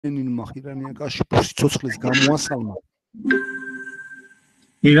ნინმა ჰირანიაკაშიპუს სიცოცხლეს გამოასალმა.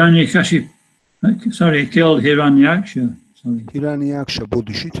 Sorry, killed Hiranyaksha. Sorry. Hiranyaksha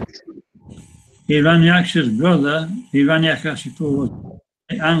bodhishit. Hiranyaksha's brother, Hiranyakashipu, was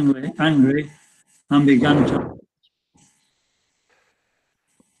angry and began to.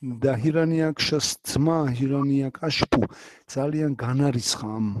 Da Hiranyakshas dzma Hiranyakashipu ძალიან განარისხა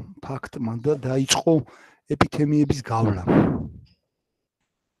ამ ფაქტმა და დაიწყო ეპიდემიების გავლა.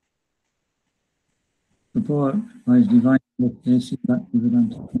 Support by his divine blessing that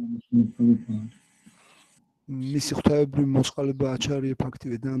Dayananda Swami. მისი ღვთაებრივი მოწყალება აჩარია ფაქტი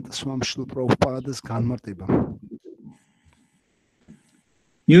Dayananda Swami პრაბჰუპადას განმარტება.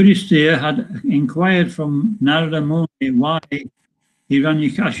 Yudhishthira had inquired from Narada Muni why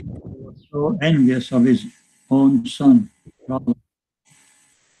Hiranyakashipu was so envious of his own son.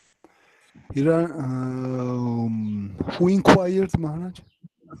 Who inquired, Maharaj?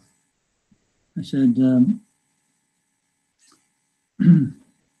 I said,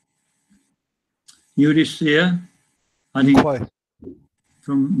 Yudhishthira had inquired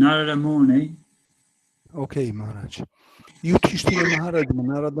from Narada Muni. Okay, Maharaj. Yudhishthira Maharaj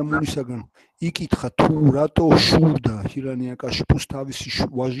Narada Munisagан იკითხა თუ რატო შურდა ჰირანიაკაშიპუს თავისი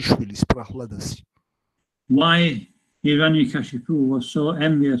ვაჟიშვილის პრაჰლადასი. Why Hiranyakashipu was so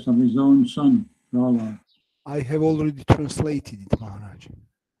envious of his own son, Prahlad. I have already translated it, Maharaj.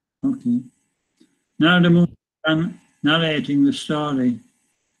 Okay. Narada Muni began narrating the story.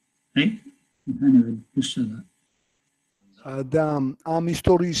 Anyway, just so that. და ამ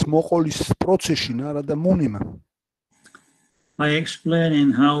ისტორიის მოყოლის პროცესში Narada Munima by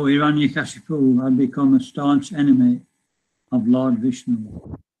explaining how Hiranyakashipu had become a staunch enemy of Lord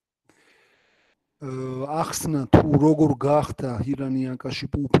Vishnu. ახსნა თუ როგორ გახდა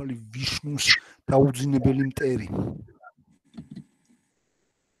ჰირანიაკაშიპუ უფალი ვიშნუს დაუძინებელი მტერი.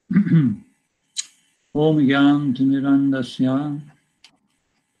 Om Gyan Tinirandasya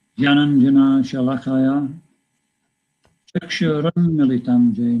Jnananjana Shalakaya Chakshuram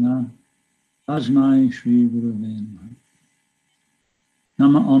Militam Jena Asmai Shri Gurave Namaha.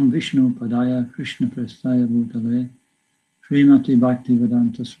 Nama Om Vishnu Padaya Krishna Prasthaya Bhutale Srimati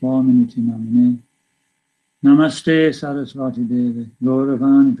Bhaktivedanta Swami Niti Namine Namaste Sarasvati Deve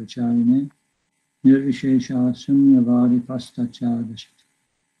Gauravani Pracharine Nirvishesha Sunyavadi Pastachadashit.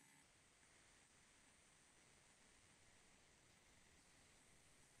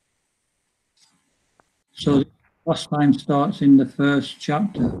 So the first time starts in the first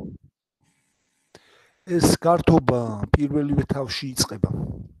chapter. ეს გართობა პირველივე თავში იწყება.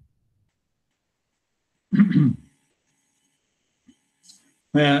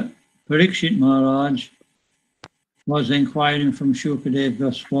 Where Parikshit Maharaj was inquiring from Shukadeva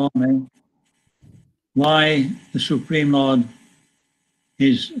Goswami why the Supreme Lord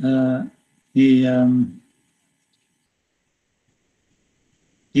is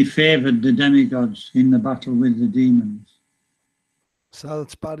he favored the demigods in the battle with the demons.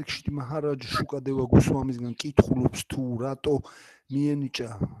 სადაც პარიქშიტ მაჰარაჯი შუკადევა გოსვამისგან კითხულობს თუ რატო მიენიჭა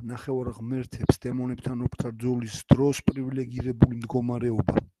ნახევარ ღმერთებს დემონებთან ურთარ ბრძოლის დროს პრივილეგირებული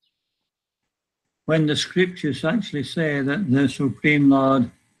მდგომარეობა. When the scriptures actually say that the Supreme Lord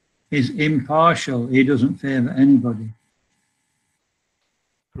is impartial, he doesn't favor anybody.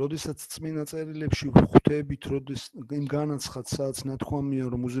 როდესაც წმინდა წერილებში ხვდებით, როდეს იმ განაცხადს, სადაც ნათქვამია,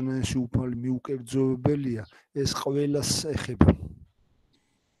 რომ უზენაესი უფალი მიუკერძოებელია, ეს ყველას ეხება.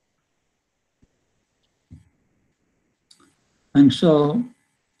 And so,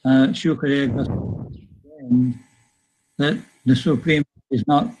 Shukadeva saying that the Supreme is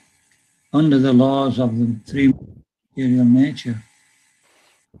not under the laws of the three material nature.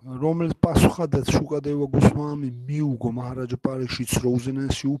 რომელიც პასუხადაც შუკადევა გოსვამი მიუგო მაჰარაჯა პარიქშიტს, რომ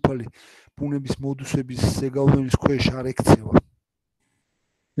უზენაესი უფალი ბუნების მოდუსების ზეგავლენის ქვეშ არ ექცევა.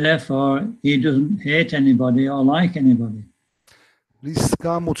 Therefore, he doesn't hate anybody or like anybody. რის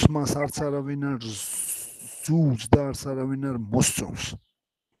გამოც მას არც არავინ არ ზუს და არც არავინ არ მოსწონს.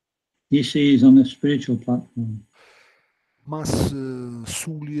 He sees on a spiritual platform. მას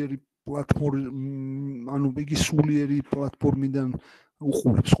სულიერი პლატფორმი, ანუ იგი სულიერი პლატფორმიდან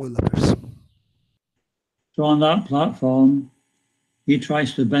უყურებს ყველაფერს. So on that platform, he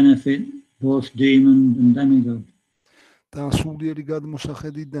tries to benefit both demon and demigod. და სულიერი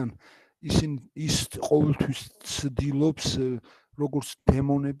გადმოსახედიდან ის ყოველთვის ცდილობს როგორც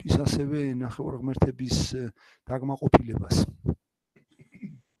დემონების, ასევე ნახევარღმერთების დაგმაყოფილებას.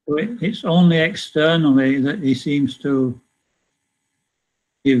 So it's only externally that he seems to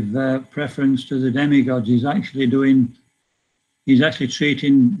give preference to the demigods. He's actually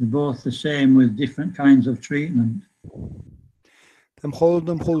treating both the same with different kinds of treatment. და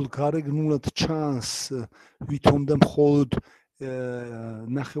მხოლოდ გარეგნულად ჩანს ვითომ და მხოლოდ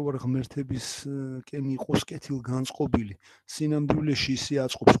ნახევარ ღმერთების კენ იყოს კეთილგანწყობილი სინამდვილეში ისე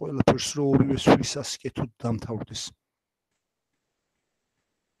აწყობს ყველაფერს რომ ორივე სულის ასკეთოდ დამთავრდეს.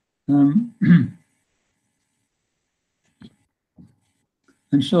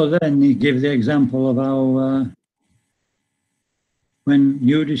 And so then he gave the example of how when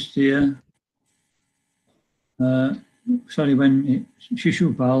when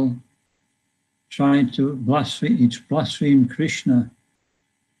Shishupal tried to blaspheme Krishna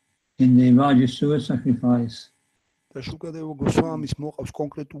in the Rajasuya sacrifice. და შუკადევა გოსვამის მოყავს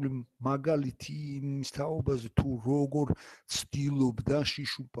კონკრეტული მაგალითი იმის თაობაზე თუ როგორ ცდილობდა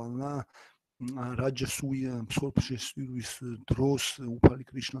შიშუპალნა რაჯასუია მსოფლმშესწირვის დროს უფალი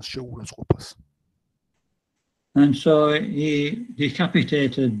კრიშნას შეურაცხყოფას. And so he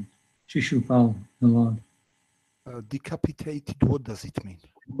decapitated Shishupal, the Lord. Decapitated, what does it mean?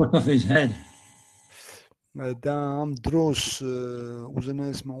 Cut off his head. და ამ დროს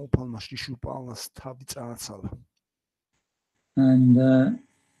უზენაესმა უფალმა შიშუპალას თავი წააცალა. And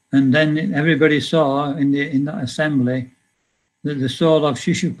then everybody saw in the assembly that the soul of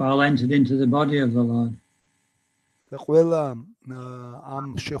Shishupal entered into the body of the Lord. და ყველა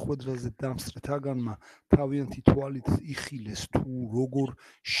ამ შეხვედრაზე დამსწრეთაგანმა თავიანთი თვალით იხილეს თუ როგორ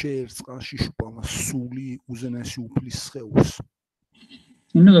შეერწყა შიშუპალმა სული უზენაესი უფლის სხეულს.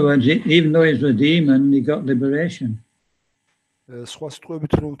 In other words, even though he's a demon, he got liberation. სხვა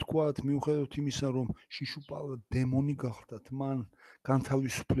სიტყვებით რომ ვთქვათ, მიუხედავად იმისა, რომ შიშუპალა დემონი გახდათ, მან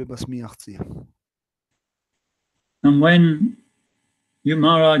განთავისუფლებას მიაღწია. And when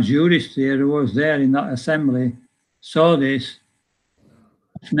Maharaj Yudhishthira, who was there in that assembly, saw this,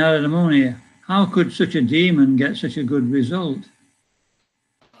 Narada Muni, how could such a demon get such a good result?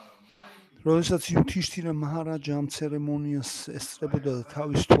 როდესაც იუდჰიშთირა მაჰარაჯა ამ ცერემონიას ესწრებოდა და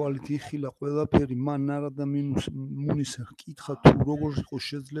თავის თვალით იხილა ყველაფერი, მან ნარადა მუნის კითხა თუ როგორ იყო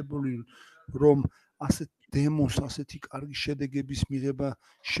შესაძლებელი რომ ასეთ დემონს ასეთი კარგი შედეგების მიღება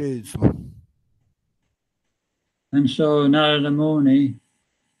შეეძლო. And so Narada Muni,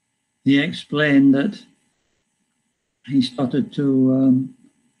 he explained that he started to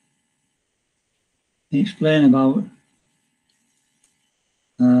explain about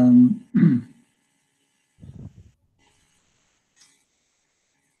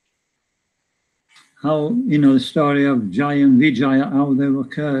how, the story of Jaya and Vijaya, how they were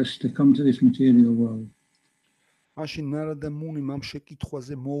cursed to come to this material world. მაშინ ნარადა მუნი ამ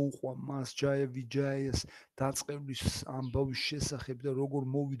შეკითხვაზე მოუყვა მას ჯაია ვიჯაიას დაწყებლის ამბავის შესახებ და როგორ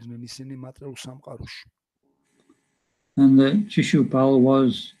მოვიდნენ ისინი მატერიალურ სამყაროში. And Shishupal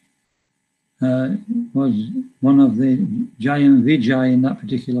was one of the Jaya and Vijaya in that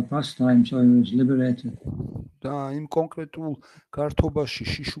particular pastime, so he was liberated. და იმ კონკრეტულ გართობაში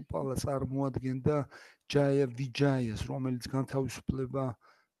შიშუპალა წარმოადგენდა ჯაია ვიჯაიას, რომელსაც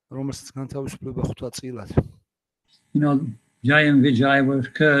განთავისუფლება ხვდა წილად. Jaya and Vijaya were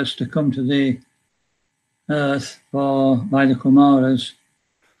cursed to come to the earth by the Kumaras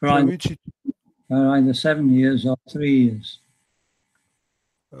for either 7 years or 3 years.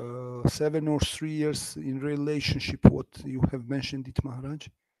 7 or 3 years in relationship what you have mentioned it, Maharaj.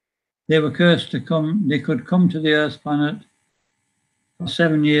 They were cursed to come, they could come to the earth planet for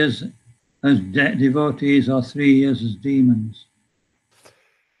 7 years as devotees or 3 years as demons.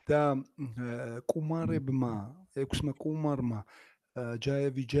 და კუმარებმა, 6 კუმარმა ჯაია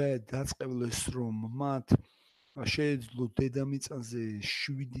ვიჯაია დაწყევლეს რომ მათ შეეძლო დედამიწაზე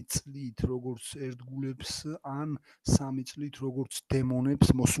 7 წლით როგორც ერთგულებს ან 3 წლით როგორც დემონებს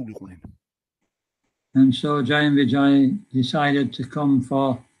მოსულიყვნენ. And so Jaya and Vijaya decided to come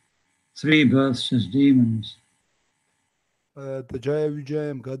for 3 births as demons. და ჯაია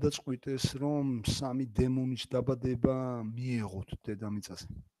ვიჯაიამ გადაწყვიტეს რომ 3 დემონის დაბადება მიეღოთ დედამიწაზე.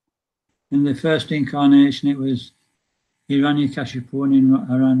 In the first incarnation it was Ivane in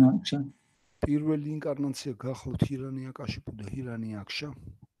Aranaksha. პირველი ინკარნაცია გახლავთ ირანიაკაშიპუ და ჰირანიაქშა.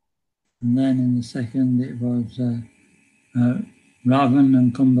 And then in the second it was Ravan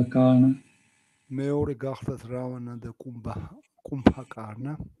and Kumbhakarna. მეორე გახლავთ რავანა და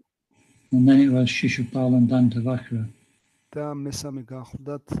კუმბჰაკარნა. And then it was Shishupal and Dantavakra. და მესამე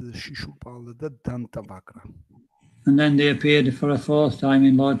გახლავთ შიშუპალა და დანტავაკრა. And then they appeared for a 4th time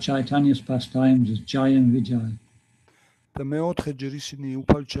in Lord Chaitanya's pastimes as Jaya and Vijaya. და მეოთხეჯერ ისინი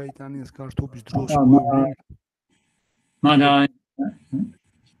უფალ ჩაიტანიას გართობის დროს Madai,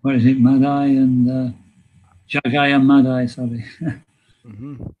 what is it, Madai and Jagaya Madai, sorry.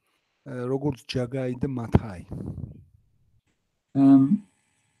 როგორც ჯაგაი და მათაი.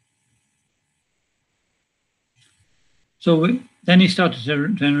 So then he started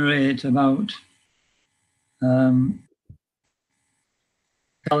to narrate about,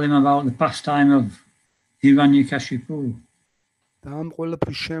 tell him about the pastime of Hiranyakashipu. და ამ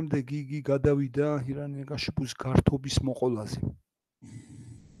ყველაფრის შემდეგ იგი გადავიდა ჰირანიაკაშიპუს გართობის მოყოლაზე.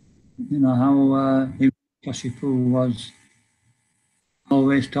 You know how Hiranyakashipu was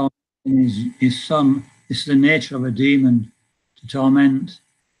always tormenting his son. This is the nature of a demon, to torment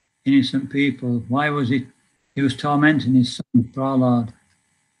innocent people. Why was he was tormenting his son Prahlad?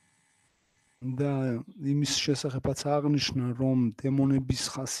 და იმის შესახებაც აღნიშნა, რომ დემონების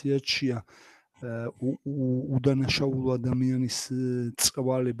ხასიათშია უდანაშაულო ადამიანის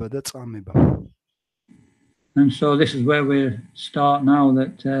წვალება და წამება. And so this is where we start now,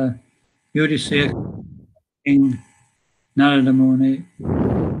 that Yudhisthira King Narada Muni,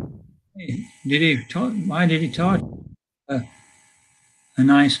 why did he torture a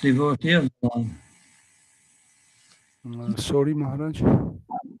nice devotee of the Lord? Sorry, Maharaj.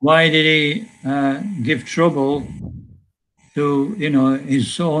 Why did he give trouble to,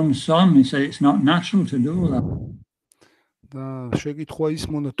 his own son? He said it's not natural to do that. და შეკითხვა ის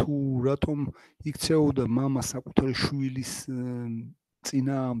მოდა თუ რატომ იქცეოდა მამა საკუთარი შვილის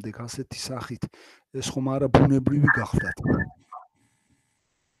წინააღმდეგ ასეთი სახით, ეს ხომ არა ბუნებრივი გახლდათ.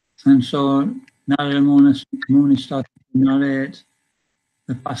 And so Narada Muni started to narrate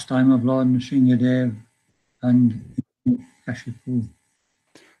the pastime of Lord Nrisimha and Kashipu.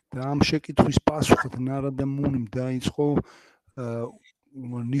 და ამ შეკითხვის პასუხად ნარადა მუნიმ დაიწყო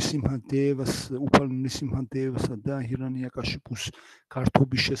ნისიმჰა დევას, უფალ ნისიმჰა დევასა და ჰირანიაკაშიპუს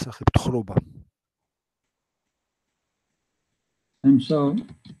გართობის შესახებ თხრობა. And so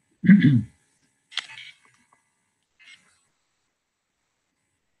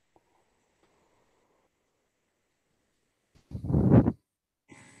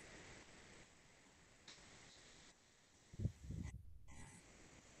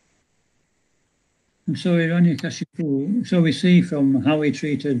And so Hiranyakashipu, so we see from how he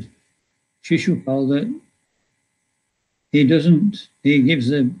treated Shishupal that he gives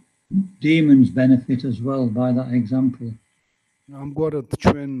the demons benefit as well by that example. ამგვარად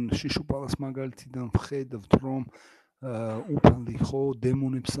ჩვენ შიშუპალას მაგალითიდან ვხედავთ, რომ უფალი ხო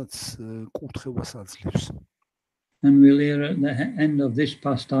დემონებსაც კურთხევას აძლევს. And we'll hear at the end of this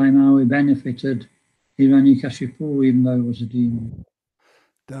pastime how he benefited Hiranyakashipu even though he was a demon.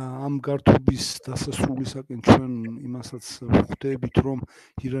 და ამ გართობის დასასრულისაკენ ჩვენ იმასაც ვხვდებით, რომ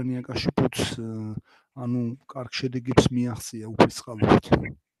ჰირანიაკაშიპუც კარგ შედეგებს მიაღწია უფლისწყალობით.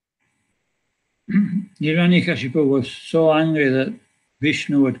 Hiranyakashipu was so angry that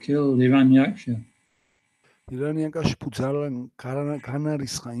Vishnu had killed Hiranyaksha. ჰირანიაკაშიპუ ძალიან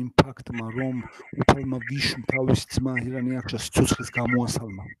განარისხა იმ ფაქტმა, რომ უფალმა ვიშნუ თავის ძმა ჰირანიაკშას ცოცხლს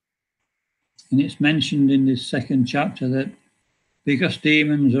გამოასალმა. And it's mentioned in this second chapter that because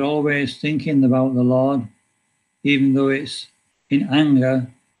demons are always thinking about the Lord, even though it's in anger,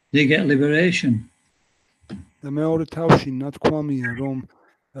 they get liberation. და მეორე თავში ნათქვამია, რომ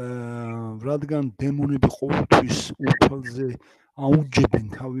რადგან დემონები ყოველთვის უფალზე აუჯებენ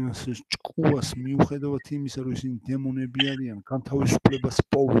თავის ჭკუას, მიუხედავად იმისა, რომ ისინი დემონები არიან, განთავისუფლებას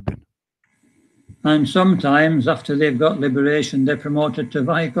პოვებენ. And sometimes after they've got liberation, they're promoted to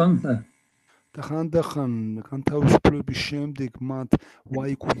Vaikuntha. და ხანდახან განთავისუფლების შემდეგ მათ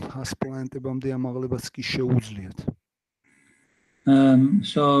ვაიკუნთას პლანეტებამდე ამაღლებაც კი შეუძლიათ.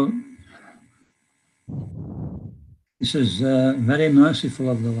 So this is very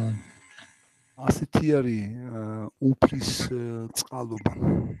merciful of the Lord. ასეთი არის უფლის წყალობა,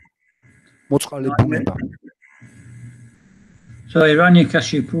 მოწყალებუნება. So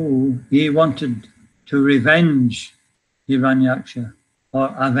Hiranyakashipu, he wanted to revenge Hiranyaksha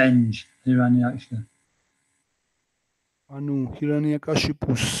or avenge Hiranyaksha. ანუ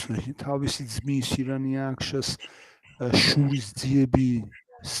ჰირანიაკაშიპუს თავისი ძმის ჰირანიაკშას შურის ძიები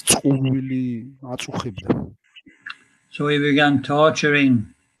წყურვილი აწუხებდა. So he began torturing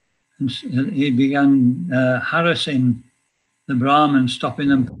and he began harassing the Brahmins, stopping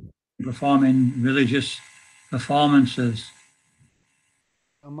them from performing religious performances.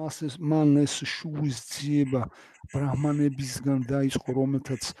 მან ეს შურის ძიება ბრაჰმანებისგან დაიწყო,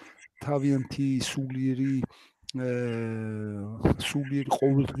 რომელთაც თავიანთი სულიერი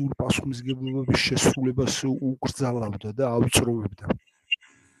ყოველდღიური პასუხისმგებლობის შესრულებას უკრძალავდა და ავიწროვებდა.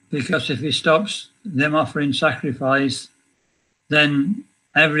 Because if he stops them offering sacrifice, then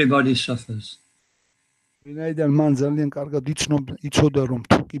everybody suffers. ვინაიდან მან ძალიან კარგად იცოდა, რომ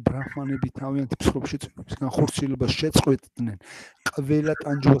თუ კი ბრაჰმანები თავიანთი მსხვერპლობის განხორციელებას შეწყვეტდნენ, ყველა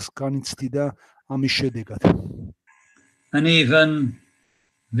ტანჯვას განიცდიდა ამის შედეგად. And even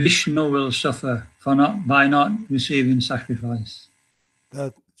Vishnu will suffer by not receiving sacrifice.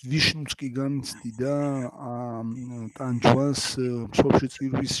 That Vishnu's კი განიცდიდა ტანჯვას მსოფლიო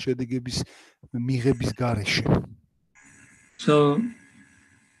წირვის შედეგების მიღების გარეშე. So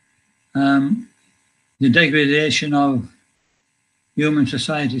the degradation of human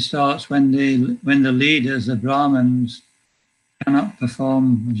society starts when the leaders, the Brahmins, cannot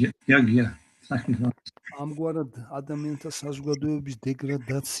perform yajna, sacrifice. ამგვარად ადამიანთა საზოგადოების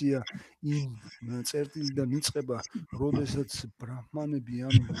დეგრადაცია იმ წერტილიდან იწყება, როდესაც ბრაჰმანები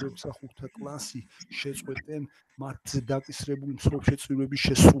ან გვერდსახურთა კლასი შეწყვეტენ მათზე დაკისრებული მსოფლმშეწირვების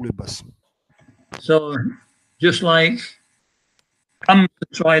შესრულებას. So just like Kamsa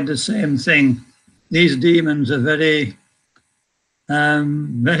tried the same thing, these demons are very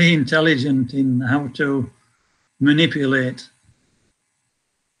intelligent in how to manipulate.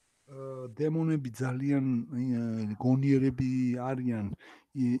 დემონები ძალიან გონიერები არიან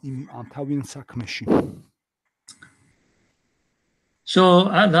იმ თავიანთ საქმეში. So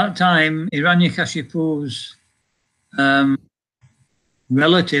at that time, Hiranyakashipu's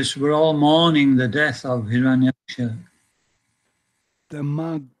relatives were all mourning the death of Hiranyaksha. და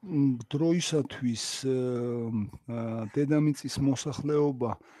მაგ დროისათვის დედამიწის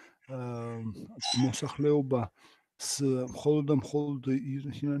მოსახლეობა მხოლოდ და მხოლოდ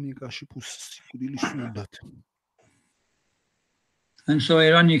ჰირანიაკაშიპუს სიკვდილის სურდათ. And so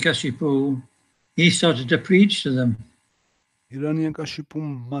Hiranyakashipu, he started to preach to them.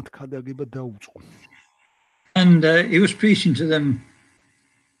 ჰირანიაკაშიპუმ მათ ქადაგება დაუწყო. And he was preaching to them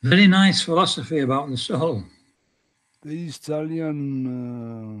very nice philosophy about the soul. ის ძალიან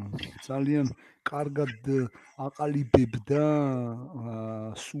კარგად აყალიბებდა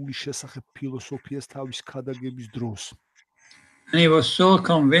სულის შესახებ ფილოსოფიას თავის ქადაგების დროს. And he was so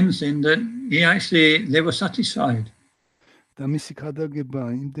convincing that they were satisfied. და მისი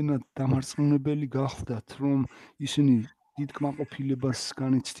ქადაგება იმდენად დამარწმუნებელი გახდათ, რომ ისინი დიდ კმაყოფილებას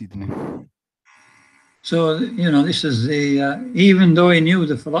განიცდიდნენ. So, this is even though he knew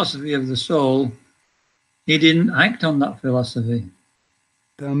the philosophy of the soul, he didn't act on that philosophy.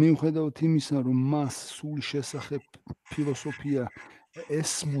 და მიუხედავად იმისა, რომ მას სულის შესახებ ფილოსოფია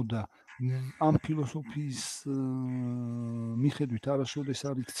ესმოდა, ამ ფილოსოფიის მიხედვით არასოდეს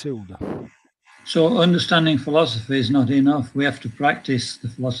არ იქცეოდა. So understanding philosophy is not enough. We have to practice the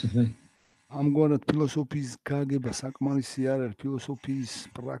philosophy. ამგვარად ფილოსოფიის გაგება საკმარისი არ არის,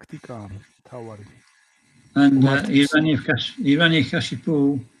 ფილოსოფიის პრაქტიკაა თავარი. And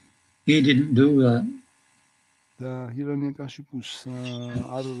Hiranyakashipu, he didn't do that. და ჰირანიაკაშიპუს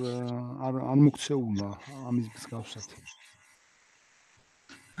არ მოქცეულა ამის მსგავსად.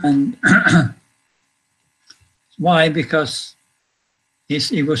 And why? Because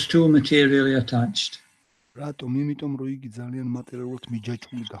he was too materially attached. რატომ? იმიტომ რომ იგი ძალიან მატერიალურად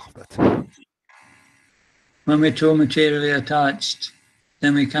მიჯაჭვული გახდათ. When we're too materially attached,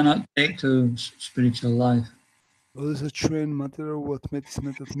 then we cannot take to spiritual life. როდესაც ჩვენ მატერიალურად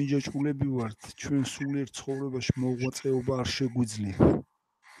მეტისმეტად მიჯაჭვულები ვართ, ჩვენ სულიერ ცხოვრებაში მოღვაწეობა არ შეგვიძლია.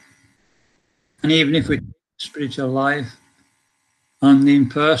 And even if we take spiritual life on the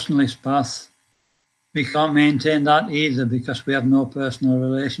impersonalist path, we can't maintain that either because we have no personal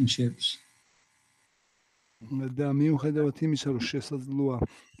relationships. და მიუხედავად იმისა, რომ შესაძლოა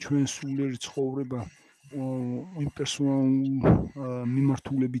ჩვენ სულიერი ცხოვრება იმპერსონალურ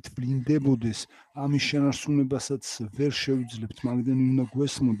მიმართულებით ვლინდებოდეს, ამის შენარსუნებასაც ვერ შევიძლებთ, მაგდენ უნდა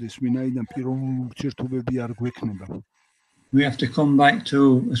გვესმოდეს, ვინაიდან პიროვნული ურთიერთობები არ გვექნება. We have to come back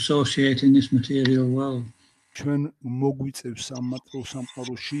to associate in this material world. ჩვენ მოგვიწევს ამ მატერიალურ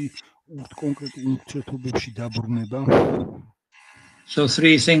სამყაროში კონკრეტულ ურთიერთობებში დაბრუნება. So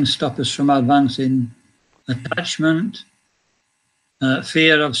three things stop us from advancing: attachment,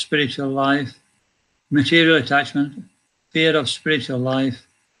 fear of spiritual life, material attachment, fear of spiritual life,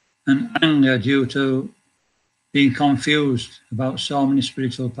 and anger due to being confused about so many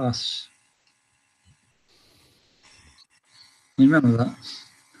spiritual paths. You remember that?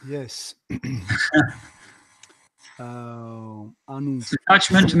 Yes.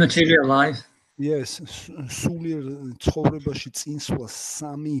 Attachment to material life. Yes, სულიერ ცხოვრებაში წინსვლა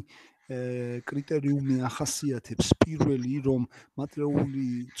სამი კრიტერიუმი ახასიათებს. პირველი, რომ მატერიალური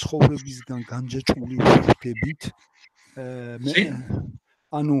ცხოვრებისგან განჯაჭვული ვართ,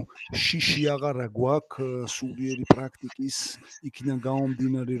 შიში აღარა გვაქვს სულიერი პრაქტიკის, იქიდან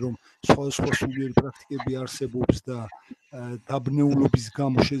გამომდინარე, რომ სხვადასხვა სულიერი პრაქტიკები არსებობს და დაბნეულობის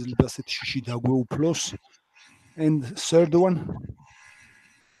გამო შეიძლება ასეთი შიში დაგვეუფლოს. And third one?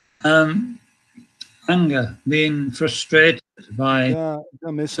 Anger, being frustrated by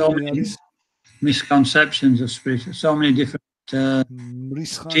so many misconceptions of spiritual, so many different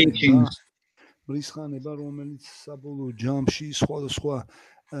teachings. მრისხანება, რომელიც საბოლოო ჯამში სხვადასხვა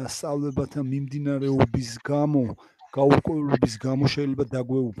სწავლებათა მიმდინარეობის გამო, გაურკვევლობის გამო შეიძლება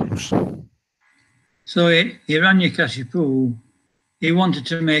დაგვეუფლოს. So Hiranyakashipu, he wanted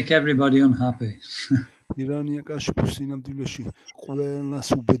to make everybody unhappy. ირანიაკაშიფუ სინამდვილეში ყველას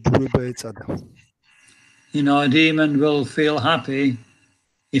უბედურება ეწადა. You know, a demon will feel happy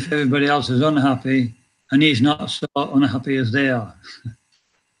if everybody else is unhappy and he's not so unhappy as they are.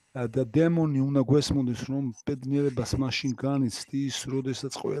 და დემონი უნდა გვესმოდეს, რომ ბედნიერებას მაშინ განიცდის,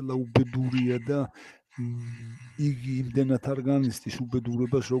 როდესაც ყველა უბედურია და იგი იმდენად არ განიცდის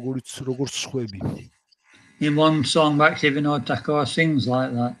უბედურებას, როგორც სხვები. In one song, Bhaktivinoda Thakur sings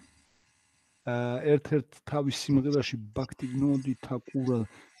like that. ერთ-ერთ თავის სიმღერაში ბაქტივინოდი თაკურა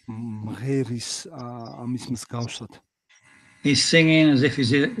მღერის ამის მსგავსად. He's singing as if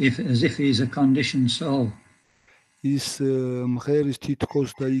he's a conditioned soul. ის მღერის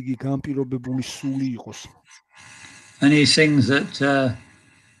თითქოს და იგი განპირობებული სული იყოს. And he sings that,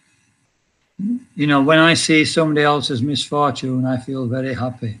 you know, when I see somebody else's misfortune, I feel very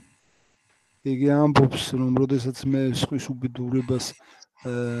happy. იგი ამბობს, რომ როდესაც მე სხვის უბედურებას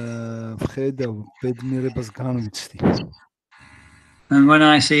ვხედავ, ბედნიერებას განვიცდი. And when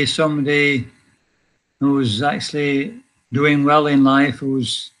I see somebody who's actually doing well in life,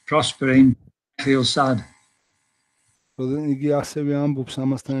 who's prospering, I feel sad. იგი ასევე ამბობს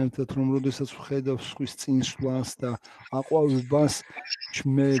ამასთან ერთად, რომ როდესაც ვხედავ სხვის წინსვლას და აყვავებას,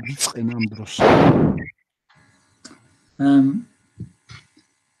 მე ვიწყენ ამ დროს.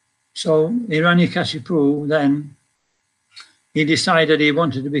 So Hiranyakashipu then, he decided he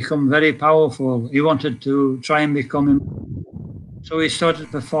wanted to become very powerful. He wanted to try and become. So he started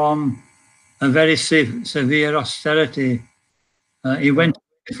to perform a very severe austerity. He went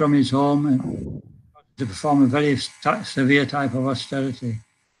away from his home and to perform a very severe type of austerity.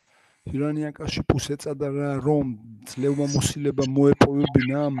 ირანიაკაშიფუს ეწადა რომ ძლევმა მოსილება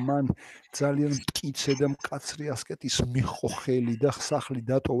მოეპოვებინა, მან ძალიან მტკიცე და მკაცრი ასკეტის მიჰყო ხელი და სახლი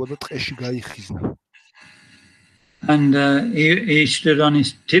დატოვა და ტყეში გაიხიზნა. And he stood on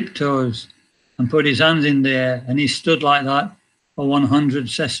his tiptoes and put his hands in the air, and he stood like that for 100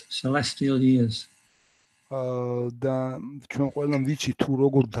 celestial years. და ჩვენ ყველამ ვიცით თუ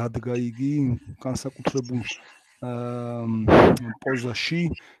როგორ დადგა იგი განსაკუთრებულ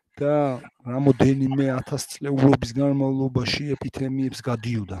პოზაში და რამოდენიმე 1000 წლეულობის განმავლობაში ეპითემიებს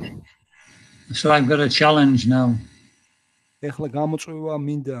გადიოდა. So I've got a challenge now. ეხლა გამოწვევა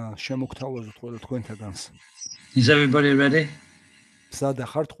მინდა შემოგთავაზოთ ყველა თქვენთაგანს. Is everybody ready? სადა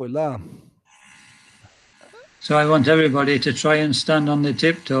ხართ ყველა? So I want everybody to try and stand on their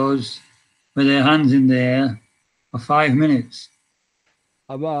tiptoes with their hands in the air for 5 minutes.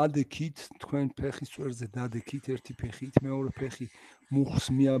 აბა ადექით თქვენ ფეხის წვერზე დადექით ერთი ფეხით, მეორე ფეხი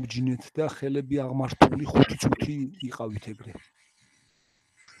მუხს მიაბჯინეთ და ხელები აღმართული 5 წუთი იყავით ეგრე.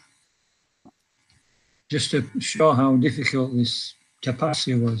 Just to show how difficult this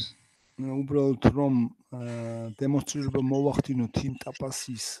tapasya was. უბრალოდ რომ დემონსტრირება მოვახდინოთ იმ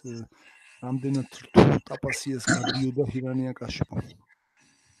ტაპასიის რამდენად რთულ ტაპასიას გადიოდა ჰირანიაკაშიფუ.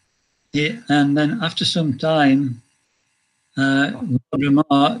 And then after some time,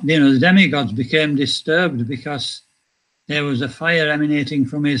 the demigods became disturbed because there was a fire emanating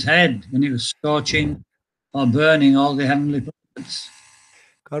from his head and it was scorching or burning all the heavenly planets.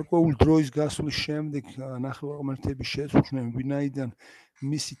 გარკვეული დროის გასვლის შემდეგ ნახევარღმერთები შეწუხდნენ, ვინაიდან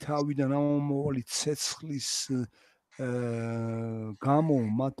მისი თავიდან ამომავალი ცეცხლის გამო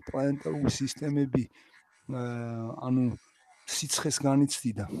მათ პლანეტარული სისტემები ანუ სიცხეს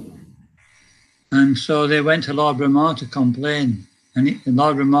განიცდიდა. And so they went to Lord Brahma to complain, and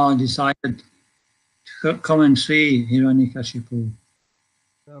Lord Brahma decided to come and see Hiranyakashipu.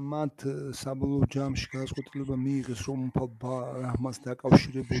 მათ საბოლოო ჯამში განსაკუთრება მიიღეს, რომ რამას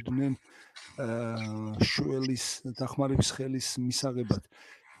დაკავშირებოდნენ შუელის დახმარების ხელის მისაღებად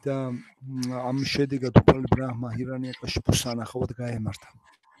და ამის შედეგად უფალი ბრაჰმა ჰირანიაკაშიფუს სანახავად გაემართა.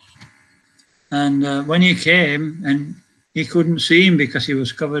 And when he came, and he couldn't see him because he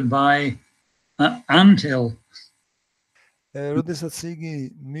was covered by anthill. როდესაც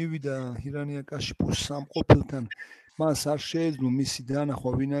იგი მივიდა ჰირანიაკაშიფუს სამყოფელთან, მას არ შეეძლო მისი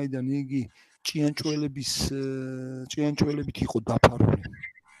დანახვა, ვინაიდან იგი ჭიანჭველებით იყო დაფარული.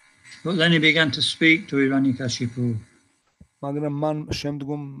 But then he began to speak to Hiranyakashipu. მაგრამ მან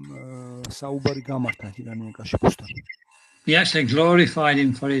შემდგომ საუბარი გამართა ჰირანიაკაშიფუსთან. He actually glorified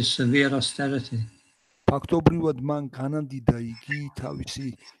him for his severe austerity. ფაქტობრივად მან განადიდა იგი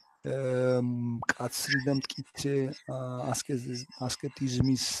თავისი მკაცრი და მტკიცე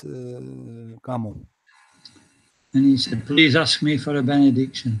ასკეტიზმის გამო. And he said, please ask me for a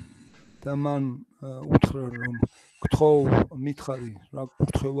benediction. და მან უთხრა რომ გთხოვ მითხარი რა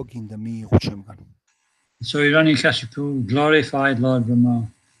კურთხევა გინდა მიიღო ჩემგან. So Hiranyakashipu glorified Lord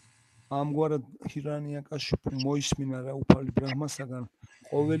Brahma. ამგვარად ჰირანიაკაშიპუ მოისმინა რა უფალი ბრაჰმასაგან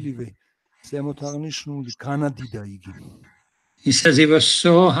ყოველივე ზემოთ აღნიშნული განადიდა იგი. He says he was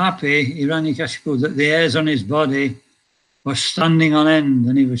so happy, Hiranyakashipu, that the hairs on his body were standing on end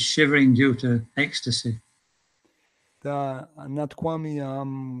and he was shivering due to ecstasy. და ნათქვამია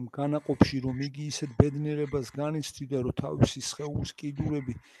ამ განაყოფში რომ იგი ისეთ ბედნიერებას განიცდიდა რომ თავისი სხეულის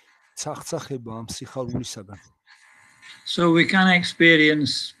კიდურები ცახცახება ამ სიხარულისაგან. So we can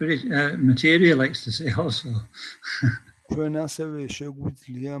experience material ecstasy also. ჩვენ ასევე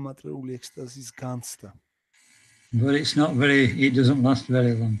შეგვიძლია მატერიული ექსტაზის განცდა. But it doesn't last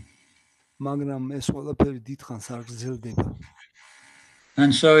very long. მაგრამ ეს ყველაფერი დიდხანს არ გრძელდება.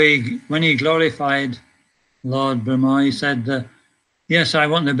 And so when he glorified Lord Brahma, he said, yes, I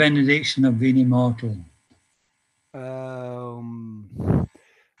want the benediction of being immortal.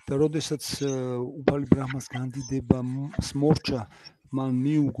 და როდესაც უფალი ბრაჰმას განდიდება სმორჩა, მან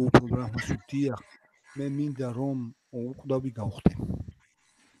მიუგო უფალი ბრაჰმას უდია, მე მინდა რომ უკვდავი გავხდე.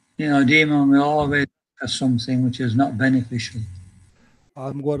 You know, demon will always have something which is not beneficial.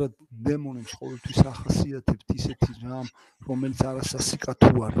 ამგვარად დემონებს ყოველთვის ახასიათებთ ისეთი რამ, რომელიც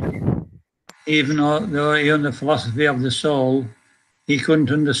არასასიკათო არ. Even though he on the philosophy of the soul, he couldn't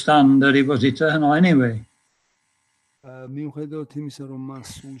understand that he was eternal anyway. მიუხედავად იმისა, რომ მას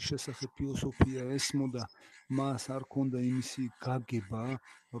სულის შესახებ ფილოსოფია ესმოდა, მას არ ქონდა იმისი გაგება,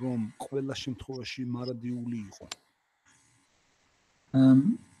 რომ ყველა შემთხვევაში მარადიული იყო.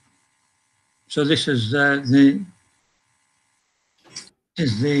 So this is the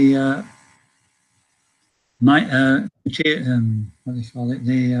what do you call it?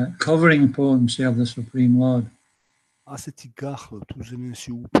 The covering potency of the Supreme Lord. ასეთი გახლავთ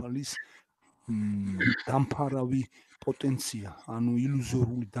უზენაესი უფალის დამფარავი პოტენცია, ანუ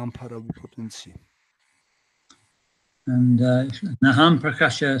ილუზორული დამფარავი პოტენცია. And Naham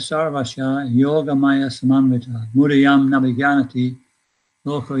Prakasha Sarvasya Yoga Maya Samanvita Muriyam Navigyanati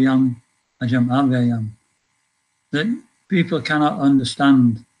Lokoyam Ajam Avyayam. That people cannot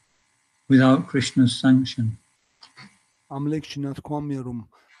understand without Krishna's sanction. ამ ლექსში ნათქვამია, რომ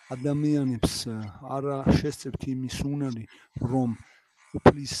ადამიანებს არ შესწევთ იმის უნარი, რომ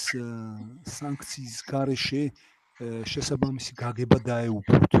უფლის სანქციის გარეშე შესაბამისი გაგება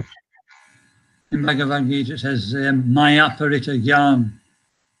დაეუფლოთ. In Bhagavad Gita it says, Maya Parita Jnana,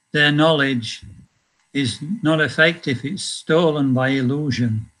 their knowledge is not effective, it's stolen by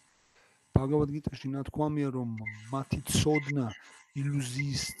illusion. Bhagavad Gita-ში ნათქვამია, რომ მათი ცოდნა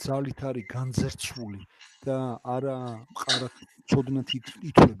ილუზიის ძალით არის განძერცული და არა მყარად ცოდნათ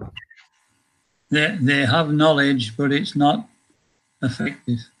ითვლება. They have knowledge, but it's not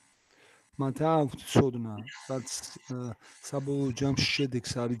effective. მათ აქვთ ცოდნა, რაც საბოლოო ჯამში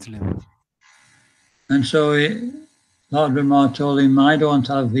შედეგს არ იძლევა. And so Lord Brahma told him, I don't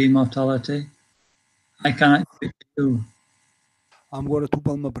have immortality. I cannot give it to you. ამგვარად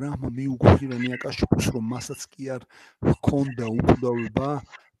უფალმა ბრაჰმა მიუგო ჰირანიაკაშიპუს, რომ მასაც კი არ ჰქონდა უკვდავება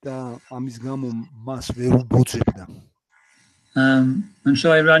და ამის გამო მას ვერ უბოძებდა. And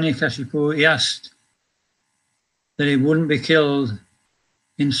so Hiranyakashipu, he asked that he wouldn't be killed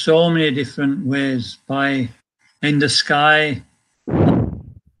in so many different ways, in the sky,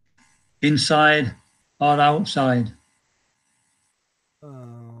 inside or outside.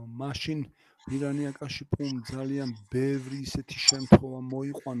 მაშინ ჰირანიაკაშიპუმ ძალიან ბევრი ისეთი შემთხვევა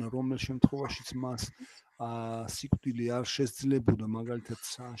მოიყვანა, რომელ შემთხვევაშიც მას სიკვდილი არ შესძლებოდა, მაგალითად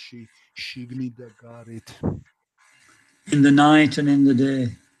სანში, შიგნით და გარეთ. In the night and in the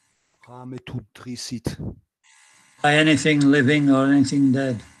day. ღამე თუ დღისით. By anything living or anything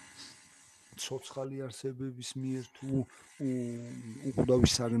dead. ცოცხალი არსებების მიერ თუ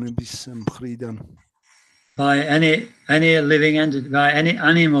უკვდავის საგნების მხრიდან. By any living entity, by any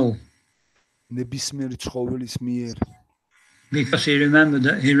animal. ნებისმიერი ცხოველის მიერ. Because he remembered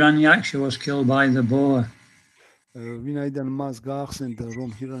that Hiranyaksha was killed by the boar. ვინაიდან მას გაახსენდა, რომ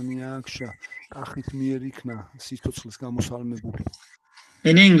ჰირანიაკშა კახით მიერ იქნა სიცოცხლის გამოსალმებული.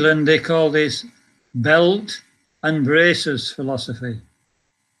 In England they call this belt and braces philosophy.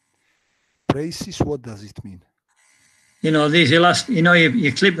 Braces, what does it mean? You know, these elastic, you know,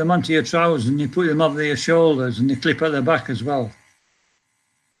 you clip them onto your trousers and you put them over your shoulders and they clip at the back as well.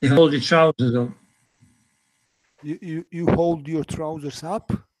 You hold your trousers up. You hold your trousers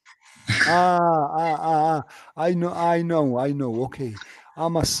up? I know. Okay.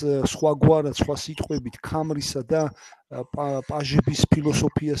 ამას სხვაგვარად, სხვა სიტყვებით, ქამრისა და პაჟების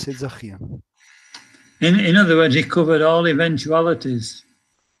ფილოსოფიას ეძახიან. In other words, he covered all eventualities.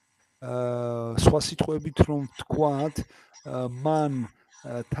 სხვა სიტყვებით რომ ვთქვათ, მან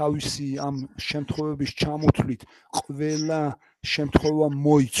თავისი ამ შემთხვევების ჩამოთვლით ყველა შემთხვევა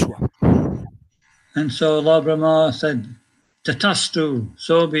მოიცვა. And so Lord Brahma said, Tatastu,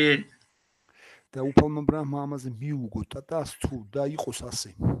 so be it. და უფალმა ბრაჰმა ამაზე მიუგო, ტატასთუ და იყოს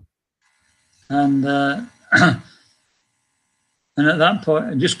ასე. And and at that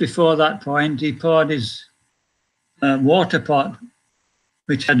point, just before that point, he poured his water pot,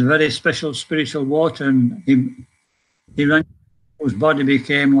 which had very special spiritual water, and he ran, his body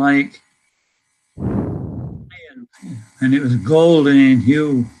became like iron, and it was golden in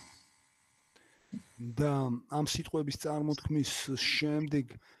hue. და ამ სიტყვების წარმოთქმის შემდეგ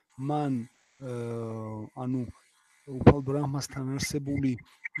მან ანუ უფალ ბრაჰმასთან არსებული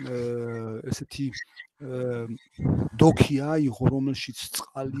ესეთი დოქი აიღო, რომელშიც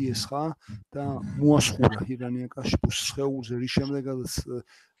წყალი ესხა და მოასხურა ჰირანიაკაშიფუს სხეულზე, რის შემდეგაც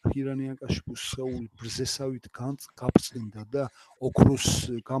ჰირანიაკაშიფუს სხეული ბრზესავით გაბწყინდა და ოქროს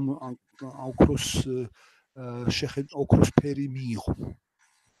ფერი მიიღო.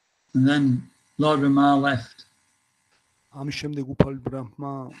 And then Lord Brahma left. ამის შემდეგ უფალი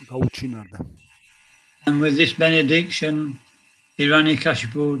ბრაჰმა გაუჩინარდა. And with this benediction,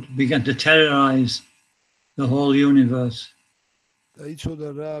 Hiranyakashipu began to terrorize the whole universe. და იცოდა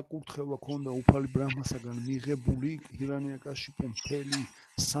რა კურთხევა ქონდა უფალი ბრაჰმასაგან მიღებული, ჰირანიაკაშიფუ მთელი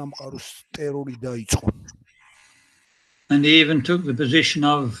სამყაროს ტერორი დაიწყო. And he even took the position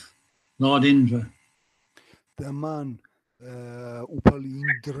of Lord Indra. და მან უფალი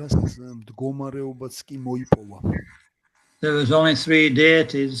ინდრას მდგომარეობაც კი მოიპოვა. There was only 3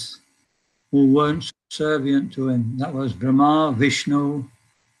 deities who weren't subservient to him. That was Brahma, Vishnu,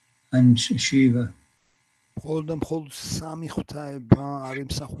 and Shiva. მხოლოდ და მხოლოდ 3 ღვთაება არ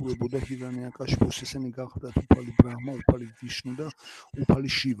ემსახურებოდა ჰირანიაკაშიფუს, ესენი გახლდათ უფალი ბრაჰმა, უფალი ვიშნუ და უფალი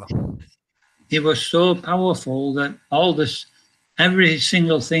შივა. He was so powerful that every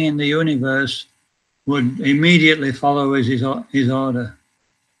single thing in the universe would immediately follow his order.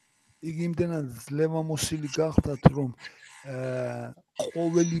 იგი იმდენად ძლევამოსილი გახლდათ, რომ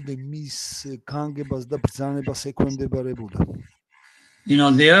ყოველივე მის განგებას და ბრძანებას ექვემდებარებოდა. You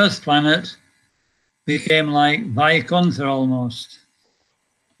know, the Earth planet became like Vaikuntha almost.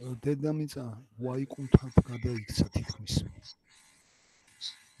 დედამიწა ვაიკუნთად გადაიქცა თითქმის.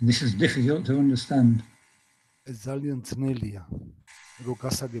 This is difficult to understand. ეს ძალიან ძნელია რომ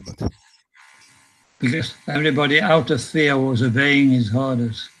გასაგებად. Because everybody out of fear was obeying his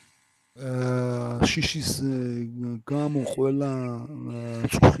orders. შიშის გამო ყველა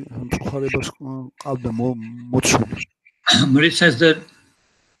მწუხარებას ყავდა მოცული. But it says that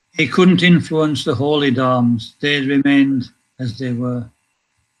he couldn't influence the holy dharms. They remained as they were.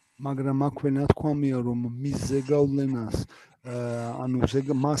 მაგრამ აქვე ნათქვამია, რომ მის ზეგავლენას ანუ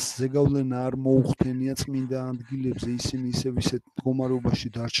მას ზეგავლენა არ მოუხდენია წმინდა ადგილებზე, ისინი ისევ ისეთ მდგომარეობაში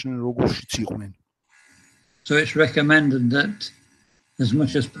დარჩნენ, როგორშიც იყვნენ. So it's recommended that as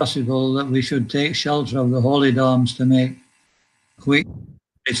much as possible that we should take shelter of the holy dharms to make quick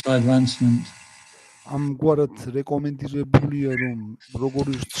spiritual advancement. ამგვარად რეკომენდირებულია, რომ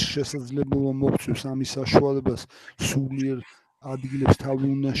როგორც შესაძლებლობა მოგწევს ამის საშუალებას, სულიერ ადგილებს თავი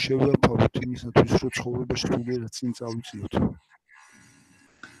უნდა შევაფავოთ, იმისათვის რომ ცხოვრებაში სულიერად წინ წავიწიოთ.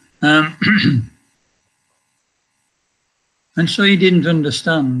 And so he didn't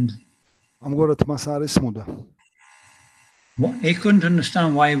understand. ამგვარად მას არ ესმოდა. He couldn't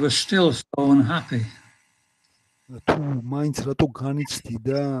understand why he was still so unhappy. თუ მაინც რატო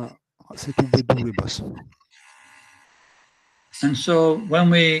განიცდიდა ასეთ უბედურებას. And so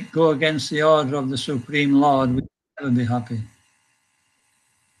when we go against the order of the Supreme Lord, we will never be happy.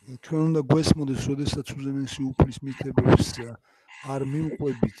 ჩვენ უნდა გვესმოდეს, როდესაც უზენაესი უფლის მითებებს არ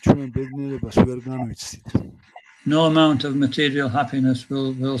მივყვებით, ჩვენ ბედნიერებას ვერ განვიცდით. No amount of material happiness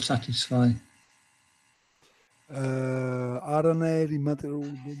will satisfy. არანაირი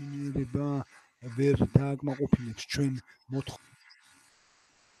მატერიული ბედნიერება ვერ დააკმაყოფილებს ჩვენ მოთხოვნას.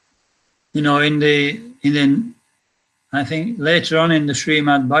 You know, in the I think later on in the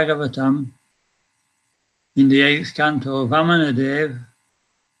Srimad Bhagavatam, in the 8th canto, Vamanadev,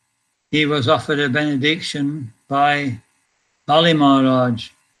 he was offered a benediction by Bali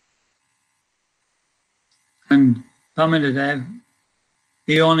Maharaj. And Vamanadev,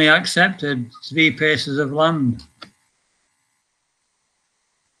 he only accepted 3 paces of land.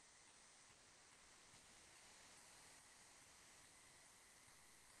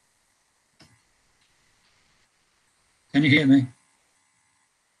 Can you hear me?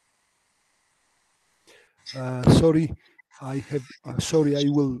 Sorry, I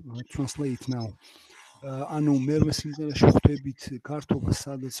will translate now. ანუ მერვე სიმღერაში ხვდებით ქართობას,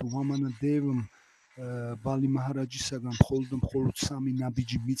 სადაც ვამანადევამ ბალი მაჰარაჯისაგან მხოლოდ სამი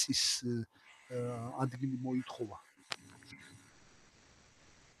ნაბიჯი მიწის ადგილი მოითხოვა.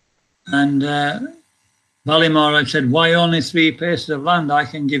 And Bali Maharaj said, why only 3 paces of land? I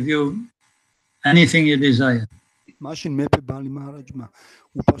can give you anything you desire. მაშინ მეფე ბალი მაჰარაჯმა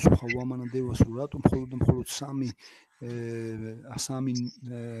უპასუხა ვამანადევას, რატომ მხოლოდ სამი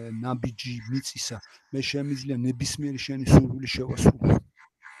ნაბიჯი მიწისა, მე შემიძლია ნებისმიერი შენი სურვილი შევასრულო.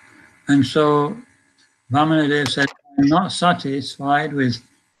 And so Vamanadeva said, I'm not satisfied with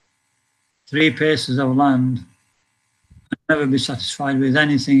 3 paces of land. I'll never be satisfied with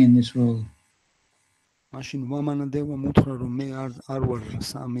anything in this world. მაშინ ვამანადევამ უთხრა, რომ მე არ ვარ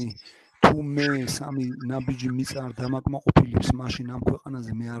თუ მე სამი ნაბიჯი მიწა არ დამაკმაყოფილებს, მაშინ ამ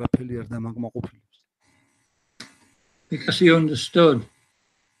ქვეყანაზე მე არაფერი არ დამაკმაყოფილებს. Because he understood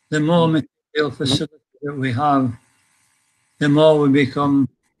the more material facility that we have, the more we become,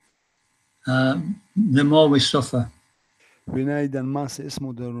 the more we suffer. ვინაიდან მას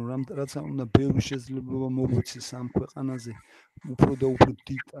ესმოდა, რომ რაც უნდა ბევრი შესაძლებლობა მოგვეცეს ამ ქვეყანაზე, უფრო და უფრო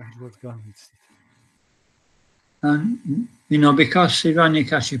დიდ ტანჯვას განვიცდით. And, because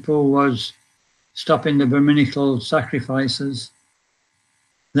Hiranyakashipu was stopping the Brahminical sacrifices,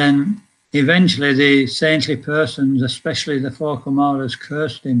 then eventually the saintly persons, especially the 4 Kumaras,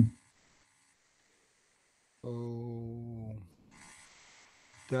 cursed him.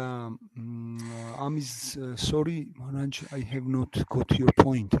 Sorry, Maharaj, I have not got your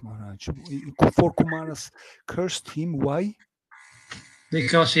point, Maharaj. 4 Kumaras cursed him. Why?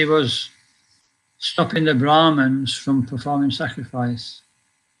 Because he was stopping the Brahmins from performing sacrifice.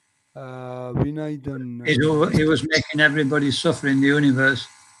 He was making everybody suffer in the universe.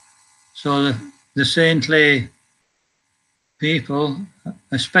 So the saintly people,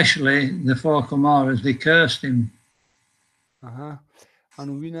 especially the 4 Kumaras, they cursed him.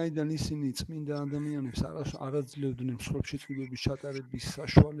 ანუ ვინაიდან ისინი წმინდა ადამიანებს არ აძლევდნენ მსხვერპლში წვიდების ჩატარების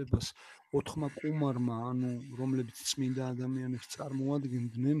საშუალებას 4 კუმარმა, ანუ რომლებიც წმინდა ადამიანებს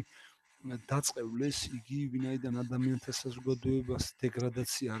წარმოადგენდნენ, დაწყევლეს იგი, ვინაიდან ადამიანთა საზოგადოებას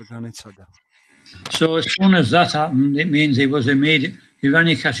დეგრადაცია არ განეცადა. So as soon as that happened, it means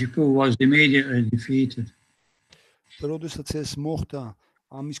Hiranyakashipu was immediately defeated. როდესაც ეს მოხდა,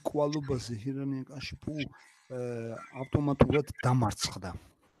 ამის კვალობაზე ჰირანიაკაშიპუ ავტომატურად დამარცხდა.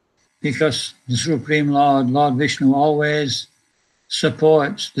 Because the Supreme Lord Vishnu, always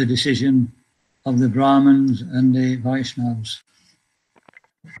supports the decision of the Brahmins and the Vaishnavas.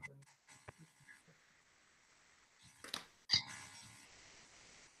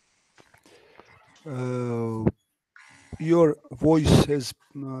 Your voice has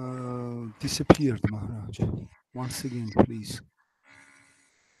disappeared, Maharaj. Once again, please.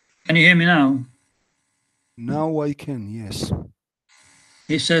 Can you hear me now? Now I can, yes.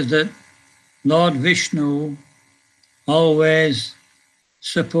 He says that Lord Vishnu always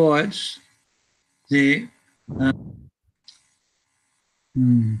supports the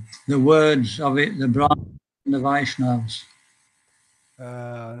words of it, the Brahmins and the Vaishnavas.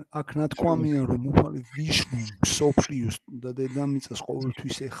 აქ ნათქვამია, რომ უფალი ვიშნუ მსოფლიოს და დედამიწას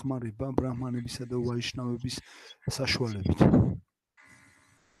ყოველთვის ეხმარება ბრაჰმანებისა და ვაიშნავების საშუალებით.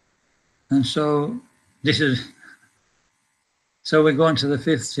 And so we're going to the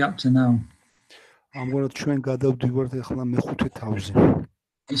 5th chapter now. ამგვარად ჩვენ გადავდივართ ახლა მეხუთე თავზე.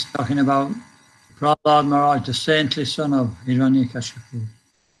 He's talking about Prahlad Maharaj, the saintly son of Hiranyakashipu.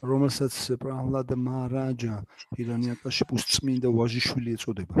 რომელსაც პრაჰლადა მაჰარაჯა ჰირანიაკაშიპუს წმინდა ვაჟიშვილი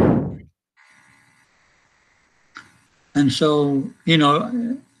ეწოდება. And so,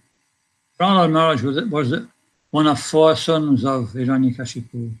 Prahlad Maharaj was one of 4 sons of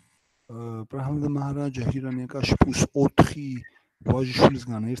Hiranyakashipu. პრაჰლადა მაჰარაჯა ჰირანიაკაშიპუს 4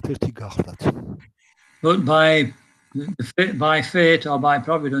 ვაჟიშვილისგან ერთ-ერთი გახლდათ. But by fate or by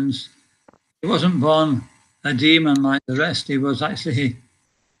providence, he wasn't born a demon like the rest. He was actually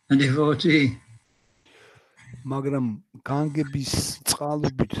a devotee. მაგრამ განგების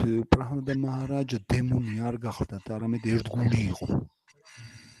წყალობით პრაჰლადა მაჰარაჯა დემონი არ გახლდათ, არამედ ერთგული იყო.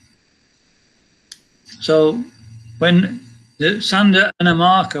 So when the Sanda and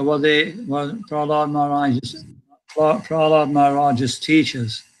Amaka were Prahlad Maharaj's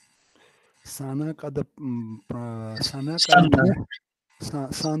teachers. Sanda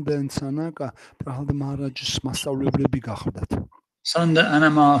and Sanaka Prahlada Maharaj's მასწავლებლები გახლდათ. Sanda and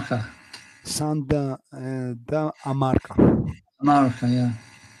Amaka. Sanda da Amarka. Amarka, yeah.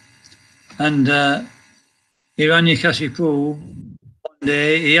 And Hiranyakashipu, one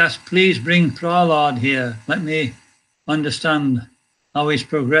day he asked, please bring Prahlad here. Let me understand how he's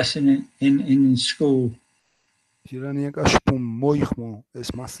progressing in school. ირანიაკაშიფუმ მოიხმო ეს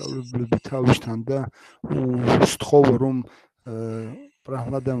მასწავლებლები თავისთან და უსთხოვა რომ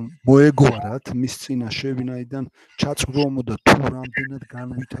პრაჰლადამ მოეგვარათ მის წინაშე, ვინაიდან ჩაწვრომოდა თუ რამდენად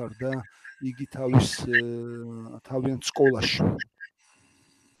განვითარდა იგი თავიანთ სკოლაში.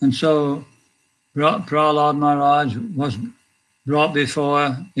 And so Prahlad Maharaj was brought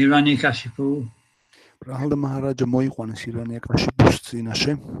before Hiranyakashipu. პრაჰლადა მაჰარაჯა მოიყვანეს ირანიაკაშიფუს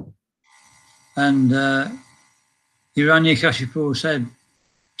წინაშე. And Hiranyakashipu said,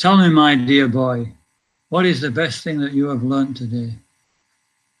 "Tell me, my dear boy, what is the best thing that you have learned today?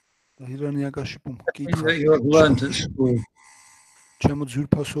 ირანიაკაშიფუმ That you have learned at school." ჩემო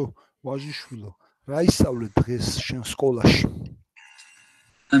ძვირფასო ვაჟიშვილო, რა ისწავლეთ დღეს შენ სკოლაში?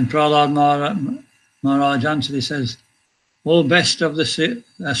 And Prahlad Maharaj answered, he says, "O best of the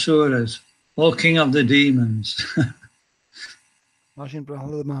asuras, O king of the demons." მაშინ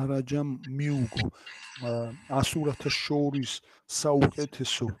პრაჰლადა მაჰარაჯამ მიუგო ასურათა შორის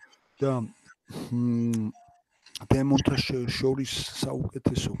საუკეთესო და დემონთა შორის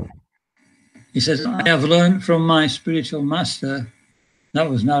საუკეთესო. He says, "I have learned from my spiritual master," that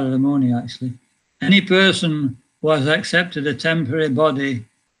was Narada Muni actually, "any person who has accepted a temporary body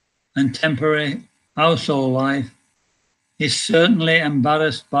and temporary household life is certainly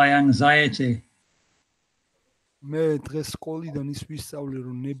embarrassed by anxiety." მე დღეს სკოლიდან ის ვისწავლე,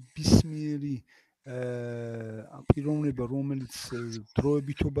 რომ ნებისმიერი პიროვნება, რომელიც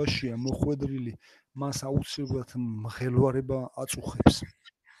დროებითობაშია მოხვედრილი, მას აუცილებლად მღელვარება აწუხებს.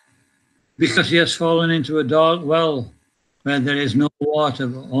 Because he has fallen into a dark well where there is no water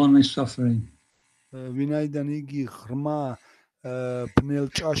but only suffering. ვინაიდან იგი ღრმა ბნელ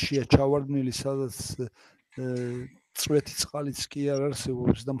ჭაშია ჩავარდნილი, სადაც წვეთი წყალიც კი არ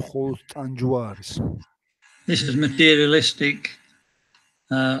არსებობს და მხოლოდ ტანჯვა არის. This is materialistic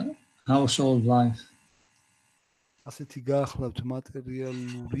household life. ასეთი გაახლავთ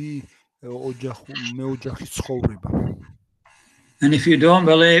მატერიალური მეოჯახის ცხოვრება. And if you don't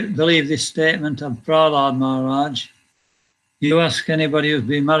believe this statement of Prahlad Maharaj, you ask anybody who's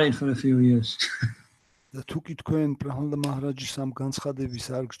been married for a few years. და თუ კი თქვენ პრაჰლადა მაჰარაჯის ამ განცხადების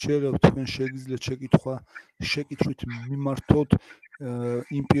არ გჭერავთ, თქვენ შეგიძლიათ შეკითხვით მიმართოთ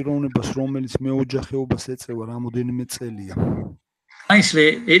იმ პიროვნებას, რომელიც მეოჯახეობას ეწევა რამოდენიმე წელია.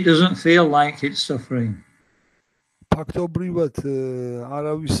 Nicely, it doesn't feel like it's suffering. ფაქტობრივად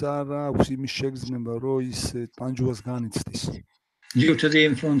არავის არ აქვს იმის შეგრძნება, რომ ის ტანჯვას განიცდის. Due to the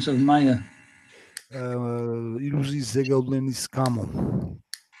influence of Maya. ილუზიის ზეგავლენის გამო.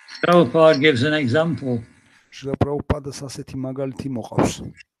 Prabhupada gives an example. შრილა პრაბჰუპადას ასეთი მაგალითი მოყავს.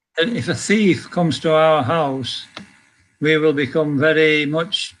 If a thief comes to our house, we will become very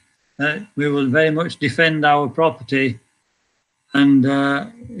much defend our property and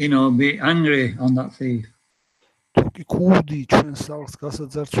be angry on that thief. თუ კი ქურდი ჩვენ სახლს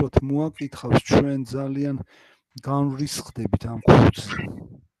გასაძარცვად მოაკითხავს, ჩვენ ძალიან განვრისხდებით ამ ქურდს.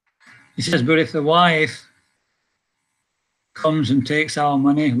 He says, but if the wife comes and takes our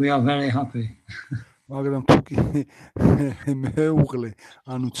money, we are very happy. მაგრამ თუ კი მეუღლე,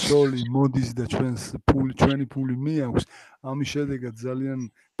 ანუ ცოლი მოდის და ჩვენი ფული მიაქვს, ამის შედეგად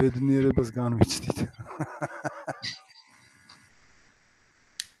ძალიან ბედნიერებას განვიცდით.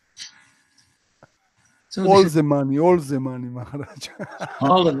 All the money, Maharaj.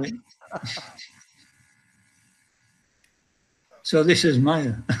 All of it. So this is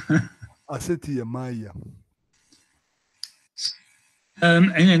Maya. ასეთია Maya.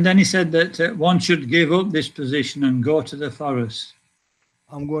 And then he said that one should give up this position and go to the forest.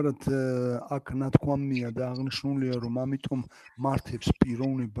 ამგვარად აქ ნათქვამია და აღნიშნულია, რომ ამიტომ მართებს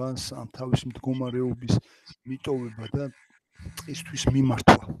პიროვნებას ამ თავის მდგომარეობის მიტოვება და ტყისთვის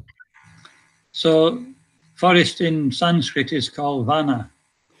მიმართვა. So forest in Sanskrit is called vana.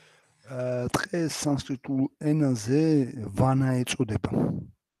 ტყეს სანსკრიტულ ენაზე vana ეწოდება.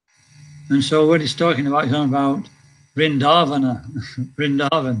 And so what he's talking about is about Vrindavana,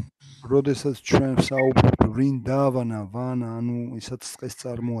 Vrindavan. როდესაც ჩვენ საუბრობთ Vrindavana, vana, ანუ ისაც ტყეს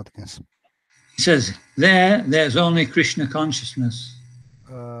წარმოადგენს. He says there's only Krishna consciousness.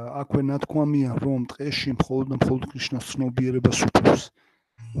 აქვე ნათქვამია, რომ ტყეში მხოლოდ კრიშნას ცნობიერებას უფლობს.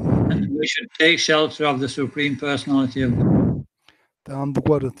 And we should take shelter of the Supreme Personality of God. და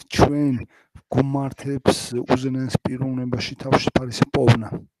ამგვარად ჩვენ გვმართებს უზენაეს პიროვნებაში თავშეფარისი პოვნა.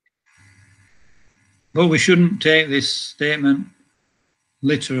 But we shouldn't take this statement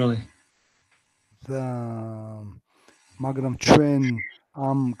literally. და მაგრამ ჩვენ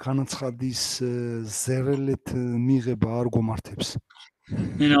ამ განაცხადის ზერელეთ მიღება არ გვმართებს.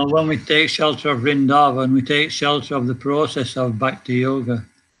 You know, when we take shelter of Vrindavan, we take shelter of the process of bhakti yoga.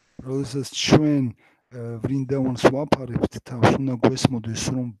 როდესაც ჩვენ ვრინდავანს ვაფარებთ თავს, უნდა გვესმოდეს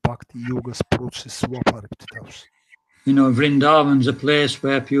რომ ბhakti yoga-s პროცესს ვაფარებთ თავს. You know, Vrindavan's a place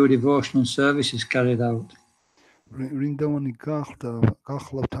where pure devotional service is carried out. ვრინდავანი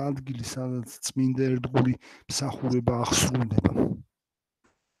გახლავთ ადგილი, სადაც წმინდა ერთგული მსახურება აღსრულდება.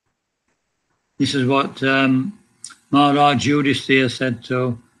 This is what Maharaj Yudhishthira said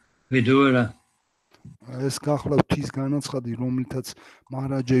to Vidura. ეს გახლავთ ის განაცხადი, რომლითაც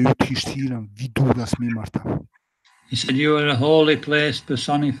მაჰარაჯა იუდჰიშთირამ ვიდურას მიმართა. He said, you are a holy place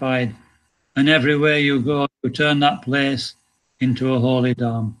personified, and everywhere you go, you turn that place into a holy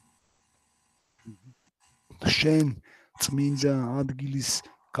dham. შენ წმინდა ადგილის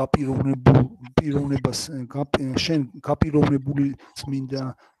გაპიროვნებას შენ გაპიროვნებული წმინდა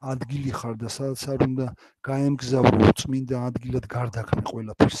ადგილი ხარ და სადაც არ უნდა გაემგზავრო წმინდა ადგილად გარდაქმნი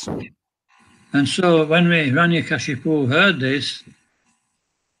ყველაფერს. And so when Hiranyakashipu heard this,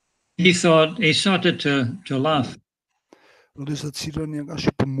 he started to laugh. როდესაც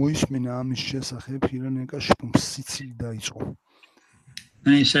ჰირანიაკაშიპუ მოისმენა ამის შესახებ, ჰირანიაკაშიპუმ სიცილი დაიწყო.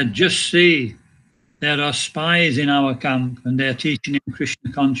 And he said, just see, there are spies in our camp and they are teaching him Krishna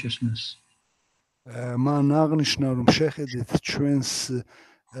consciousness. მან აღნიშნა რომ შეხედეთ ჩვენს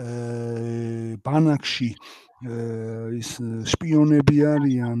ბანაკში ის შპიონები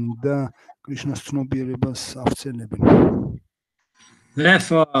არიან და კრიშნას ცნობიერებას ავცელებენ.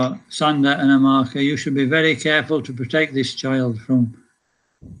 Therefore, Sanda and Amaka, you should be very careful to protect this child from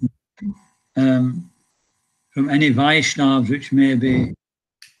any Vaishnavas which may be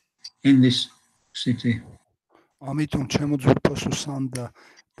in this city. ამიტომ ჩემო ძვირფასო სანდა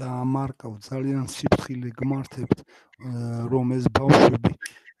და ამარკავ ძალიან სიფრთხილე გმართებთ რომ ეს ბავშვები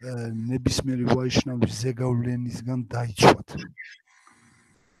ნებისმიერი ვაიშნავის ზეგავლენისგან დაიცვათ.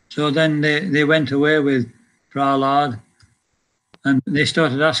 So then they went away with Prahlad and they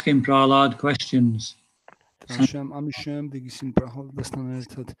started asking Prahlad questions. ამის შემდეგ ისინი პრაჰლადასთან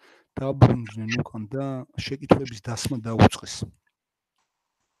ერთად დაბრუნდნენ უკან და შეკითხვების დასმა დაუწყეს.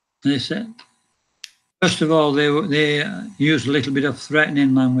 They said, first of all, they used a little bit of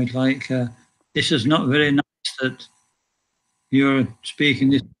threatening language, like, this is not very nice that you're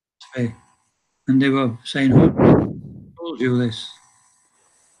speaking this way. And they were saying, who told you this?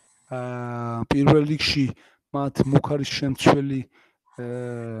 პირველ რიგში მათ მუქარის შემცველი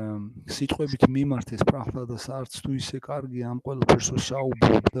სიტყვებით მიმართეს პრაჰლადას, არც თუ ისე კარგი ამ ყველაფერს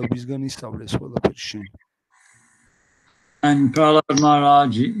საუბრობ და ვისგან ისწავლეს ყველაფერი შენ. And Prahlad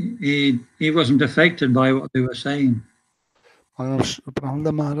Maharaj, he wasn't affected by what they were saying. მაგრამ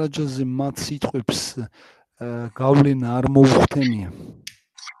პრაჰლადა მაჰარაჯაზე მათ სიტყვებს გავლენა არ მოუხდენია.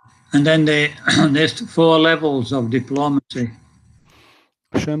 And then there's 4 levels of diplomacy.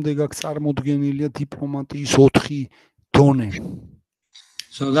 შემდეგ აქ წარმოდგენილია დიპლომატიის 4 დონე.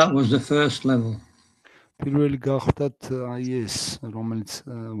 So that was the first level. პირველი გახდათ აი ეს, რომელიც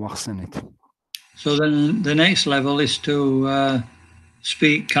ვახსენეთ. So then the next level is to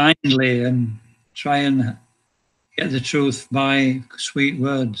speak kindly and try and get the truth by sweet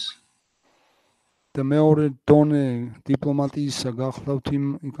words. და მეორე დონე დიპლომატიისა გახლავთ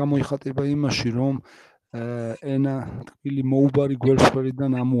გამოიხატება იმაში, რომ ენა თბილი მოუბარი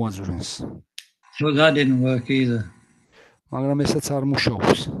გველსხვერიდან ამოაზრენს. So that didn't work either. მაგრამ ესაც არ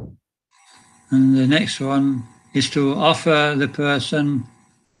მუშაობს. And the next one is to offer the person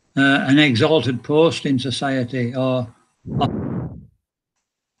an exalted post in society, or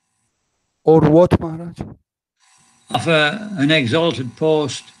what, Maharaj? Offer an exalted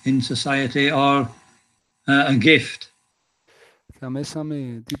post in society or a gift. და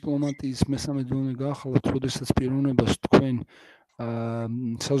მესამე დიპლომატიის მესამე დონე გახლავთ, როდესაც პიროვნებას თქვენ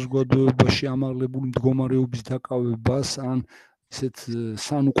საზოგადოებაში ამაღლებული მდგომარეობის დაკავებას ან ისეთ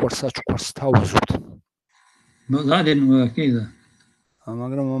სანუკვარ საჩუქარს თავაზობთ. But that didn't work either.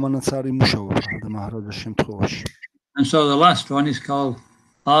 მაგრამ ამანაც არ იმუშავა და მაჰარაჯას შემთხვევაში. And so the last one is called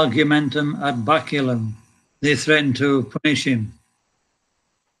argumentum ad bacillum. They threatened to punish him.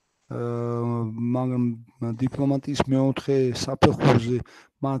 მაგრამ დიპლომატიის მეოთხე საფეხურზე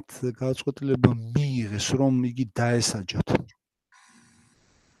მათ გაწყვეტილება მიიღეს, რომ იგი დაესაჯათ.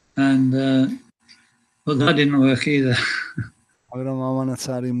 And but that didn't work either. მაგრამ ამანაც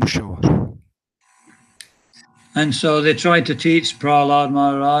არ იმუშავა. And so they tried to teach Prahlad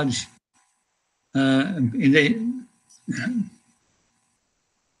Maharaj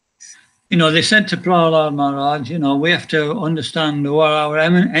they said to Prahlad Maharaj, we have to understand who are our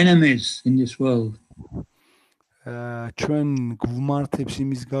enemies in this world. ჩვენ გვმართებს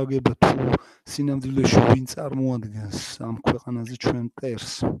იმის გაგება თუ სინამდვილეში ვინ წარმოადგენს ამ ქვეყანაზე ჩვენ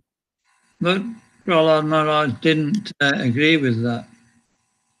მტერს. But Prahlad Maharaj didn't agree with that.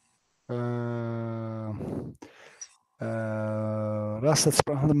 რასაც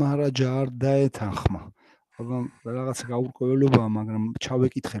პრაჰლადა მაჰარაჯა არ დაეთანხმა. რაღაცა გაურკვეველობაა, მაგრამ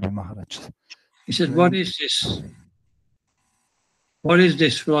ჩავეკითხები მაჰარაჯს. He said, what is this? What is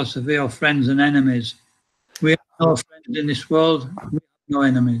this philosophy of friends and enemies? We have no friends in this world, we have no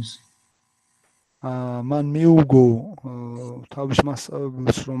enemies. მან მიუგო თავის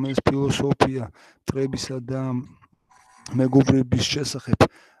მასწავლებელს, რომ ეს ფილოსოფია მტრებისა და მეგობრების შესახებ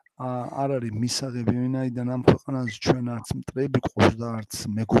არ არის მისაღები, ვინაიდან ამ ქვეყანაზე ჩვენ არც მტრები ყავს და არც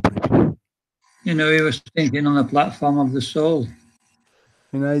მეგობრები. You know, he was thinking on the platform of the soul.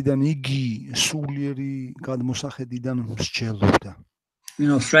 ვინაიდან იგი სულიერი გადმოსახედიდან მსჯელობდა. You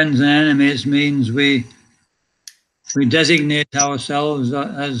know, friends and enemies means we designate ourselves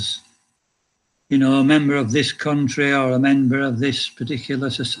as, you know, a member of this country or a member of this particular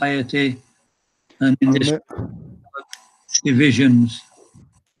society, and in this divisions.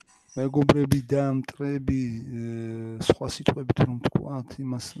 მეგობრები და მტრები სხვა სიტყვებით რომ თქვათ,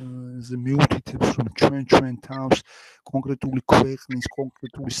 იმასზე მიუთითებს, რომ ჩვენ თავს კონკრეტული ქვეყნის,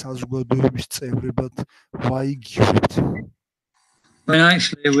 კონკრეტული საზოგადოების წევრებად ვაიგივებთ. When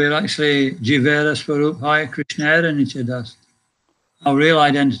we're actually Jivera Swarup Hare Krishna Eranichadas. Our real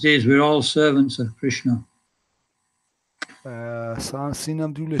identity is we're all servants of Krishna.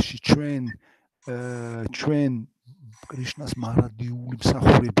 სინამდვილეში ჩვენ Krishna's მარადიული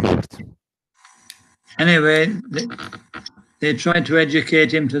მსახურები ვართ. Anyway, they tried to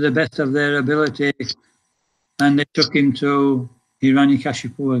educate him to the best of their ability, and they took him to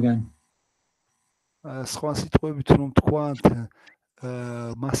Hiranyakashipu again. სხვა სიტყვებით რომ თქვათ,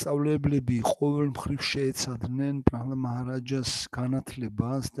 მასწავლებლები ყოველ მხრივ შეეცადნენ პრაჰლადა მაჰარაჯას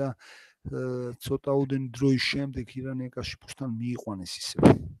განათლებას და ცოტაოდენი დროის შემდეგ ჰირანიაკაშიპუსთან მიიყვანეს ისევ.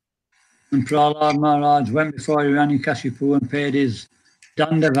 And Prahlad Maharaj went before Hiranyakashipu and paid his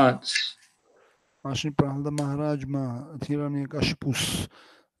dandavats. მაშინ პრაჰლადა მაჰარაჯმა ჰირანიაკაშიპუს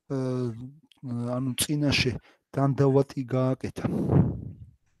ანუ წინაშე დანდავატი გააკეთა.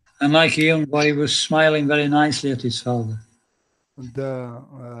 And like a young boy, he was smiling very nicely at his father. და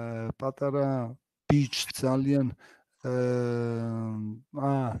პატარა ბიჭ ძალიან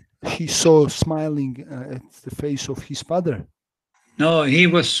he saw smiling at the face of his father. No, he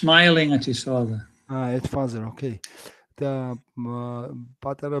was smiling at his father. At father, okay. და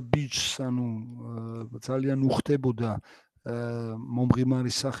პატარა ბიჭს ანუ ძალიან უხდებოდა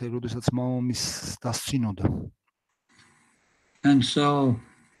მომღიმარის სახე, როდესაც მამამისს დასცინოდა. And so,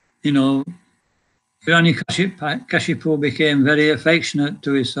 you know, Hiranyakashipu became very affectionate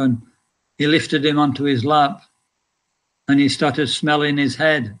to his son. He lifted him onto his lap and he started smelling his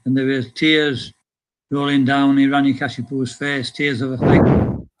head, and there were tears rolling down Hiranyakashipu's face, tears of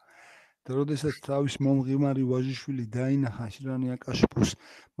affection. და როდესაც თავის მომღიმარი ვაჟიშვილი დაინახა ჰირანიაკაშიპუს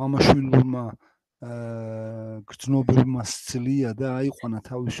მამაშვილურმა გრძნობილმა სძლია და აიყვანა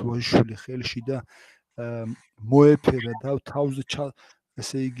თავის ვაჟიშვილი ხელში და მოეფერა და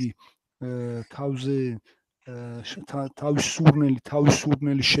ესე იგი თავის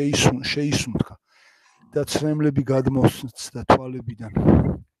სურნელი შეისუნთქა და ცრემლები გადმოსცდა თვალებიდან.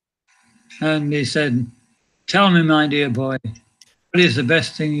 And he said, "Tell me, my dear boy, what is the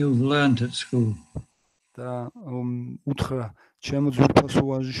best thing you've learned at school?" და უთხრა, ჩემო ძვირფასო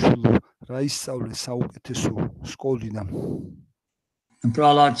ვაჟიშვილო, რა ისწავლე საუკეთესო სკოლიდან? And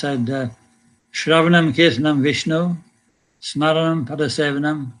Prahlad said, "Shravanam Kirtanam Vishnu, Smaranam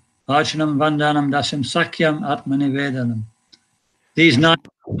Padasevanam, Archanam Vandanam Dasam Sakyam Atmanivedanam." These 9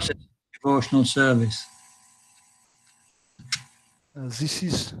 processes of devotional service. This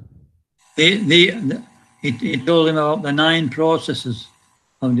is he told him about the 9 processes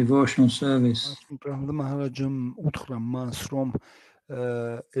of devotional service. პრაჰლადა მაჰარაჯამ უთხრა მას, რომ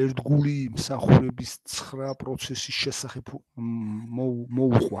ერთგული მსახურების 9 პროცესის შესახებ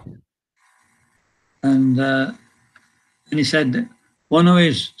მოუხვა. And he said, one who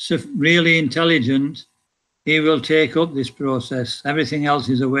is really intelligent, he will take up this process. Everything else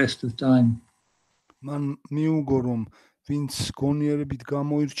is a waste of time. მან მიუგო, რომ ვინც გონიერებით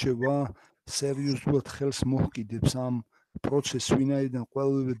გამოირჩევა, სერიოზულად ხელს მოჰკიდებს ამ პროცესს, ვინაიდან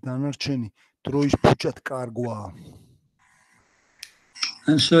ყველივე დანარჩენი დროის ფუჭად კარგვაა.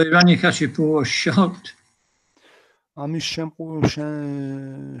 And so Hiranyakashipu was shocked. ამის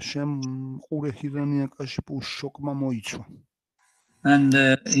შემყურე ჰირანიაკაშიპუს შოკმა მოიცვა. And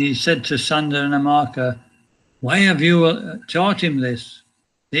he said to Sandar and Amaka, "Why have you taught him this?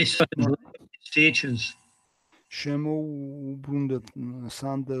 These are his teachers." შემოუბრუნდა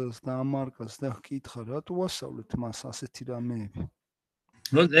სანდელს და ამარკას და ჰკითხა რატო ვასწავლეთ მას ასეთი რამეები.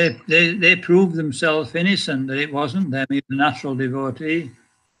 But they proved themselves innocent, that it wasn't them, he was a natural devotee.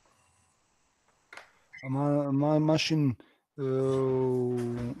 მაშინ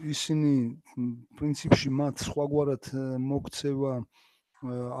ისინი პრინციპში მათ სხვაგვარად მოქცევა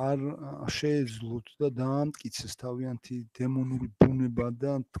არ შეეძლოთ და დაამტკიცეს თავიანთი დემონური ბუნება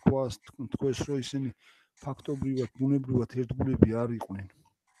და თქვეს რომ ისინი ფაქტობრივად ბუნებრივად ერთგულები არ იყვნენ.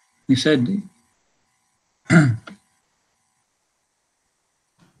 He said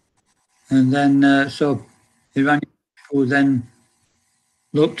and then so Ivane then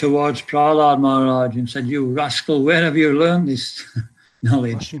looked towards Prahlad Maharaj and said, "You rascal, where have you learned this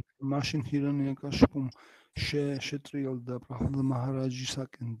knowledge?" მაშინ ჰირანიაკაშიπუმ შეტრიალდა პრაჰლადა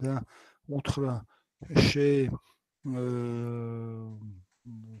მაჰარაჯისაკენ და უთხრა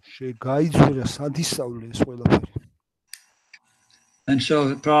გაიძვირა სად ისწავლე ეს ყველაფერი. And so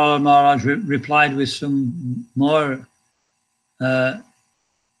Prahlad Maharaj replied with some more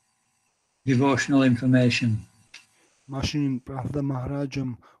devotional information. მაშინ პრაჰლადა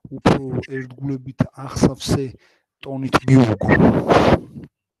მაჰარაჯამ უფრო ერთგულებით ახსავსე ტონით მიუგო.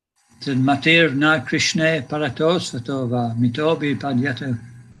 Said Matir na Krishna paratos vatova mitobi padyata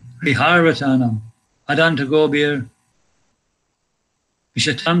riharvatanam adanta gobir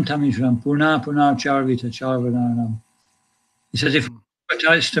vishatam tamishram purna charvita charvadanam. He says if we're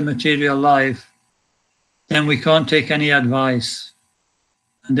attached to material life, then we can't take any advice,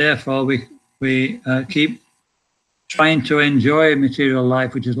 and therefore we keep trying to enjoy material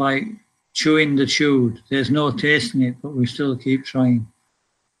life, which is like chewing the chewed. There's no taste in it, but we still keep trying.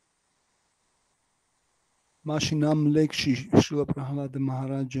 მაშინ ამ ლექსში შრილა პრაჰლადა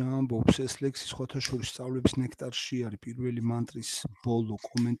მაჰარაჯა ამბობს, ეს ლექსი სხვათა შორის სწავლების ნექტარში არის პირველი მანტრის ბოლო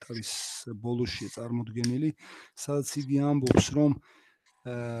კომენტარის ბოლოშია წარმოდგენილი, სადაც იგი ამბობს, რომ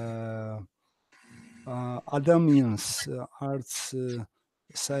ადამიანს არც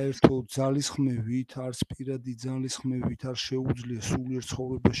საერთო ძალისხმევით, არც პირადი ძალისხმევით არ შეუძლია სულიერ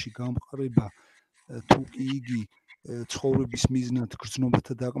ცხოვრებაში გამყარება, თუ კი იგი ცხოვრების მიზნად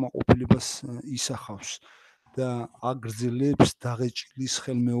გრძნობათა დაკმაყოფილებას ისახავს და აგრძელებს დაღეჭილის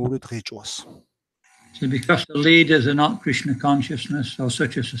ხელმეორედ ღეჭვას. So because the leaders are not Krishna consciousness or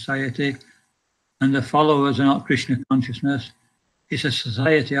such a society, and the followers are not Krishna consciousness, it's a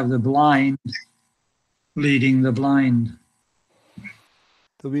society of the blind leading the blind.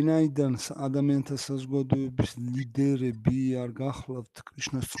 და ვინაიდან ადამიანთა საზოგადოების ლიდერები არ გახლავთ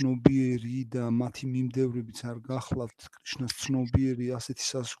კრიშნას ცნობიერი და მათი მიმდევრებიც არ გახლავთ კრიშნას ცნობიერი, ასეთი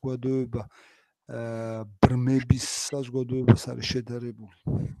საზოგადოება ბრმების საზოგადოებას არის შედარებული.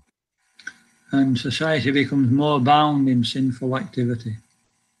 And society becomes more bound in sinful activity.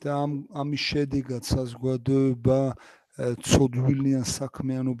 და ამის შედეგად საზოგადოება ცოდვილიან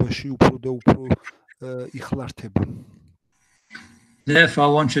საქმიანობაში უფრო და უფრო იხლართება. Therefore,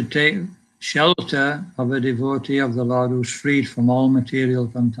 one should take shelter of a devotee of the Lord who's freed from all material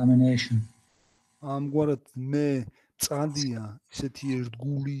contamination. ამგვარად მე წადია ისეთი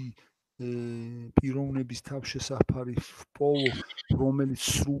ერთგული პიროვნების თავშესაფარი ვპოვო, რომელიც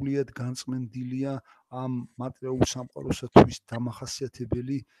სრულიად განწმენდილია ამ მატერიალურ სამყაროსათვის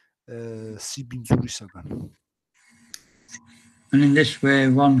დამახასიათებელი სიბინძურისაგან. And in this way,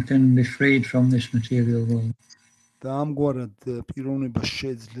 one can be freed from this material world. და ამგვარად პიროვნება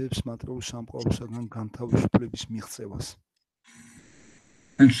შეძლებს მატერიალურ სამყაროსაგან განთავისუფლების მიღწევას.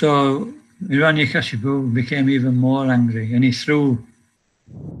 And so Hiranyakashipu became even more angry, and he threw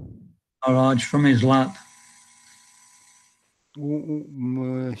Maharaj from his lap.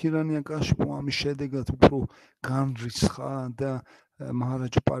 ჰირანიაკაშიპუ ამის შედეგად უფრო განრისხა და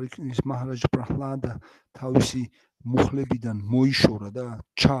მაჰარაჯა პრაჰლადა თავისი მუხლებიდან მოიშორა და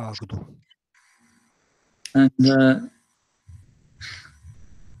ჩააგდო. And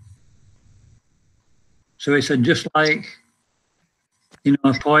so he said, just like,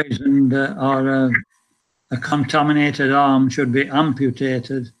 a poisoned or a contaminated arm should be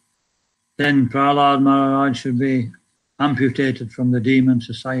amputated, then Prahlad Maharaj should be amputated from the demon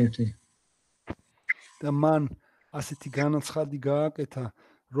society. და მან ასეთი განაცხადი გააკეთა,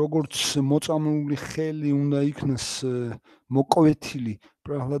 როგორც მოწამლული ხელი უნდა იქნას მოკვეთილი,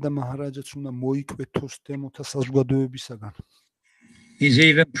 პრაჰლადა მაჰარაჯაც უნდა მოიკვეთოს დემოთა საზოგადოებისაგან. He's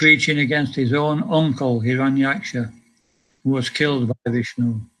even preaching against his own uncle Hiranyaksha, who was killed by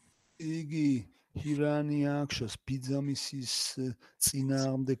Vishnu. იგი ჰირანიაქშას ბიძამისის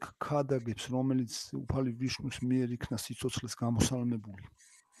წინააღმდეგ ქადაგებს, რომელიც უფალი ვიშნუს მიერ იქნა სიცოცხლეს გამოსალმებული.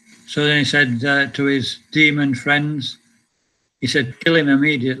 So then he said to his demon friends, he said, kill him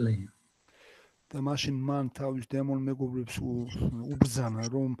immediately. და მაშინ მან თავის დემონ მეგობრებს უბრძანა,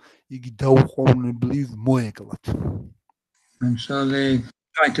 რომ იგი დაუყოვნებლივ მოეკლათ. And so they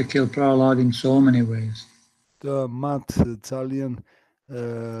tried to kill Prahlad in so many ways. და მათ ძალიან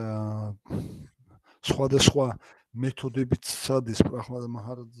სხვადასხვა მეთოდებით სცადეს პრაჰლადა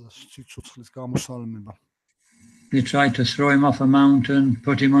მაჰარაჯას სიცოცხლის გამოსალმება. They tried to throw him off a mountain,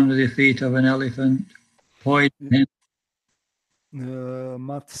 put him under the feet of an elephant, poison him.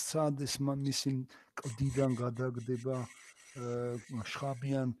 მათ სცადეს მისი კლდიდან გადაგდება,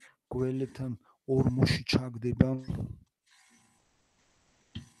 შხამიან გველებთან ორმოში ჩაგდება.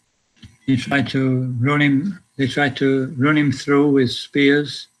 They tried to run him through with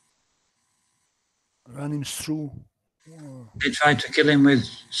spears. Run him through. They tried to kill him with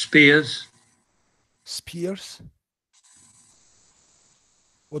spears. Spears?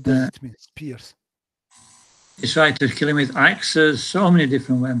 What does it mean? Spears. They tried to kill him with axes, so many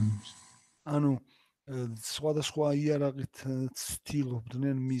different weapons. ანუ სხვადასხვა იარაღით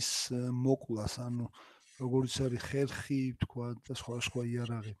ცდილობდნენ მის მოკვლას, ანუ როგორც არის ხერხი, თქვა და სხვადასხვა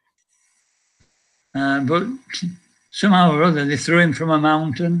იარაღი. But somehow or other they threw him from a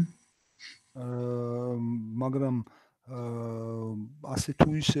mountain. მაგრამ ასე თუ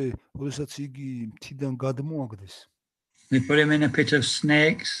ისე, როდესაც იგი მთიდან გადმოაგდეს. They put him in a pit of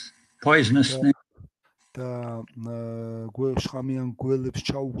snakes, poisonous snakes. და შხამიან გველებს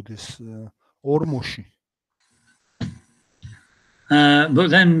ჩაუგდეს ორმოში. But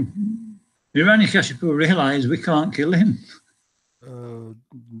then Hiranyakashipu realized we can't kill him.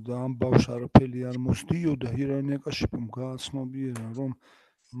 და ამ ბავშვს არაფერი არ მოსდიოდა, ჰირანიაკაშიპუმ გააცნობიერა, რომ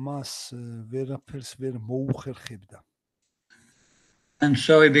მას ვერაფერს ვერ მოუხერხებდა. And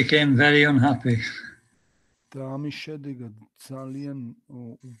so he became very unhappy. და ამის შედეგად ძალიან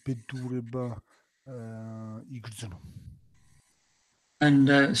უბედურება იგრძნო. And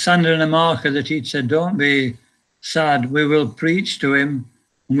Sandrinamarka, the teacher said, don't be sad, we will preach to him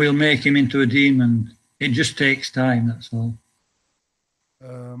and we'll make him into a demon. It just takes time, that's all.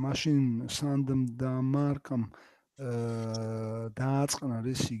 მაშინ სანდამ და მარკამ დააწყნა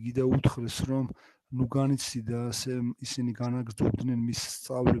რისი და უთხრეს, რომ ნუ განიცდი და ასე ისინი განაგრძობდნენ მის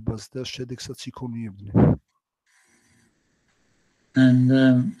სწავლებას და შედეგსაც იქონიებდნენ. And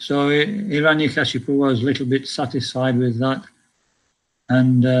so Hiranyakashipu was a little bit satisfied with that.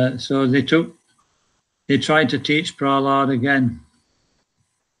 And so they tried to teach Prahlad again.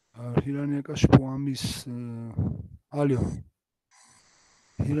 Hiranyakashipu ამის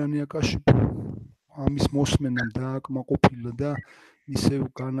Hiranyakashipu ამის მოსმენამ დააკმაყოფილა და ისევ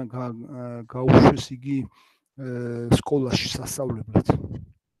გაუშვეს იგი სკოლაში სასწავლებლად.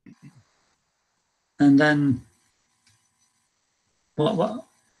 And then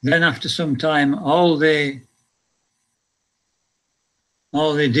after some time all the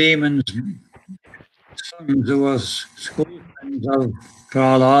demons, sons who was school friends of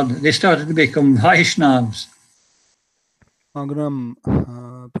Prahlad, they started to become Vaishnavas. მაგრამ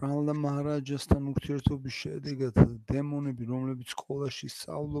პრაჰლადა მაჰარაჯასთან ურთიერთობის შედეგად დემონები, რომლებიც სკოლაში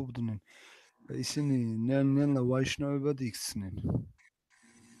სწავლობდნენ, ისინი ნელ-ნელა ვაიშნავებად იქცნენ.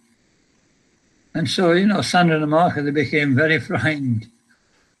 And so, Sandrinamarka, they became very frightened.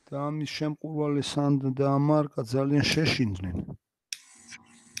 და ამის შემყურვალე სანდრა და ამარკა ძალიან შეშინდნენ.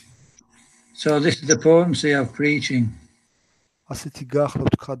 So this is the potency of preaching. ასეთი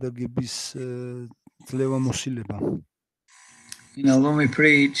გახლავთ ხადაგების ძლევამოსილება. When we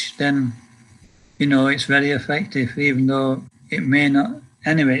preach, then, it's very effective, even though it may not.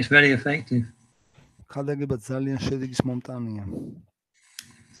 Anyway, it's very effective. ხადაგება ძალიან შედეგის მომტანია.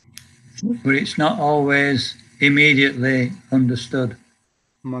 But it's not always immediately understood.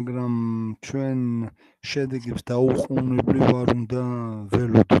 მაგრამ ჩვენ შედეგებს დაუყოვნებლივ არ უნდა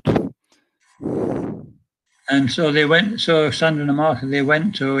ველოდოთ. And so Sandrinamarka, they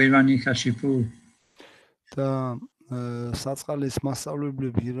went to Hiranyakashipu. და საწყალეს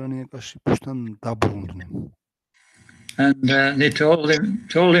მასწავლებლები ჰირანიაკაშიპუსთან დაბრუნდნენ. And they told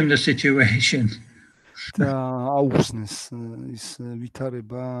him the situation. და აუხსნეს ის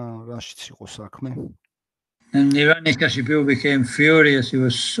ვითარება, რაშიც იყო საქმე. And Hiranyakashipu became furious. He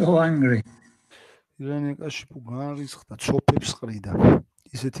was so angry. ჰირანიაკაშიპუ განრისხდა, ცოფებს ყრიდა.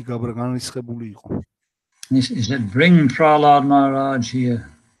 ისეთი განრისხებული იყო. He said, bring Prahlad Maharaj here.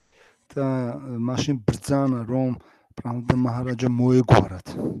 და მაშინ ბრძანა, რომ პრაჰლადა მაჰარაჯა მოეგვარათ.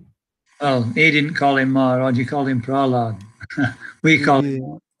 Well, he didn't call him Maharaj, he called him Prahlad. We call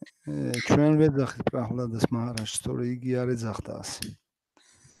him. ჩვენ ვეძახით პრაჰლადას მაჰარაჯს, თორე იგი არ ეძახდა ასე.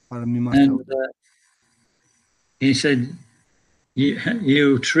 არ And მიმართავდა. he said,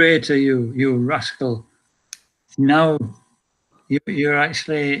 you traitor, you rascal. Now you're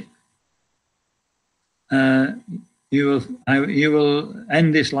actually you will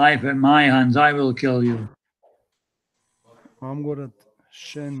end this life at my hands. I will kill you. ამგვარად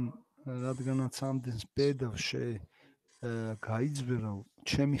შენ რადგანაც ამდენს ბედავ გაიძვერავ,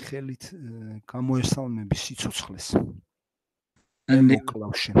 ჩემი ხელით გამოესალმები სიცოცხლეს.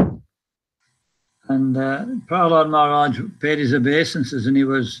 მოკლავ შენ. And Prahlad Maharaj paid his obeisances, and he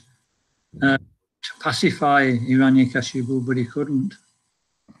was to pacify Hiranyakashipu, but he couldn't.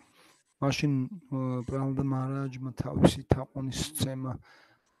 მაშინ პრაჰლადა მაჰარაჯმა თავისი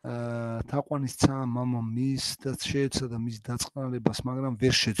თაყვანის ცა მამამ მის და შეეცადა მის დაწყნარებას, მაგრამ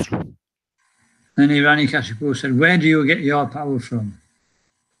ვერ შეძლო. And Hiranyakashipu said, "Where do you get your power from?"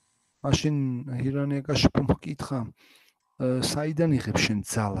 მაშინ ჰირანიაკაშიპუმ ჰკითხა, საიდან იღებ შენ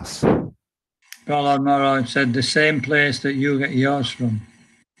ძალას? Prahlad Maharaj said, "The same place that you get yours from."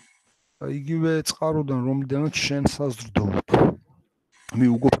 იგივე წყაროდან, რომლიდანაც შენ საზრდოობ.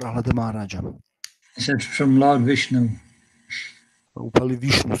 მიუგო პრაჰლადა მაჰარაჯამ. He said, "From Lord Vishnu." უფალი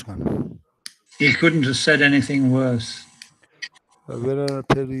ვიშნუსგან. He couldn't have said anything worse.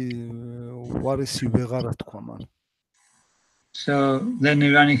 ვერაფერი უარესი ვეღარა თქვა მან. So then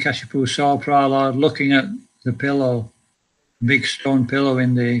Hiranyakashipu saw Prahlad looking at the pillow, big stone pillow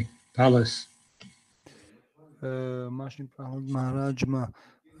in the palace. მაშინ პრაჰლადა მაჰარაჯმა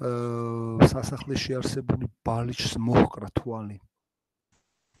სასახლეში არსებული ბალიჩს მოჰკრა თვალი.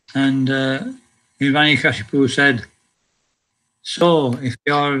 And Hiranyakashipu said, "So if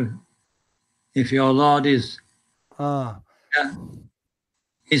your Lord is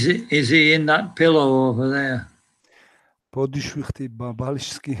he in that pillow over there?" ბოდიშვიხტი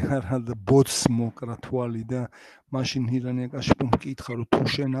ბალიჩს კი არა და ბოც მოკრა თვალი და მაშინ ჰირანიაკაშიპუმ ჰკითხა, რომ თუ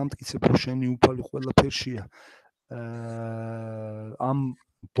შენ ამტკიცებ, რომ შენი უფალი ყველაფერშია, ამ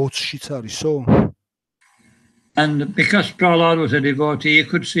ბოცშიც არისო? And because Prahlad was a devotee, he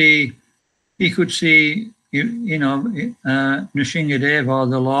could see Nrisimha or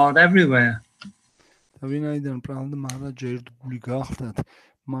the Lord everywhere. და ვინაიდან პრაჰლადა მაჰარაჯა ერთგული გახლდათ,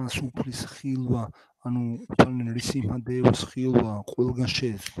 მას უფლის ხილვა, ანუ უფალი ნრისიმჰა დევას ხილვა ყველგან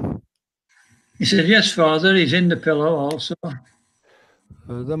შეეძლო. He said, "Yes, Father, he's in the pillow also."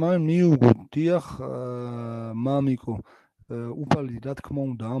 და მან მიუგო, დიახ, მამიკო, უფალი რა თქმა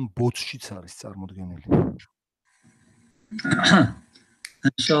უნდა ამ ბოცშიც არის წარმოდგენილი.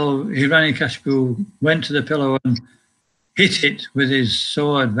 And so Hiranyakashipu went to the pillow and hit it with his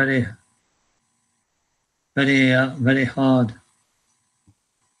sword very hard.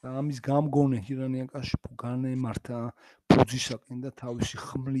 ამის გამგონე ჰირანიაკაშიპუ განემართა ფუძისაკენ და თავისი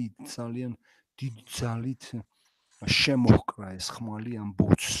ხმლით ძალიან დიდი ძალით შემოჰკრა ეს ხმალი ამ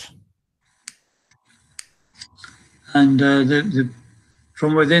ბოцს. And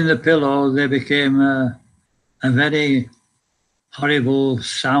from within the pillow there became a very horrible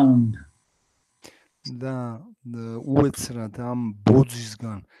sound. და უეცრად ამ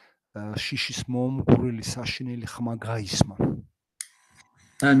ბოძისგან შიშის მომგვრელი საშინელი ხმა გაისმა.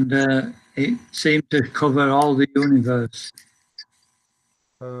 And it seemed to cover all the universe.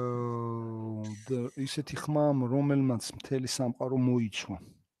 ისეთი ხმა, რომელმაც მთელი სამყარო მოიცვა.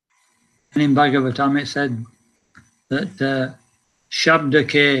 And in Bhagavatam it said that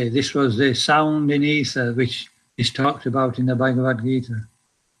Shabdake, this was the sound in ether which is talked about in the Bhagavad Gita.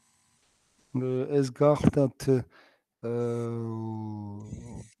 ეს გახლდათ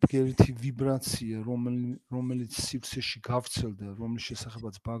ბგერითი ვიბრაცია, რომელიც სივრცეში გავრცელდა, რომლის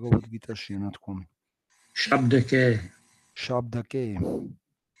შესახებაც ბhagavad gita-შია ნათქვამი. Shabdake.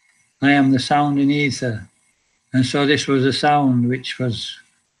 I am the sound in ether. And so this was a sound which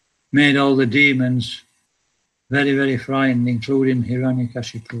made all the demons very, very frightened, including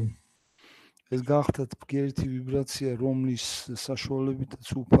Hiranyakashipu. ეს გახლდათ ბგერითი ვიბრაცია, რომლის საშუალებითაც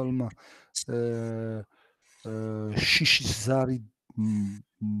უფალმა შიშის ზარი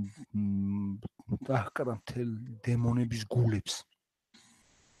დაჰკრა მთელ დემონების გულებს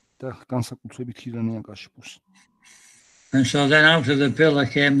და განსაკუთრებით ჰირანიაკაშიპუს. And so then out of the pillar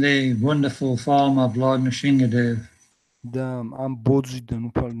came the wonderful form of Lord Nrisimha. და ამ ბოძიდან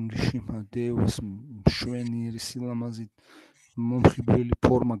უფალი ნრისიმჰა დევას მშვენიერი სილამაზით მომხიბვლელი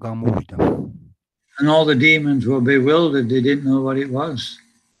ფორმა გამოვიდა. And all the demons were bewildered, they didn't know what it was.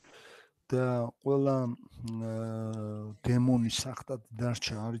 და ყველა დემონი სახტად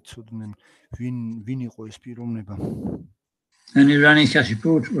დარჩა, არ იცოდნენ ვინ იყო ეს პიროვნება. And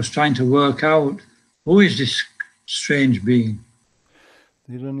Hiranyakashipu was trying to work out who is this strange being.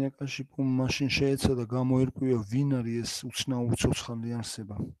 ჰირანიაკაშიპუმ მაშინ შეეცადა გამოერკვია ვინ არის ეს უცნაური ცოცხალი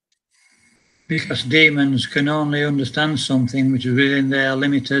არსება. Because demons can only understand something which is within their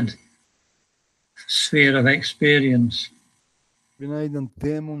limited sphere of experience. ვინაიდან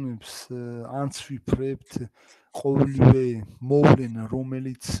დემონებს არც ვიფრებთ ყოველივე მოვლენა,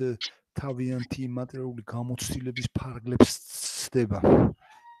 რომელიც თავიანთი მატერიალური გამოცდილების ფარგლებს ცდება.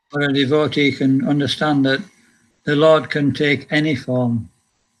 But a devotee can understand that the Lord can take any form.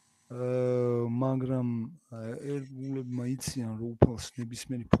 მაგრამ ერთგულებმა იციან, რომ უფალს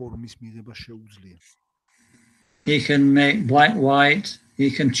ნებისმიერი ფორმის მიღება შეუძლია. He can make black white, he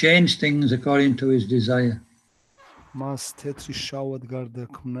can change things according to his desire. მას თეთრი შავად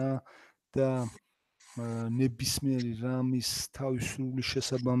გარდაქმნა და ნებისმიერი რამის თავისუფლი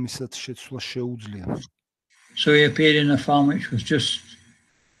შესაბამისად შეცვლა შეუძლია. So he appeared in a form which was just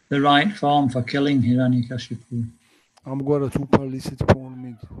the right form for killing Hiranyakashipu. ამგვარად უფალი ისეთ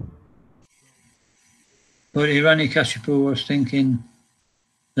ფორმით. But Hiranyakashipu was thinking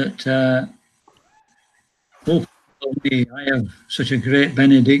that, oh, me, I have such a great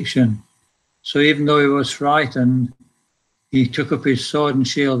benediction. So even though he was frightened, he took up his sword and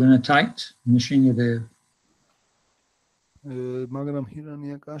shield and attacked Nrisimha. მაგრამ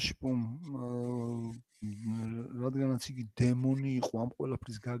ჰირანიაკაშიპუმ რადგანაც იგი დემონი იყო, ამ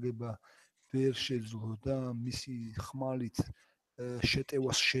ყველაფრის გაგება ვერ შეძლო და მისი ხმალით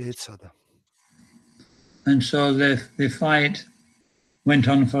შეტევას შეეცადა. And so the fight went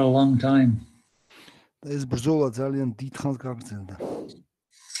on for a long time. ეს ბრძოლა ძალიან დიდ ხანს გაგრძელდა.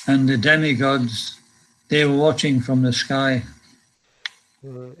 And the demigods, they were watching from the sky.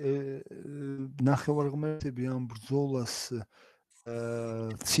 ნახევარღმერთები ამ ბრძოლას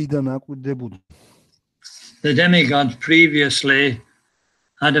ციდან აკვირდებოდნენ. The demigods previously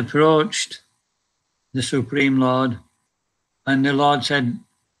had approached the Supreme Lord, and the Lord said,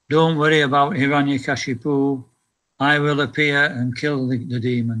 "Don't worry about Hiranyakashipu, I will appear and kill the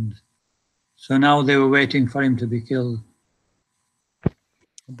demon." So now they were waiting for him to be killed.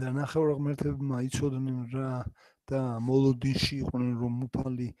 და ნახევარღმერთებმა იცოდნენ რა და მოლოდინში იყვნენ, რომ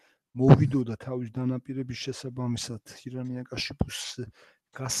უფალი მოვიდოდა თავის დანაპირების შესაბამისად ჰირანიაკაშიპუს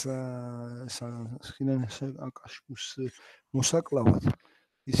მოსაკლავად.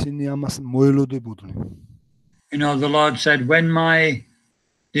 ისინი ამას მოელოდებოდნენ. You know, the Lord said, when my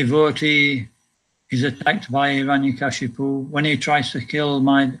devotee is attacked by Hiranyakashipu, when he tries to kill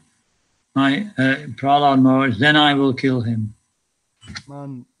my Prahlad Maharaj, then I will kill him.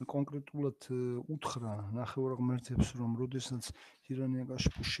 მან კონკრეტულად უთხრა ნახევარღმერთებს, რომ როდესაც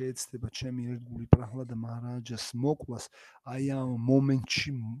ჰირანიაკაშიპუ შეეცდება ჩემი ერთგული პრაჰლადა მაჰარაჯას მოკლას, აი ამ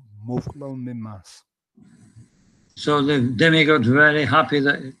მომენტში მოვკლავ მე მას. So the demigods were very happy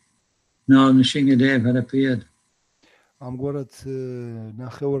that Nrisimha had appeared. ამგვარად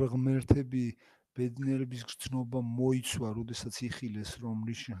ნახევარღმერთები ბედნიერების გრძნობა მოიცვა, როდესაც იხილეს, რომ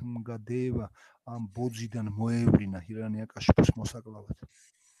ნრისიმჰა ამ ბოძიდან მოევლინა ჰირანიაკაშიპუს მოსაკლავად.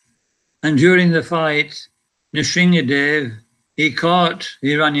 And during the fight, Nrisimha, he caught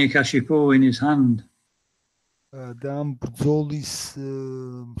Hiranyakashipu in his hand. და ამ ბრძოლის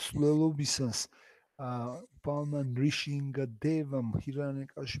მსვლელობისას უფალმა ნრისიმჰამ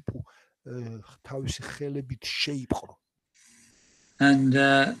ჰირანიაკაშიპუ თავისი ხელებით შეიპყრო. And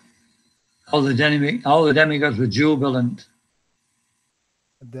all the demigods were jubilant.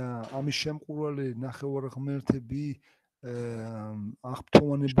 და ამის შემყურვალი ნახევარღმერთები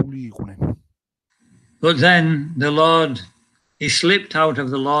აღფრთოვანებული იყვნენ. But then the Lord, he slipped out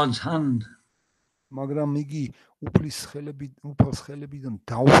of the Lord's hand. მაგრამ იგი უფალს ხელებიდან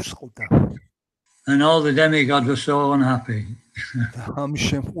დაუსყდა. And all the demigods were so unhappy. და ამის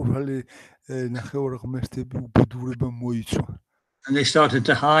შემყურვალი ნახევარღმერთები უბედურება მოიცვა. And they started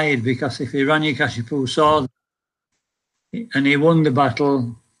to hide, because if Hiranyakashipu saw and he won the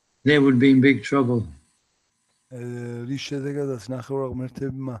battle, they would be in big trouble. რის შედეგადაც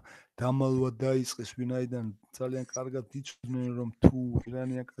ნახევარღმერთებმა დამალვა დაიწყეს, ვინაიდან ძალიან კარგად იცოდნენ, რომ თუ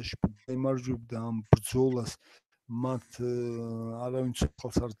ჰირანიაკაშიპუ დაიმარჯვებდა ამ ბრძოლას, მათ არავინ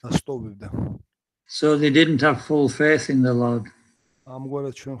ცოცხალს არ დასტოვებდა. So they didn't have full faith in the Lord.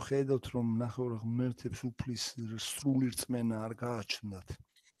 ამგვარად ჩვენ ხედავთ, რომ ნახევარღმერთებს უფლის სრული რწმენა არ გააჩნდათ.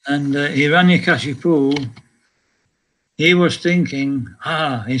 And Hiranyakashipu, he was thinking,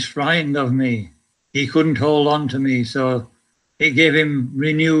 he's frightened of me. He couldn't hold on to me, so he gave him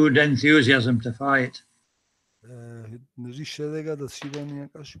renewed enthusiasm to fight. რის შედეგადაც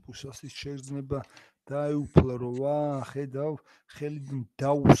ჰირანიაკაშიპუს ასის შეგრძნება დაეუფლა, რომ ხედავ, ხელიდან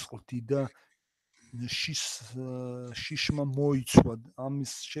დაუსყდი და შიშმა მოიცვა.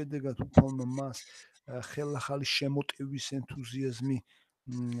 ამის შედეგად უფალმა მას ხელახალი შემოტევის ენთუზიაზმი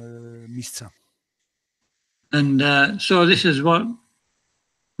მისცა. And so this is what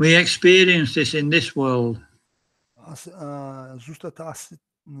we experience this in this world. ზუსტად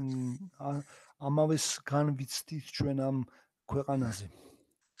ამავეს განვიცდით ჩვენ ამ ქვეყანაზე.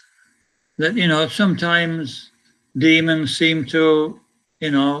 That, sometimes demons seem to,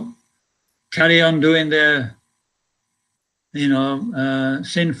 carry on doing their,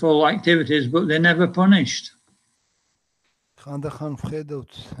 sinful activities, but they're never punished. ხანდახან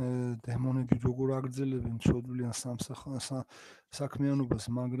ვხედავთ დემონები როგორ აგრძელებენ ცოდვიან საქმიანობას,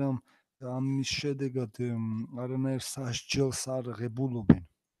 მაგრამ ამის შედეგად არანაირ სასჯელს არ ღებულობენ.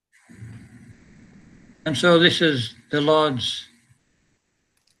 And so this is the Lord's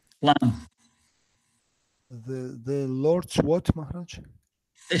plan. The Lord's what, Maharaj?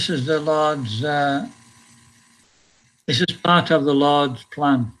 This is the Lord's, this is part of the Lord's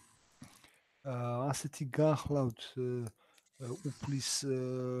plan. ასეთი გახლავთ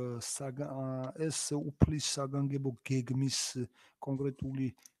ეს უფლის საგანგებო გეგმის კონკრეტული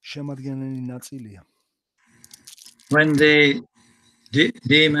შემადგენელი ნაწილია. When the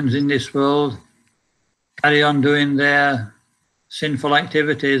demons in this world carry on doing their sinful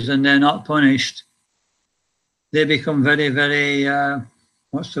activities and they're not punished, they become very, very,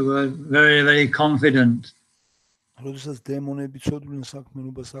 what's the word? Very, very confident. როდესაც დემონები ცოდვიან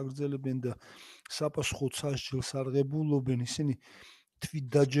საქმიანობას აგრძელებენ და საპასუხო სასჯელს არ ღებულობენ, ისინი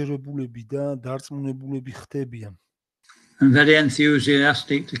თვითდაჯერებულები და დარწმუნებულები ხდებიან. And very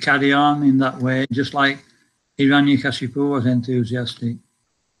enthusiastic to carry on in that way, just like Ivane was enthusiastic.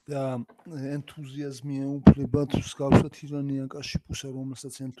 და ენთუზიაზმი ეუფლებათ მსგავსად ირანია კაშიფუსა,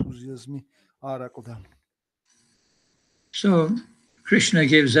 რომელსაც ენთუზიაზმი არ აკლდა. So Krishna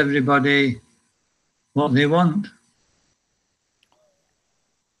gives everybody what they want.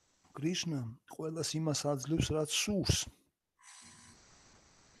 Krishna ყველას იმას აძლევს, რაც სურს.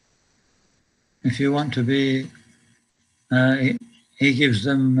 If you want to be, he gives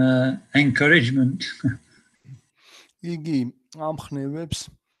them encouragement. იგი ამხნევებს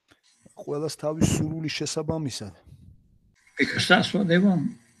ყველას თავის სურვილი შესაბამისად. Because that's what they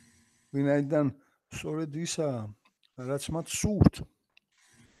want. ვინაიდან სწორედ ისაა, რაც მათ სურთ.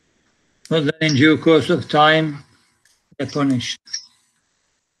 But then in due course of time, they're punished.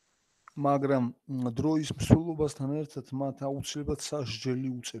 მაგრამ დროის მსვლელობასთან ერთად მათ აუცილებლად სასჯელი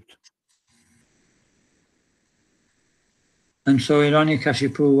უწევთ. And so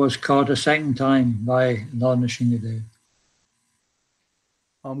Hiranyakashipu was caught a second time by Lord Nrisimha.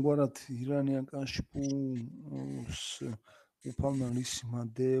 ამგვარად ირანიაკაშიფუს უფალმა ნრისიმჰა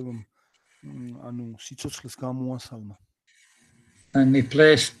დევამ სიცოცხლეს გამოასალმა. And he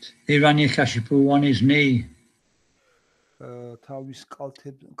placed Hiranyakashipu on his knee. თავის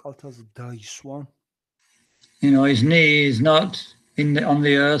კალთაზე დაისვა. His knee is not on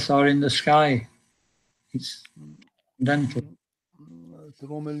the earth or in the sky. It's dental.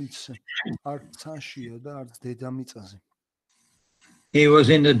 რომელიც არც ცაშია და არც დედამიწაზე. He was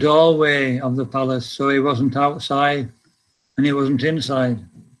in the doorway of the palace, so he wasn't outside and he wasn't inside.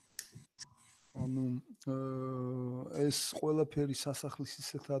 ეს ყველაფერი სასახლის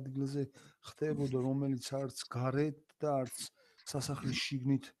ისეთ ადგილზე ხდებოდა, რომელიც არც გარეთ და არც სასახლის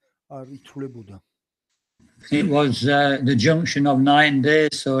შიგნით არ ითვლებოდა. It was the junction of night and day,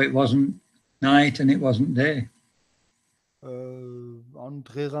 so it wasn't night and it wasn't day. ან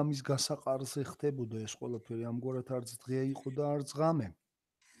დღეღამის გასაყარზე ხდებოდა ეს ყველაფერი, ამგვარად არც დღე იყო და არც ღამე.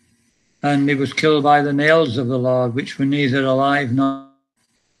 And he was killed by the nails of the Lord, which were neither alive nor.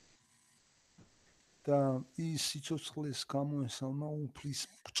 და ის სიცოცხლეს გამოესალმა უფლის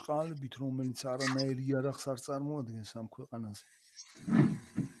ბრჭყალებით, რომელიც არანაირ იარაღს არ წარმოადგენს ამ ქვეყანაზე.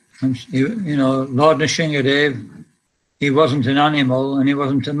 Lord Nrisimha, he wasn't an animal and he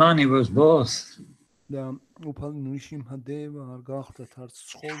wasn't a man, he was both. და უფალ ნრისიმჰა დევა არ გახდათ არც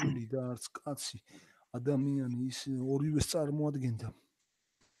ცხოველი და არც კაცი, ადამიანი, ის ორივეს წარმოადგენდა.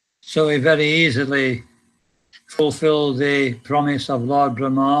 So he very easily fulfilled the promise of Lord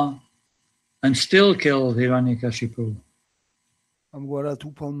Brahma and still killed Hiranyakashipu. ამგვარად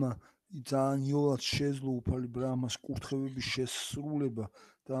უფალმა ძალიან იოლად შეძლო უფალი ბრაჰმას კურთხევების შესრულება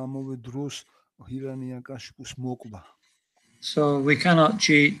და ამავე დროს ჰირანიაკაშიპუს მოკვდა. So we cannot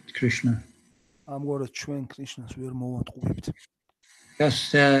cheat Krishna. ამგვარად ჩვენ კრიშნას ვერ მოვატყუებთ.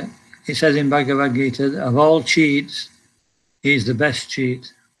 Because it says in Bhagavad Gita, of all cheats, he is the best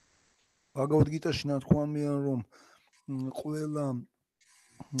cheat. ბაგავად გიტაში ნათქვამია, რომ ყველა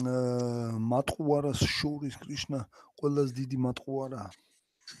მატყუარას შორის კრიშნა ყველას დიდი მატყუარაა.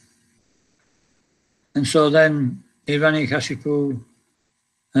 And so then Hiranyakashipu,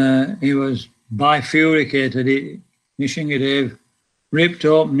 he was bifurcated. Nrisimha ripped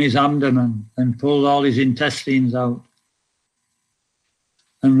open his abdomen and pulled all his intestines out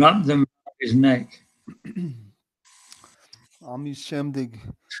and wrapped them around his neck. ამის შემდეგ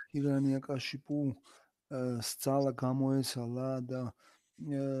ჰირანიაკაშიპუ სწალა გამოეცალა და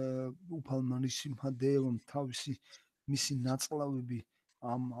უფალმა ნრისიმჰა დევამ თავისი მისი ნაწლავები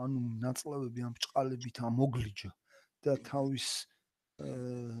ამ ბრჭყალებით ამოგლიჯა და თავის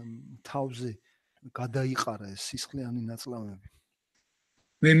თავზე გადაიყარა ეს სისხლიანი ნაწლავები.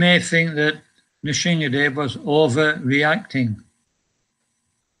 We may think that Nrisimha was overreacting.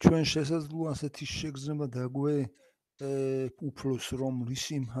 ჩვენ შესაძლოა ასეთი შეგრძნება დაგვე უფლოს რომ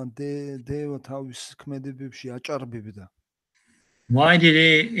ნრისიმჰა დევა თავის ქმედებებში აჭარბებდა. Why did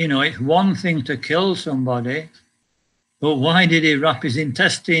he, it's one thing to kill somebody, but why did he wrap his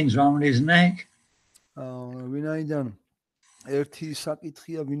intestines around his neck? ვინაიდან ერთი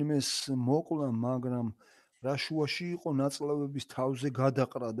საკითხია ვინმეს მოკლა, მაგრამ რა შუაში იყო ნაწლავების თავზე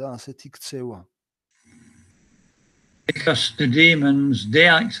გადაყრა და ასეთი ქცევა. Because the demons, they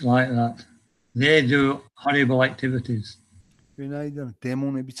act like that. They do horrible activities. ვინაიდან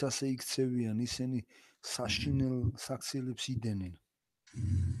დემონებიც ასე იქცევიან, ისინი საშინელ საქციელებს იდენენ.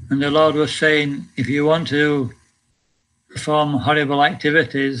 And the Lord was saying, if you want to perform horrible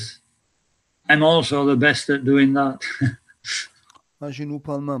activities, I'm also the best at doing that. მაშინ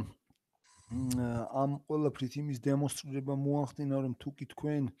უფალმა ამ ყველაფრით იმის დემონსტრირება მოახდინა, რომ თუკი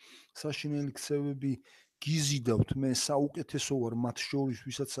თქვენ საშინელი ქცევები გიზიდავთ, მე საუკეთესო ვარ მათ შორის,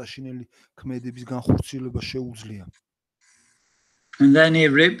 ვისაც საშინელი ქმედების განხორციელება შეუძლია. And then he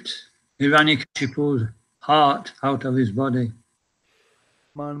ripped Hiranyakashipu's heart out of his body.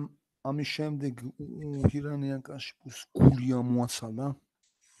 მან ამის შემდეგ ჰირანიაკაშიპუს გული ამოაცალა.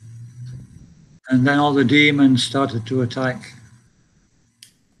 And then all the demons started to attack.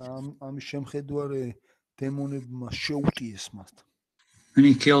 ამის შემხედვარე დემონებმა შეუტიეს მას. And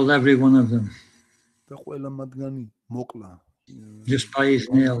he killed every one of them. და ყველა მათგანი მოკლა. Just by his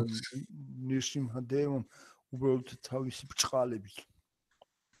nails. ნრისიმჰა დევამ უბრალოდ თავისი ბრჭყალებით.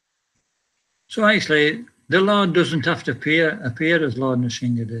 So actually, the Lord doesn't have to appear as Lord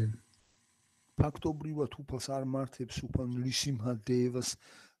Nrisimha. ფაქტობრივად უფალს არ მართებს უფალ ნრისიმჰა დევას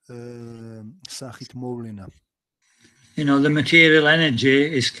სახით მოვლენა. The material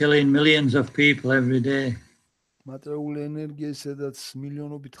energy is killing millions of people every day. მატერიული ენერგია, სადაც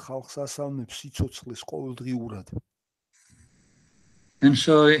მილიონობით ხალხს ასალმებს სიცოცხლეს ყოველდღიურად. And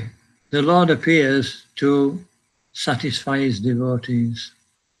so the Lord appears to satisfy his devotees.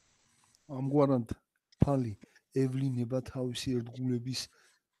 ამგვარად ფალი ევლინება თავისი ერთგულების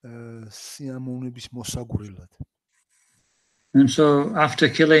სიამოვნების მოსაგვრელად. And so after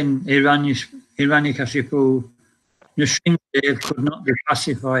killing Hiranyakashipu, Nrisimha could not be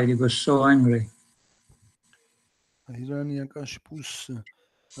pacified. He was so angry. ჰირანიაკაშიპუს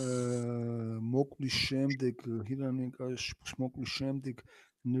მოკლის შემდეგ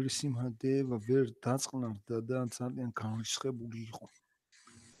ნრისიმჰა დევა ვერ დაწყნარდა და ძალიან განრისხებული იყო.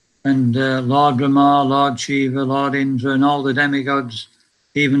 And Lord Brahma, Lord Shiva, Lord Indra, and all the demigods,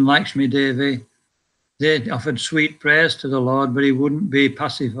 even Lakshmi Devi, they offered sweet prayers to the Lord, but he wouldn't be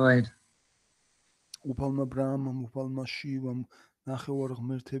pacified. უფალმა ბრაჰმამ, უფალმა შივამ, ნახევარ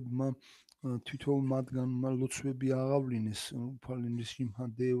ღმერთებმა თითოეულ მათგანმა ლოცვები აღავლინეს უფალი ნრისიმჰა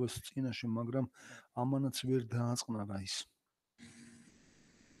დევას წინაშე, მაგრამ ამანაც ვერ დააწყნარა ის.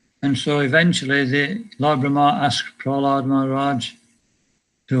 And so eventually the Lord Brahma asked Prahlad Maharaj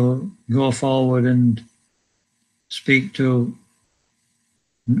to go forward and speak to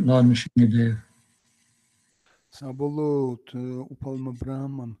Lord Nrisimha. საბოლოოდ უფალმა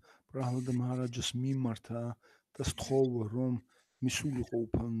ბრაჰმამ პრაჰლადა მაჰარაჯას მიმართა და სთხოვა, რომ მისულიყო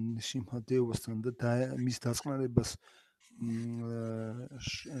უფალ ნრისიმჰა დევასთან და მის დაწყნარებას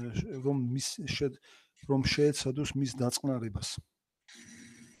რომ შეეცადოს მის დაწყნარებას.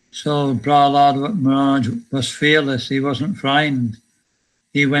 So Prahlad Maharaj was fearless. He wasn't frightened.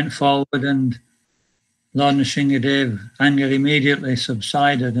 He went forward, and Lord Nrisimha anger immediately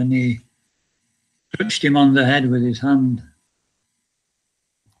subsided, and he touched him on the head with his hand.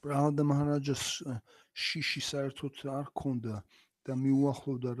 პრაჰლადა მაჰარაჯას შიში საერთოდ არ ჰქონდა და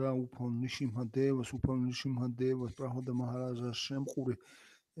მიუახლოვდა რა უფალ ნრისიმჰა დევას პრაჰლადა მაჰარაჯას შემყური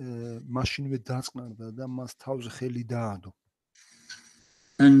მაშინვე დაწყნარდა და მას თავზე ხელი დაადო.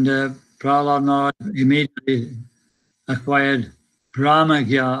 And Prahlad Maharaj immediately acquired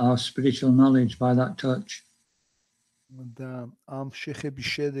Brahmagya, or spiritual knowledge, by that touch. და ამ შეხების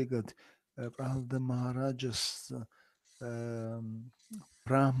შედეგად პრაჰლადა მაჰარაჯას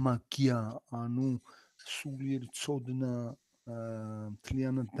ბრაჰმაგია, ანუ სულიერი ცოდნა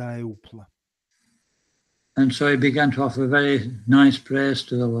მთლიანად დაეუფლა. And so he began to offer very nice prayers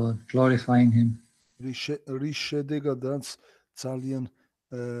to the Lord, glorifying him. რის შედეგადაც ძალიან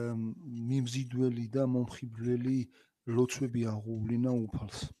მიმზიდველი და მომხიბვლელი ლოცვები აღუვლინა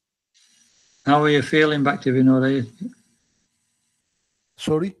უფალს. How are you feeling, Bhaktivinoda?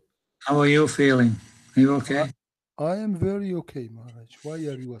 Sorry? How are you feeling? Are you okay? I am very okay, Maharaj. Why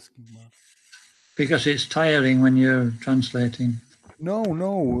are you asking, Maharaj? Because it's tiring when you're translating.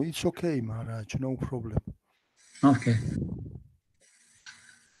 No, it's okay, Maharaj. No problem. Okay.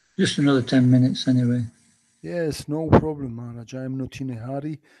 Just another 10 minutes anyway. Yes, no problem, Maharaj. I am not in a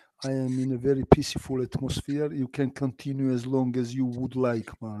hurry. I am in a very peaceful atmosphere. You can continue as long as you would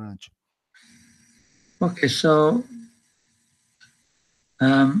like, Maharaj. Okay, so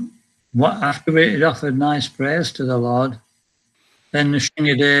after we offered nice prayers to the Lord, then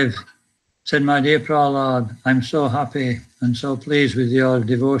Nrsimhadev said, "My dear Prahlad, I'm so happy and so pleased with your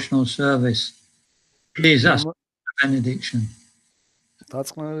devotional service. Please ask for benediction."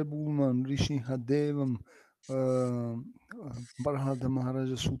 დაწყნარებულმა ნრისიმჰადევამ პრაჰლადა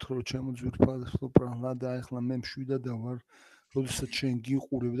მაჰარაჯას უთხრა, რომ ჩემო ძვირფასო პრაჰლადა, ახლა მე მშვიდადა ვარ, როდესაც შენ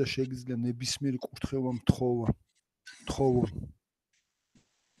გიყურებ და შეგიძლია ნებისმიერი კურთხევა მთხოვო.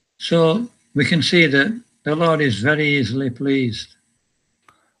 So we can see that the Lord is very easily pleased.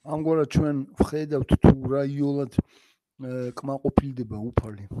 ამგვარად ჩვენ ვხედავთ თუ რა იოლად კმაყოფილდება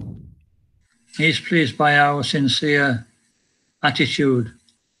უფალი. He is pleased by our sincere attitude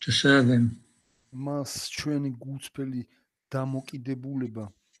to serve him. მას ჩვენი გულწრფელი დამოკიდებულება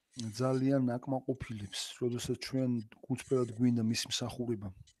ძალიან აკმაყოფილებს, როდესაც ჩვენ გულწრფელად გვინდა მის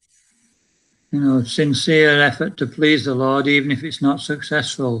მსახურება. Sincere effort to please the Lord, even if it's not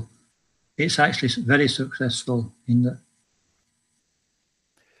successful, it's actually very successful in that.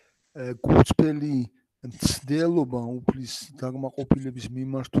 გულწრფელი მცდელობა უფლის დაგმაყოფილების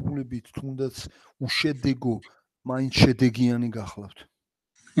მიმართულებით, თუნდაც უშედეგო, მაინც შედეგიანი გახლავთ.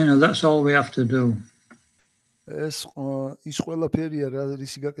 That's all we have to do. ის ყველაფერია,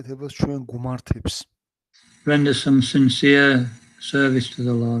 რისი გაკეთებას ჩვენ გუმართებს. Render some sincere service to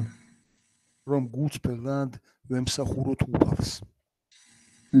the Lord. რომ გულწრფელად ვემსახუროთ უფალს.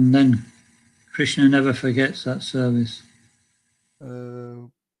 And then Krishna never forgets that service.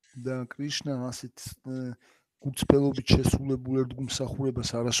 და კრიშნა ასეთ გულწრფელობით შესრულებულ ერთგულმსახურებას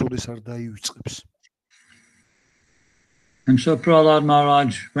არასოდეს არ დაივიწყებს. And so Prahlad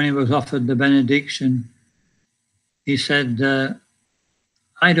Maharaj, when he was offered the benediction, he said,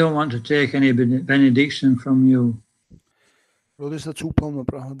 I don't want to take any benediction from you. როდესაც უფალმა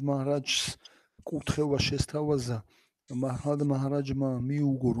პრაჰლად მაჰარაჯს კურთხევა შესთავაზა, პრაჰლად მაჰარაჯმა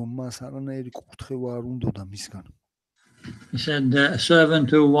მიუგო, რომ მას არანაირი კურთხევა არ უნდოდა მისგან. He said, a servant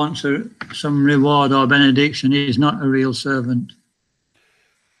who wants some reward or benediction is not a real servant.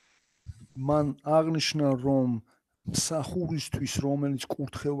 მან აღნიშნა, რომ მსახურისთვის, რომელიც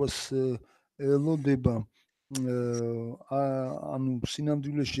კურთხევას ელოდება, ანუ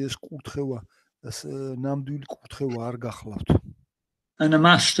სინამდვილეში ეს კურთხევა ნამდვილი კურთხევა არ გახლავთ. And a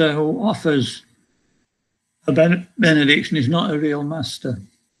master who offers a benediction is not a real master.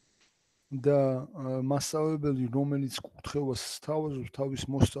 და მასწავლებელი, რომელიც კურთხევას სთავაზობს თავის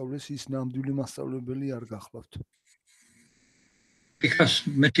მოსწავლეს, ის ნამდვილი მასწავლებელი არ გახლავთ. Because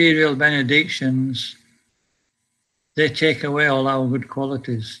material benedictions, they take away all our good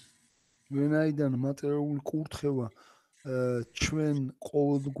qualities. ვინაიდან მატერიალური კურთხევა ჩვენ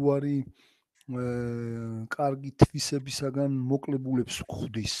ყოველგვარი კარგი თვისებისაგან მოკლებულებს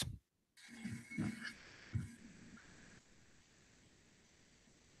გვხდის.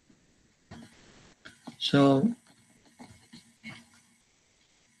 So,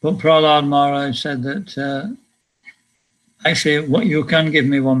 but Prahlad Maharaj said that actually, what you can give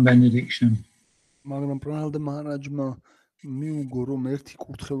me one benediction. მაგრამ პრაჰლადა მაჰარაჯმა მიუგო, რომ ერთი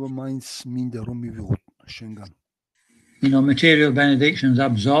კურთხევა მაინც მინდა რომ მივიღოთ შენგან. Material benedictions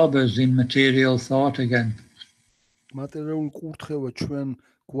absorb us in material thought again. მატერიალური კურთხევა ჩვენ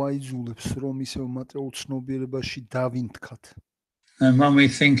გვაიძულებს, რომ ისევ მატერიალურ ცნობიერებაში დავინთქათ. And when we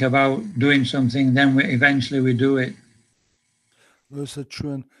think about doing something, then eventually we do it. როდესაც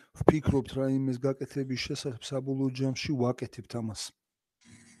ჩვენ ვფიქრობთ რაიმეს გაკეთების შესახებ, საბოლოო ჯამში ვაკეთებთ ამას.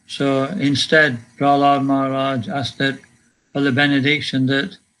 So instead, Prahlad Maharaj asked that for the benediction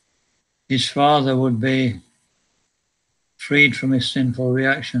that his father would be freed from his sinful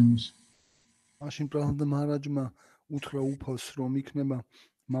reactions. მაშინ პრაჰლადა მაჰარაჯმა უთხრა უფალს, რომ იქნება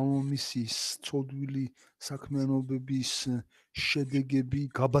მამამისის ცოდვილი საქმიანობების შედეგები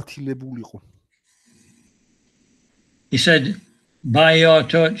გაბათილებულიყო. He said, by your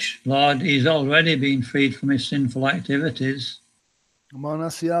touch, Lord, he's already been freed from his sinful activities. მან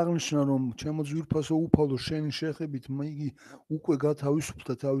ასე აღნიშნა, რომ ჩემო ძვირფასო უფალო, შენი შეხებით იგი უკვე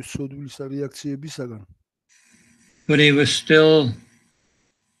გათავისუფლდა თავის ცოდვილის რეაქციებისაგან. But he was still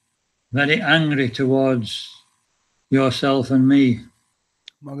very angry towards yourself and me.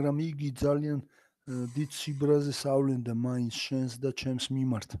 მაგრამ იგი ძალიან დიდ სიბრაზე სავლენდა მაინც შენს და ჩემს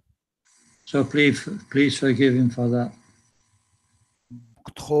მიმართ. So please forgive him for that.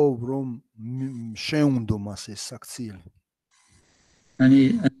 გთხოვ რომ შეუნდო მას ეს საქციელი. And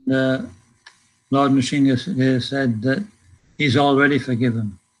Lord Nrisimha said that he's already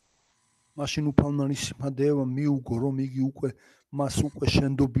forgiven. მაშინ უფალ ნარისიმჰა დევა მიუგო რომ იგი მას უკვე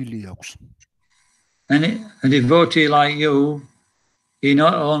შენდობილი აქვს. And a devotee like you, he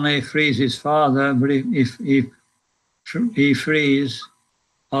not only frees his father, but he frees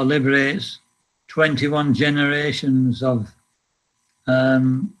or liberates 21 generations of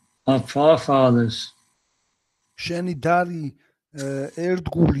forefathers. შენი დარი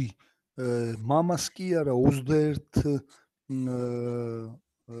ერთგული მამას კი არა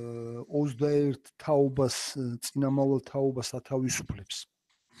 21 თაობას წინამავალ თაობას ათავისუფლებს.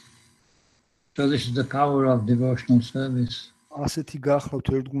 So this is the power of devotional service. ასეთი გახლავთ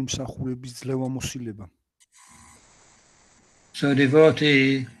ერთგული მსახურების ძლევამოსილება. So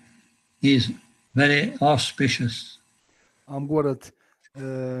devotee is very auspicious. ამგვარად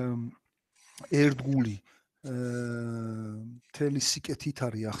ერთგული თელი სიკეთით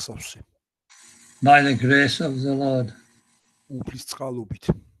არის ახსავსე. By the grace of the Lord. უფლის წყალობით.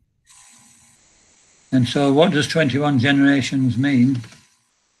 And so what does 21 generations mean?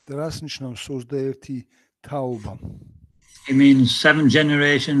 რას ნიშნავს 21 თაობა? It means 7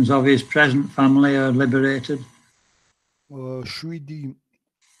 generations of his present family are liberated. 7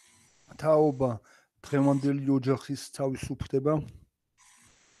 თაობა დღევანდელი ოჯახის თავისუფლდება.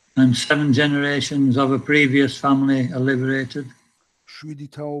 And 7 generations of a previous family are liberated. 7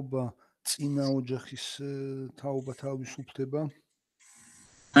 თაობა წინა ოჯახის თაობა თავისუფლდება.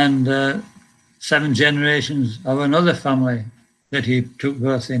 And 7 generations of another family that he took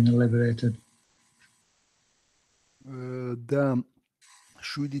birth in are liberated. და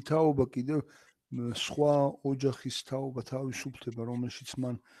 7 თაობა კიდევ სხვა ოჯახის თაობა თავისუფლდება, რომელშიც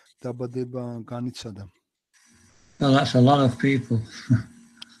მან დაბადება განიცადა. Well, that's a lot of people.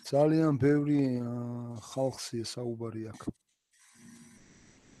 ძალიან ბევრი ხალხია საუბარი აქ.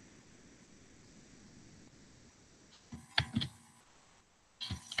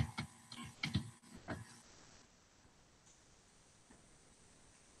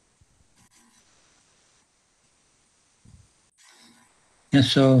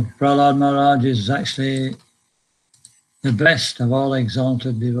 Yes, so Prahlad Maharaj is actually the best of all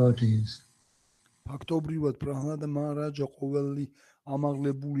exalted devotees. ფაქტობრივად პრაჰლადა მაჰარაჯა ყოველი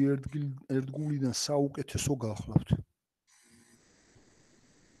ამაღლებული ერთგულიდან საუკეთესო გახლავთ.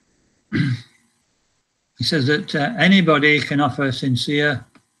 He says that anybody can offer sincere,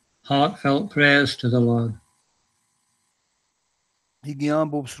 heartfelt prayers to the Lord. იგი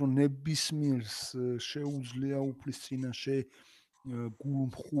ამბობს, რომ ნებისმიერს შეუძლია უფლის წინაშე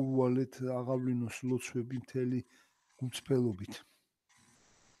გულმხურვალეთ აღავლინოს ლოცვები მთელი გულწრფელობით.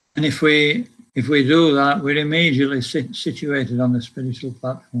 And if we do that, we're immediately situated on the spiritual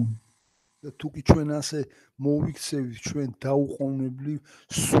platform. თუ კი ჩვენ ასე მოვიქცევით, ჩვენ დაუყოვნებლივ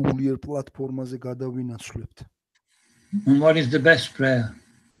სულიერ პლატფორმაზე გადავინაცვლებთ. And what is the best prayer?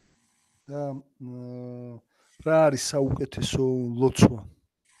 და რა არის საუკეთესო ლოცვა?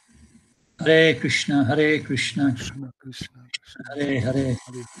 Hare Krishna, Hare Krishna, Krishna Krishna, Hare Hare,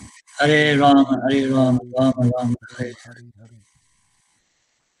 Hare Rama, Rama Rama, Hare Hare.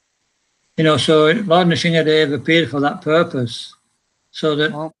 You know, so Lord Nrisimha Dev appeared for that purpose, so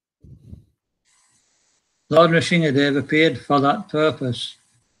that Lord Nrisimha Dev appeared for that purpose.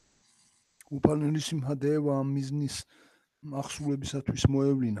 Nrisimha Deva მიზნის აღსრულებისათვის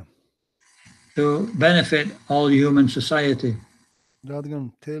მოევლინა. To benefit all human society. რადგან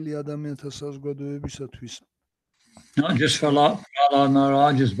მთელი ადამიანთა საზოგადოებისათვის. Not just for Lord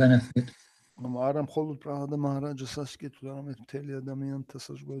Maharaj's benefit. არა მხოლოდ პრაჰლადა მაჰარაჯას სასიკეთოდ, არამედ მთელი ადამიანთა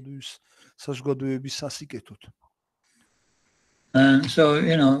საზოგადოების სასიკეთოდ. And so,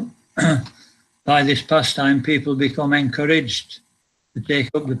 you know, by this pastime, people become encouraged to take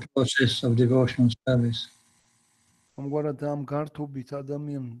up the process of devotional service. ამგვარად ამ გართობით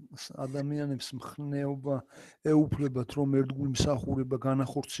ადამიანებს მხნეობა ეუფლებათ, რომ ერთგული მსახურება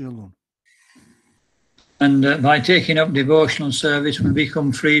განახორციელონ. And by taking up devotional service, we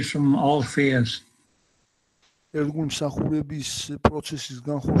become freed from all fears. ერთგული მსახურების პროცესის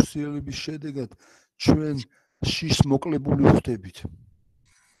განხორციელების შედეგად ჩვენ შიშს მოკლებული ვხდებით.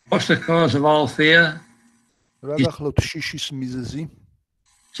 What's the cause of all fear? რა გახლავთ შიშის მიზეზი?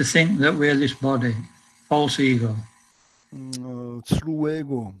 To think that we're this body, false ego. ცრუ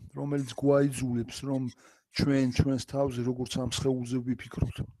ეგო, რომელიც გვაიძულებს, რომ ჩვენს თავზე როგორც ამ სხეულზე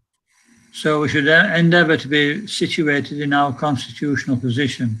ვიფიქროთ. So we should endeavor to be situated in our constitutional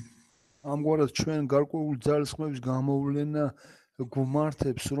position. ამგვარად ჩვენ გარკვეულ ძალისხმევის გამოვლენა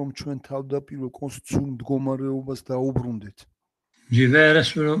გვმართებს, რომ ჩვენ თავდაპირველ კონსტიტუციურ მდგომარეობას დაუბრუნდეთ. Jivera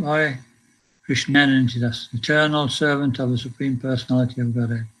Swarupai Krishnanantidas, eternal servant of the Supreme Personality of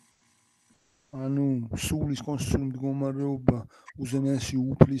Godhead. ანუ სულის კონსტიტუციური მდგომარეობა უზენაესი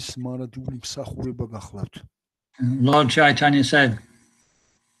უფლის მარადიული მსახურება გახლავთ. Lord Chaitanya said,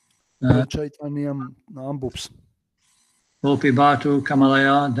 Chaitanyam ambobs. Gopi Bhatu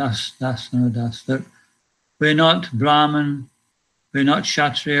Kamalaya Das No Das, that we're not Brahman, we're not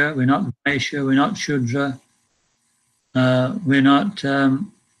Kshatriya, we're not Vaishya, we're not Shudra, we're not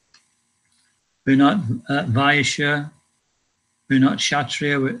Vaishya, we're not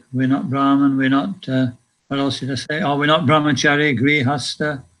Kshatriya, we're not Brahman, we're not, what else did I say? Oh, we're not Brahmachari,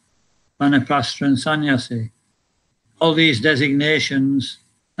 Grihasta, Vanaprasthra and Sannyasi. All these designations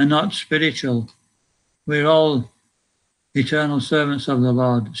are not spiritual. We're all eternal servants of the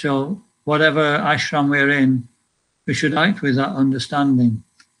Lord. So whatever ashram we're in, we should act with that understanding.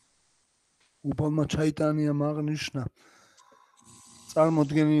 Upalma Chaitanya Magnishna.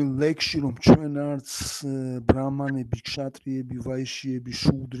 წარმოდგენილი ლექსში რომ ჩვენ არც ბრაჰმანები, ქშატრიები, ვაიშიები,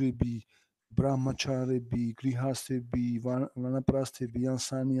 შუდრები, ბრაჰმაჩარები, გრიჰასები, ვანაპრასთები ან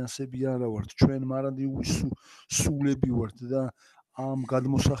სანიასები არა ვართ. ჩვენ მარადიული სულები ვართ და ამ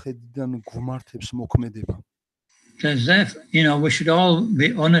გადმოსახედიდან გვმართებს მოქმედება. Because we should all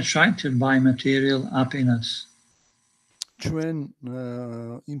be unattracted by material happiness. ჩვენ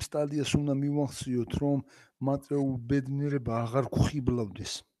იმ სტადიას უნდა მივახციოთ, რომ material ბედნიერება აღარ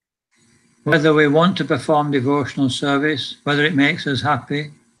გვხიბლავდეს. Whether we want to perform devotional service, whether it makes us happy,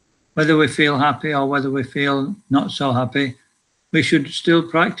 whether we feel happy or whether we feel not so happy, we should still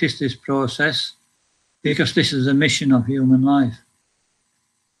practice this process because this is the mission of human life.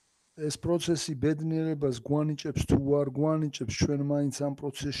 ეს პროცესი ბედნიერებას გვანიჭებს თუ არ გვანიჭებს, ჩვენ მაინც ამ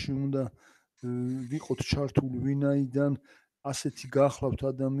პროცესში უნდა ვიყოთ ჩართული, ვინაიდან ასეთი გახლავთ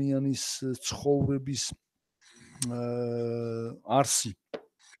ადამიანის ცხოვრების არსი.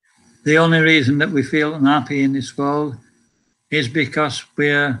 The only reason that we feel unhappy in this world is because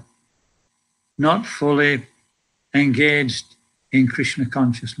we're not fully engaged in Krishna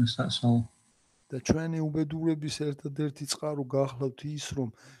consciousness, that's all. და ჩვენი უბედურების ერთადერთი წყარო გახლავთ ის, რომ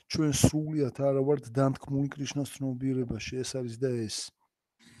ჩვენ სრულიად არა ვართ დამთქმული კრიშნას ცნობიერებაში, ეს არის და ეს.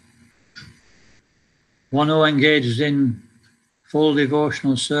 One who engages in full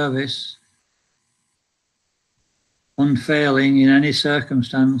devotional service, unfailing in any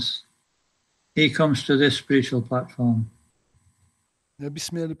circumstance, he comes to this spiritual platform.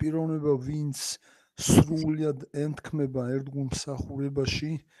 ნებისმიერი პიროვნება, ვინც სრულიად ემთქმება ერთგულ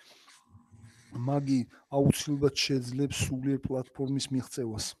მსახურებაში, მაგი აუცილებლად შეძლებს სულიერ პლატფორმის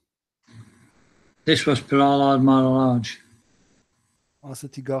მიღწევას. This was Prahlad Maharaj.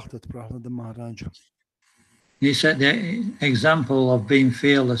 ასეთი გახდათ პრაჰლადა მაჰარაჯა. He set the example of being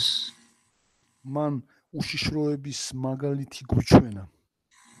fearless. მან უშიშროების მაგალითი გვიჩვენა.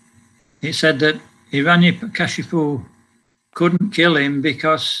 He said that Hiranyakashipu couldn't kill him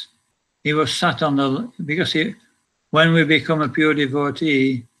because he was sat on when we become a pure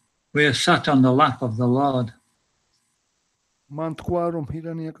devotee, we are sat on the lap of the Lord. მან თქვა, რომ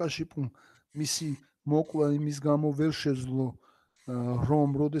ჰირანიაკაშიპუ მისი მოკლა იმის გამო ვერ შეძლო, რომ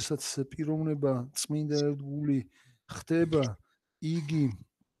როდესაც პიროვნება წმინდა ერთგული ხდება, იგი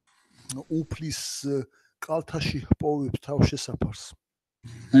უფლის კალთაში ჰპოვებს თავშესაფარს.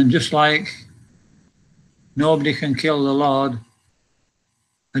 And just like nobody can kill the Lord,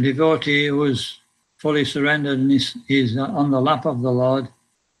 a devotee who is fully surrendered and is on the lap of the Lord,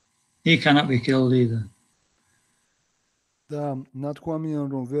 he cannot be killed either. და ნათქვამია,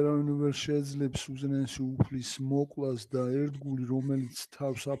 რომ ვერავინ ვერ შეძლებს უზენაესი უფლის მოკლას და ერთგული, რომელიც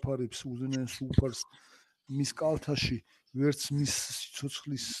თავს აფარებს უზენაეს უფალს მის კალთაში, ვერც მის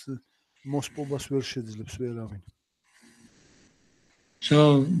სიცოცხლის მოსპობას ვერ შეძლებს ვერავინ.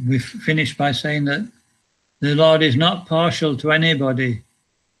 So we finish by saying that the Lord is not partial to anybody.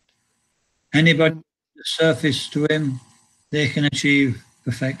 Anybody the surface to him, they can achieve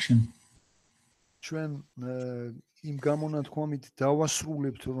perfection. ჩვენ იმ გამონათქვამით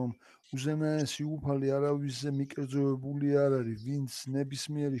დავასრულებთ, რომ უზენაესი უფალი არავისზე მიკერძოებული არ არის, ვინც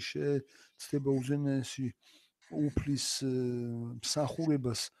ნებისმიერი შეეცდება უზენაესი უფლის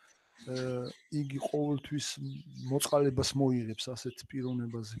მსახურებას, იგი ყოველთვის მოწყალებას მოიღებს ასეთ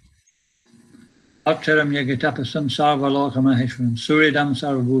პიროვნებაზე. Aktaram yagatapasam sarvalokam aheshwaram suridam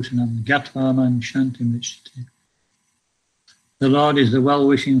sarvabhutanam gatvaman shantim vichyate. The Lord is the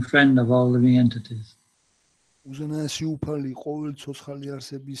well-wishing friend of all living entities. უზენაესი უფალი ყოველი ცოცხალი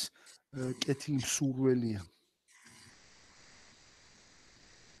არსების კეთილი მსურველია.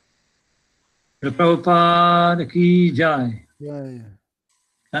 Prabhupada ki jai. Jaya.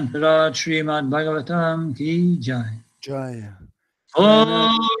 Kantaraj Srimad Bhagavatam ki jai. Jaya.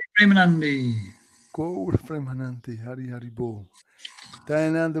 Oh, Premanandi. Gaur Premanandi. Hari Hari Bol.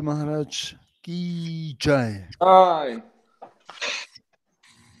 Dayananda Maharaj ki jai. Jai.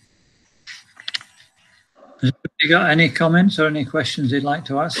 Has anybody got any comments or any questions they'd like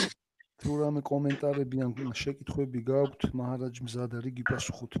to ask? თუ რამე კომენტარები ან შეკითხვები გაქვთ, მაჰარაჯ მზად არის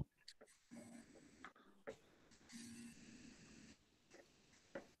გიპასუხოთ.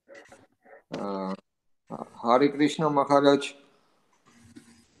 Hare Krishna Maharaj.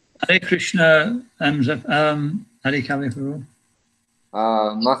 Hare Krishna, Hare Kavipuru.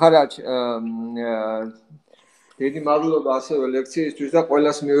 Maharaj, დიდი მადლობა ასევე ლექციისთვის და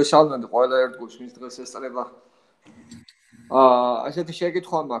ყველას მივესალმეთ, ყველა ერთგულს მის დღეს ესწრება. ასეთი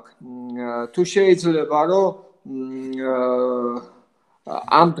შეკითხვა მაქვს. თუ შეიძლება რომ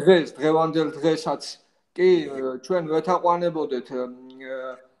ამ დღევანდელ დღესაც კი ჩვენ ვეთაყვანებოდეთ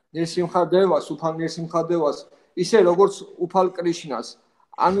ნრისიმჰა დევას, უფალ ნრისიმჰა დევას, ისე როგორც უფალ კრიშნას.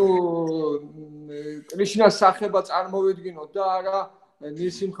 ანუ კრიშნას სახება წარმოვიდგინოთ და არა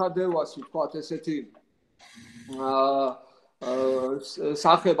ნრისიმჰა დევას, ვთქვათ ესეთი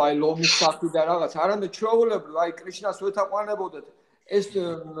სახება, აი ლომის სახი და რაღაც, არამედ ჩვეულებრივ, აი კრიშნას ვეთაყვანებოდეთ. ეს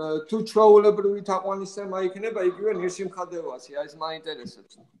თუ ჩვეულებრივი თაყვანისცემა იქნება, იგივე ნრისიმჰა დევასი, აი ეს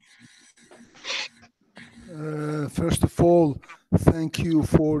მაინტერესებს. First of all, thank you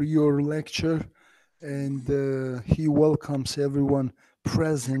for your lecture, and he welcomes everyone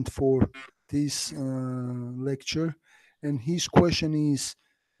present for this lecture. And his question is,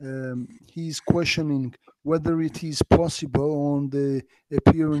 he's questioning whether it is possible on the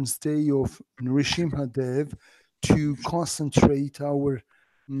appearance day of Nrisimha Dev to concentrate our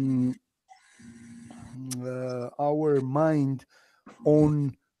mind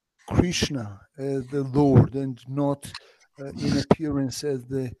on Krishna as the Lord and not in appearance as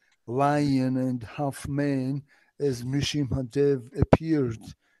the lion and half man as Nrisimha Dev appeared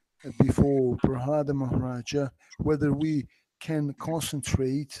before Prahlada Maharaja, whether we can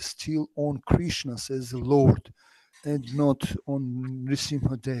concentrate still on Krishna as the Lord and not on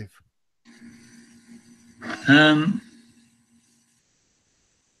Nrisimha Dev.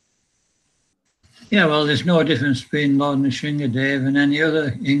 Yeah, well, there's no difference between Lord Nrisimha Dev and any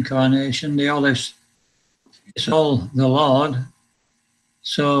other incarnation. It's all the Lord.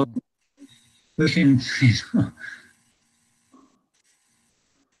 So we can,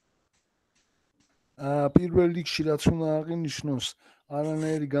 პირველ რიგში რაც უნდა აღინიშნოს,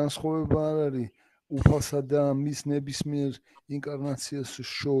 არანაირი განსხვავება არ არის უფალსა და მის ნებისმიერ ინკარნაციას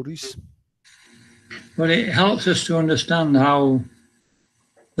შორის. But it helps us to understand how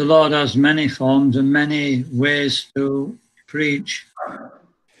the Lord has many forms and many ways to preach.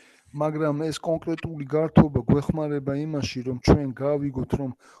 მაგრამ ეს კონკრეტული გართობა გვეხმარება იმაში, რომ ჩვენ გავიგოთ,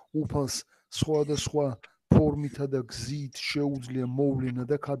 რომ უფალს სხვადასხვა ფორმითა და გზით შეუძლია მოვლენა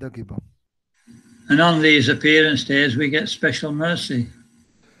და ქადაგება. And on these appearance days we get special mercy.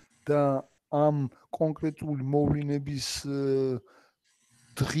 და ამ კონკრეტული მოვლენების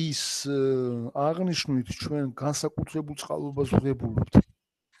დღის აღნიშვნით ჩვენ განსაკუთრებულ წყალობას ვღებულობთ.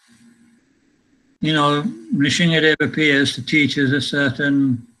 You know, Nrisimha Dev appears to teach us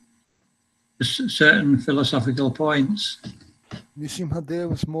certain philosophical points. Nrisimha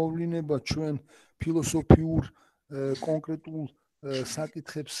Dev's მოვლენება ჩვენ ფილოსოფიურ კონკრეტულ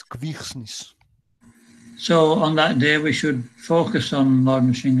საკითხებს გვიხსნის. So on that day we should focus on Lord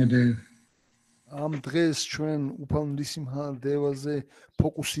Nrisimha Dev. ამ დღეს ჩვენ უფალ ნრისიმჰა დევაზე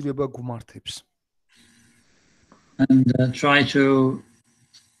ფოკუსირება გვმართებს. And try to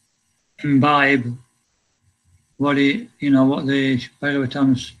imbibe what the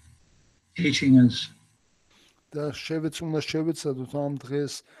Bhagavatam's teaching us. და უნდა შევეცადოთ ამ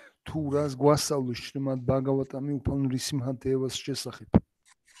დღეს თუ რას გვასწავლის შრიმად ბhagavatam-ი უფალ ნრისიმჰა დევას შესახებ.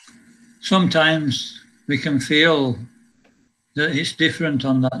 Sometimes we can feel that it's different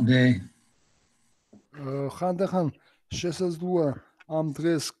on that day. ხანდახან შესაძლოა ამ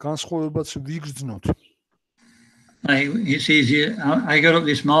დღეს განსხვავებაც ვიგრძნოთ. It's easy. I got up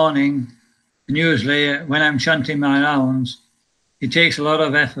this morning, and usually when I'm chanting my rounds, it takes a lot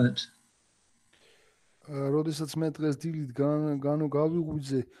of effort. როდესაც მე დღეს დილით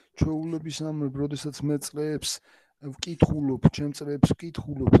გავიღვიძე ჩვეულებისამებრ, როდესაც მე წრეებს ვკითხულობ, ჩემ წრეებს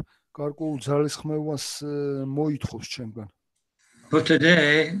ვკითხულობ, გარკვეულ ძალისხმევას მოითხოვს ჩემგან. But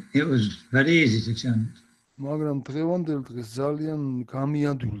today it was very easy to chant. მაგრამ დღევანდელ დღეს ძალიან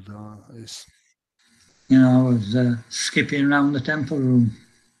გამიადვილდა ეს. You know, I was skipping around the temple room.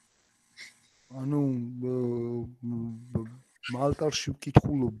 ანუ მალტარში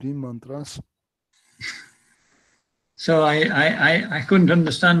ვკითხულობდი მანტრას. So I couldn't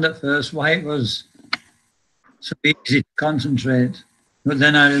understand at first why it was so easy to concentrate. But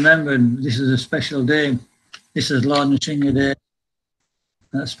then I remembered this is a special day. This is Lord Nrisimha Day.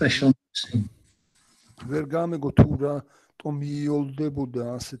 That special mercy. ვერ გამეგო თუ რატომ მიიოლდებოდა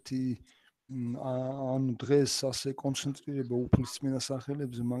ასეთი ანუ დღეს ასე კონცენტრირება უფლისწმინდა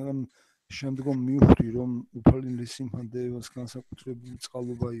სახელებზე, მაგრამ შემდგომ მივხვდი რომ უფალი ნრისიმჰა დევას განსაკუთრებული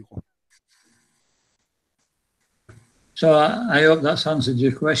წყალობა იყო. So I hope that's answered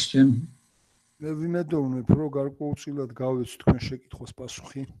your question. მე ვიმედოვნებ რომ გარკვეულწილად გავეც თქვენ შეკითხოს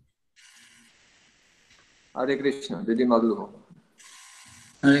პასუხი. Hare Krishna, დიდი მადლობა.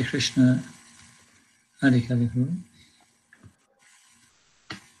 Hare Krishna. Hare Krishna.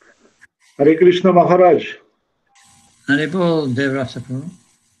 Hare Krishna Maharaj. Hare Bol Devratapu.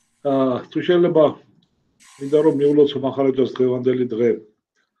 თუ შეიძლება მინდა რომ მიულოცო მახარაჯას დღევანდელი დღე.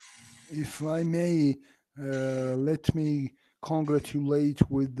 If I may, let me congratulate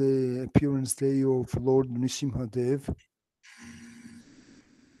with the appearance day of Lord Nrisimha Dev.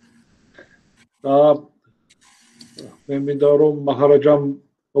 მე მინდა რომ მახარაჯამ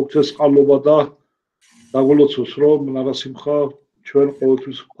მოგცეს ყალობა და დაგულოცოს რომ ნარასიმხა ჩვენ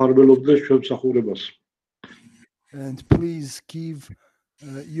ყოველთვის ფარველობდეს ჩვენ მსახურებას. And please give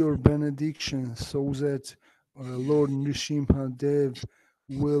your benediction so that Lord Nrisimha Dev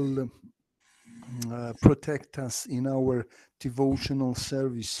will protect us in our devotional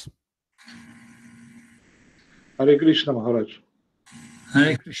service. Hare Krishna Maharaj.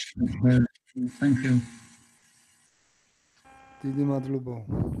 Hare Krishna. Thank you. დიდი მადლობა.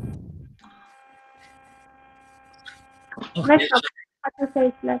 Okay.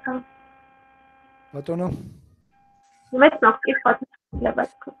 ბატონო,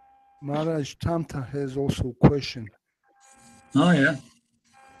 Maharaj Tamta has also a question. Oh yeah.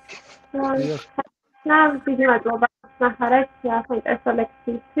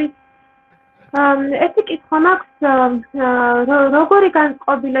 ერთი კითხვა მაქვს, როგორი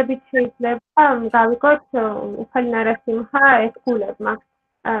განწყობილებით შეიძლება გავიგოთ უფალი ნარასიმჰა ერთგულებმა.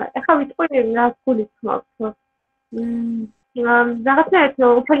 ეხლა ვიტყვი რას გულისხმობთ. რაღაცნაირად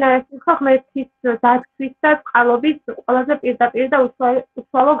უფალი ნარასიმჰა ღმერთის დაცვის და წყალობის ყველაზე პირდაპირ და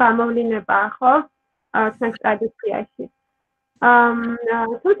უშუალო გამოვლინებაა, ხო? ჩვენს ტრადიციაში.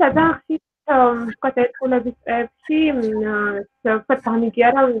 თუმცა ძალიან ხშირად ვთქვათ ერთგულების წრეებში ვთქვათ გამიგია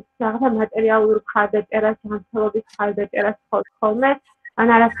რომ რაღაცა მატერიალურ მხარდაჭერას, ჯანმრთელობის მხარდაჭერას ხოთ ხოლმე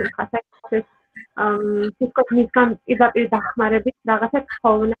ნარასიმჰას ვთქვათ მისგან პირდაპირ დახმარებით რაღაცა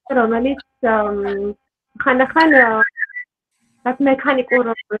თხოვნა, რომელიც ხანდახან რაც მექანიკურ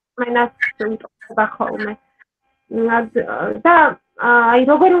რწმენას უტოლდება ხოლმე. და აი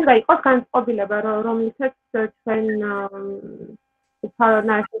როგორ უნდა იყოს განწყობილება, რომლითაც ჩვენ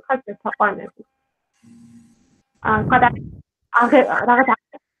ნარასიმჰას ვეთაყვანებით. რაღაცა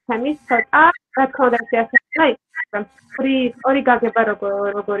თემის ცოტა, რა თქმა უნდა, შეასრულა ორი გაგება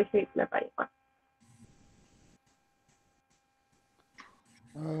როგორი შეიძლება იყოს.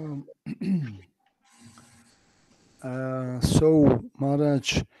 So Maharaj,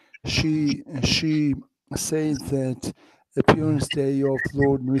 she says that appearance day of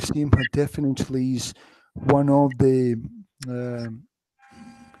Lord Nrisimha definitely is one of the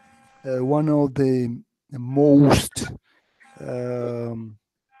most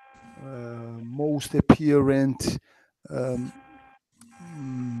apparent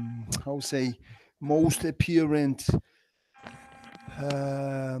most apparent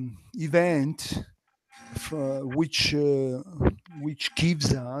event which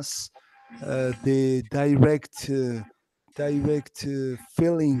gives us the direct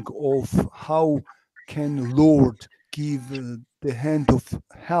feeling of how can Lord give the hand of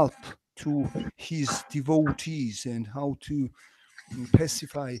help to his devotees and how to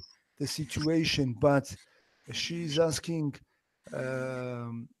pacify the situation. But she is asking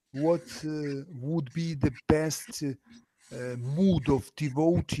what would be the best mood of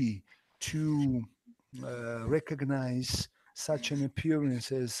devotee to recognize such an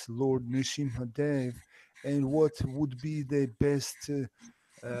appearance as Lord Nrisimha Dev, and what would be the best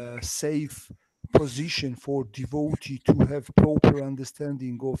safe position for devotee to have proper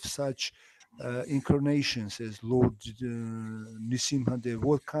understanding of such incarnations as Lord Nrisimha Dev.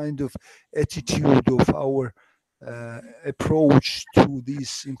 What kind of attitude of our approach to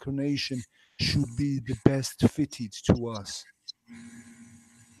this incarnation should be the best fitted to us?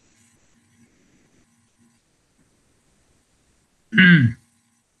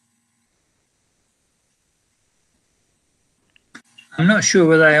 I'm not sure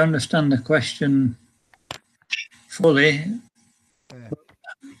whether I understand the question fully.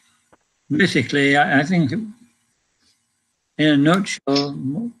 Basically, I think in a nutshell,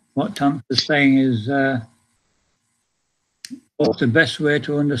 what Thomas is saying is what's the best way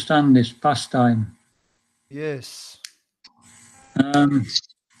to understand this pastime? Yes. The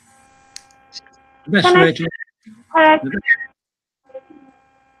best way to...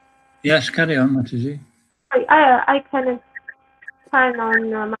 Yes, carry on, Mataji. I can turn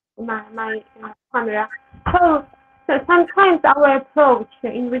on my camera. So sometimes our approach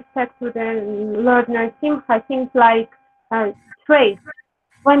in respect to the Lord Nrisimha seems like trade.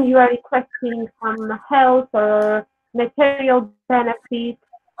 When you are requesting some health or material benefit,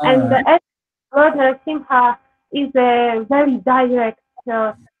 and as Lord Nrisimha is a very direct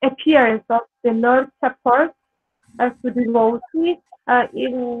appearance of the Lord's support to devotees. And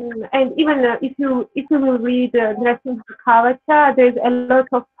even if you will read Nrisimha Kavacha, there's a lot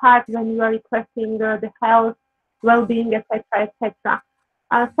of parts when you are requesting the health, well-being, etc., etc.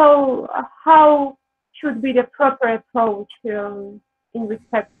 So how should be the proper approach in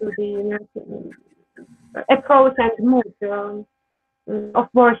respect to the approach and mood of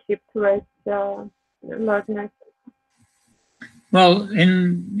worship towards Lord Nrisimha? Well,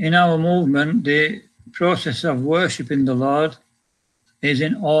 in our movement, the process of worshiping the Lord is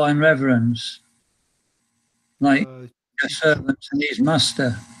in awe and reverence, like a servant and his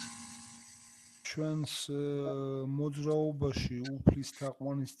master. ჩვენს მოძრაობაში უფლის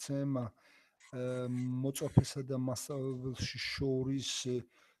თაყვანისცემა მოწაფესა და მასწავლებელში შორის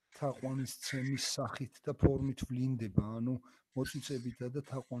თაყვანისცემის სახით და ფორმით ვლინდება, ანუ მოწიწებითა და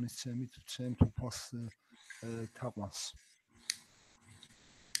თაყვანისცემით ვცემთ უფალს თაყვანს.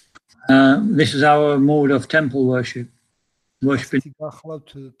 This is our mode of temple worship.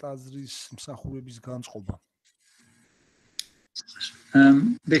 გახლავთ ტაძრის მსახურების განწყობა.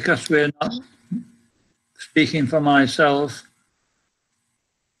 Because we're not speaking for myself,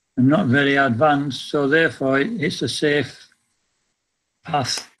 I'm not very advanced, so therefore it's a safe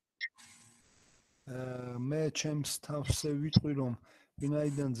path. მე ჩემს თავზე ვიტყვი, რომ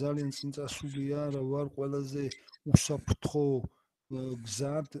ვინაიდან ძალიან წინწასული არ ვარ, ყველაზე უსაფრთხო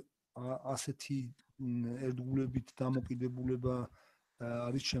გზად ასეთი ერთგულებით დამოკიდებულება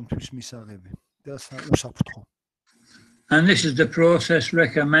არის ჩემთვის მისაღები და უსაფრთხო. And this is the process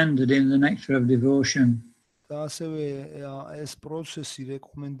recommended in the Nectar of Devotion. და ასევე ეს პროცესი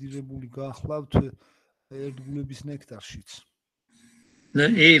რეკომენდირებული გახლავთ ერთგულების ნექტარშიც.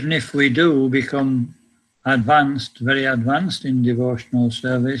 That even if we do become advanced, very advanced in devotional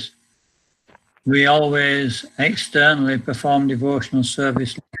service, we always externally perform devotional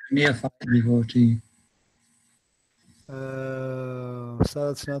service like a neophyte devotee.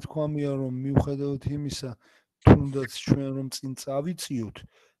 სადაც ნათქვამია, რომ მიუხედავად იმისა, თუნდაც ჩვენ რომ წინ წავიწიოთ,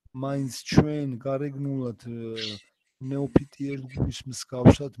 მაინც ჩვენ გარეგნულად ნეოფიტი ერთგულის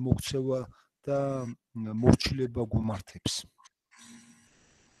მსგავსად მოქცევა და მორჩილება გვმართებს.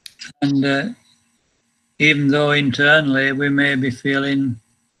 And even though internally we may be feeling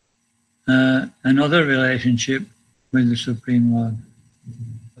another relationship with the Supreme Lord.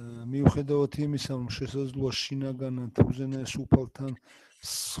 მიუხედავად იმისა, რომ შესაძლოა შინაგანად უზენაეს უფალთან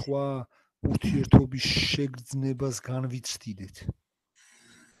სხვა ურთიერთობის შეგრძნებას განვიცდიდეთ.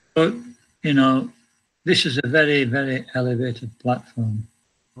 But, this is a very, very elevated platform.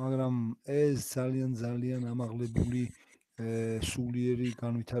 მაგრამ ეს ძალიან ამაღლებული სულიერი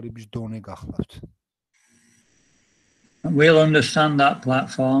განვითარების დონე გახლავთ. We'll understand that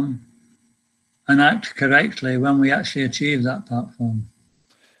platform and act correctly when we actually achieve that platform.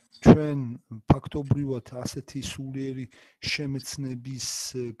 ჩვენ ფაქტობრივად ასეთი სულიერი შემეცნების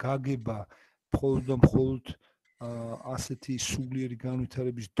გაგება მხოლოდ და მხოლოდ ასეთი სულიერი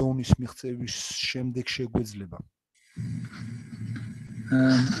განვითარების დონის მიღწევის შემდეგ შეგვეძლება.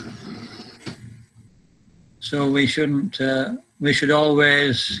 So we should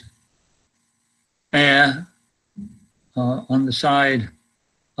always err on the side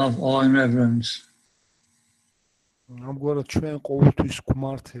of awe and reverence. ამგვარად ჩვენ ყოველთვის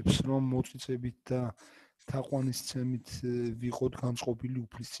გვმართებს, რომ მოწიწებით და თაყვანისცემით ვიყოთ განწყობილი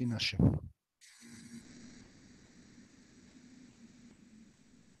უფლის წინაშე.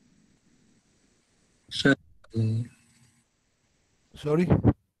 Sorry?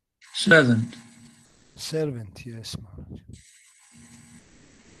 Servant, yes.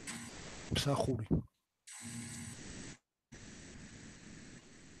 მსახური.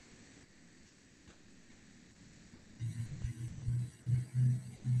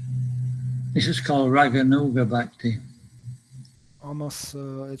 This is called Raganuga Bhakti. Amas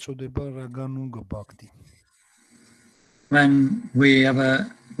eწოდება Raganuga Bhakti.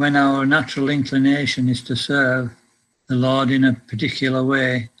 when our natural inclination is to serve the Lord in a particular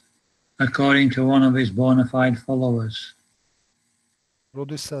way, according to one of his bona fide followers.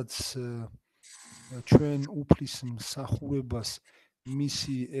 როდესაც ჩვენ უფლის მსახურებას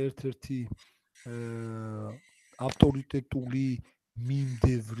მისი ერთ-ერთი ავტორიტეტული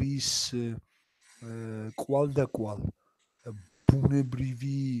მიმდევრის კვალდაკვალ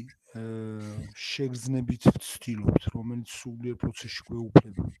ბუნებრივი შეგრძნებით ვცდილობთ, რომელიც სულიერ პროცესში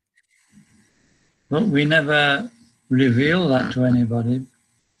გვეუფლება. But we never reveal that to anybody.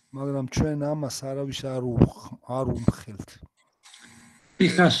 მაგრამ ჩვენ ამას არავის არ უმხელთ.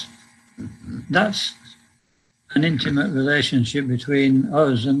 Because that's an intimate relationship between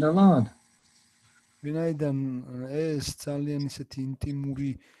us and the Lord. ვინაიდან ეს ძალიან ისეთი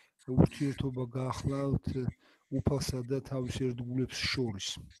ინტიმური ურთიერთობა გაახლავთ უფალსა და თავის ერთგულებს შორის.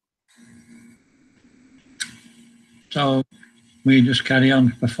 So we just carry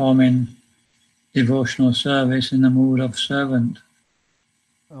on performing devotional service in the mood of servant.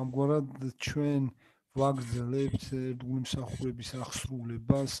 ამგვარად ჩვენ ვაგრძელებთ ერთგული მსახურების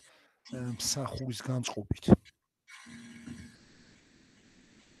აღსრულებას მსახურის განწყობით.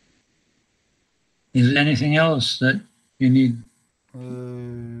 Is there anything else that you need?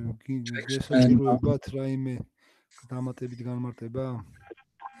 გესაჭიროებათ რაიმე დამატებით განმარტება?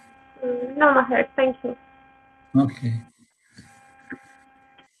 No, Maharaj, thank you. Okay.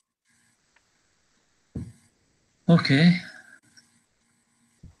 Okay.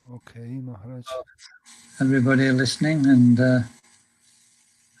 Okay, Maharaj. Everybody listening, and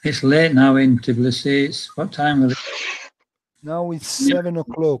it's late now in Tbilisi. It's what time is it? Now it's 7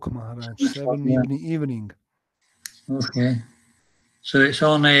 o'clock, Maharaj. 7 evening. Okay. So it's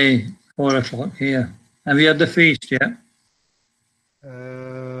only 4 o'clock here. Have you had the feast yet?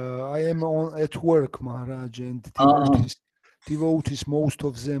 I am at work, Maharaj, and devotees, most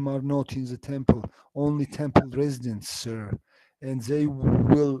of them are not in the temple, only temple residents, sir. And they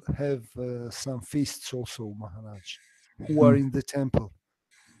will have some feasts also, Maharaj, who are in the temple.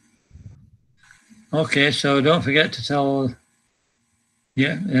 Okay, so don't forget to tell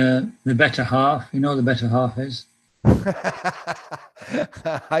the better half. You know the better half is.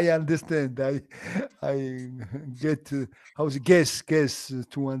 I understand. I get guess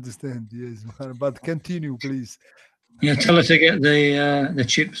to understand. Yes, but continue, please. Yeah, tell her to get the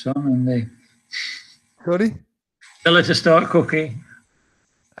chips on and the. Sorry. Tell her to start cooking.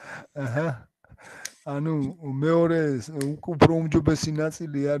 ანუ მეორე უფრო უმჯობესი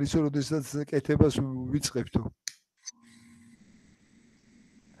ნაწილი არის, როდესაც კეთებას ვიწყებთო.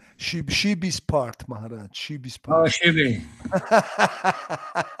 Shibi's part, Maharaj. Shibi's part. Oh, Shibi.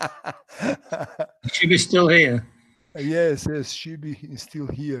 Shibi's still here. Yes, Shibi is still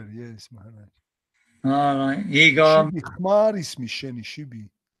here. Yes, Maharaj. All right. Igor. Shibi, Khmaris Misheni, Shibi.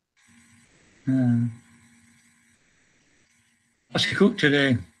 What's he cooked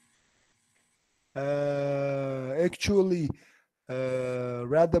today? Actually,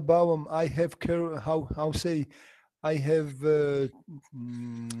 Radhabhavam, I have I have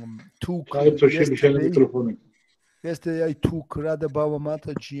took yesterday I took Radhabhava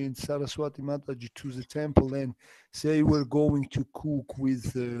Mataji and Saraswati Mataji to the temple, and they were going to cook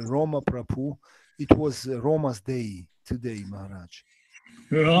with Roma Prabhu. It was Roma's day today, Maharaj.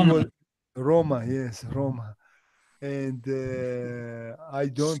 Roma, yes, Roma. And I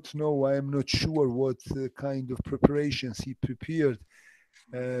don't know, I am not sure what kind of preparations he prepared.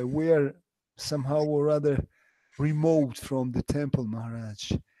 We are somehow or other remote from the temple,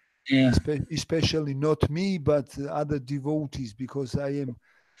 Maharaj. Yeah. Especially not me, but other devotees, because I am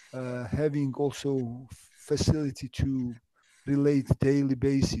having also facility to relate daily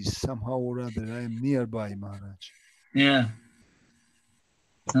basis somehow or other. I am nearby, Maharaj. Yeah.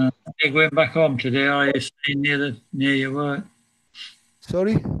 Are you going back home today, or are you staying near your work?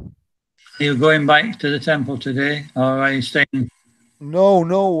 Sorry? Are you going back to the temple today, or are you staying?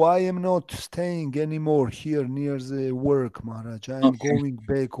 No, I am not staying anymore here near the work, Maharaj. I am going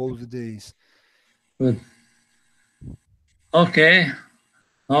back all the days. Good. Okay.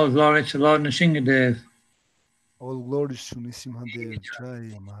 All glory to Lord Nrisimha. All glory to Nrisimha Dev.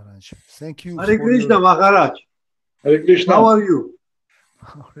 Jai Maharaj. Thank you. Hare Krishna, Maharaj. Hare Krishna. How are you?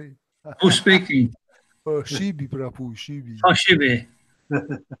 Who's speaking? Oh, Shibi, Prabhu, Shibi. Oh, Shibi.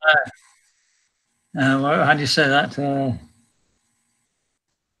 How do you say that?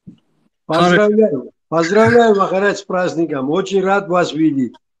 Поздравляю, Maharaj, с праздником. Очень рад вас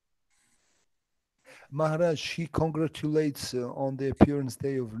видеть. Maharaj, he congratulates on the appearance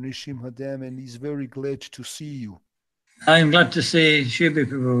day of Nrisimha Dam, and he's very glad to see you. I'm glad to see Shibi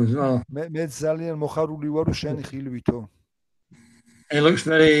Prabhu as well. მე ძალიან მოხარული ვარ შენი ხილვითო. He looks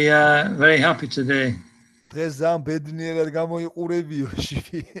very, very happy today. დღეს ძალიან ბედნიერად გამოიყურებიო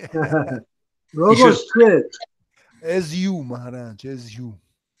შიფი. როგორც თქვენ. As you, Maharaj, as you.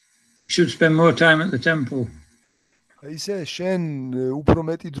 Should spend more time at the temple. ისე შენ უფრო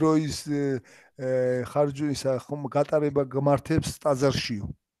მეტი დროის ხარჯვისა გატარება გმართებს ტაძარშიო.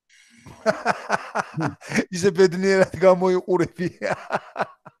 ისე ბედნიერად გამოიყურები.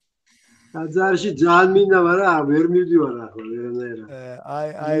 ტაძარში ძალიან მინდა, მაგრამ ვერ მივდივარ ახლა ვერანაირად.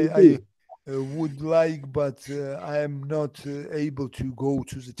 I would like, but I am not able to go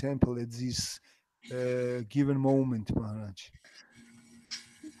to the temple at this given moment, Maharaj.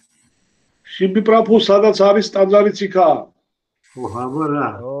 Shibi Prabhu სადაც არის ტაძარიც იქაა.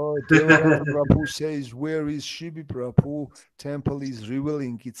 Oh, Dayananda Prabhu says, where is Shibi Prabhu? Temple is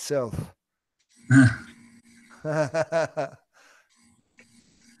revealing itself.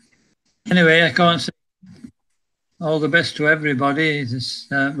 Anyway, I can't say all the best to everybody,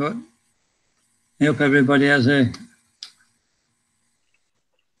 but I hope everybody has a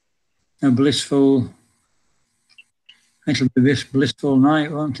blissful, it'll be a blissful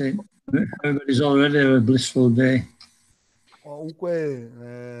night, won't it? Everybody's already had a blissful day. უკვე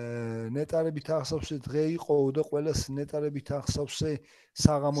ნეტარებით ახსოვსე დღე იყო და ყველას ნეტარებით ახსოვსე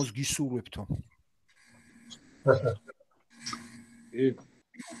საღამოს გისურვებთო.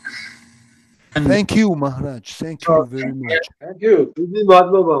 Thank you, Maharaj. Thank you very much. Thank you. დიდი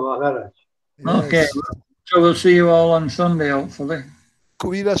მადლობა, Maharaj. Okay, so we'll see you all on Sunday, hopefully.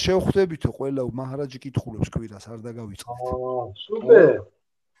 კვირას შევხვდებითო ყველა Maharaj კითხულობს კვირას არ დაგავიწყდით.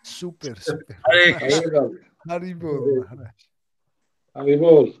 Super. Super. Haribol. Maharaj.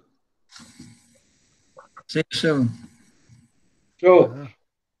 Haribol. See you soon.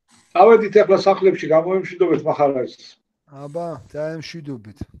 ავედით ახლა სახლებში გამოემშვიდობეთ Maharaj-ს. აბა,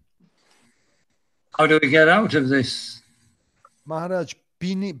 დაემშვიდობეთ. How do we get out of this? Maharaj,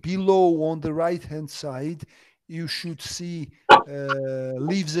 below on the right hand side, you should see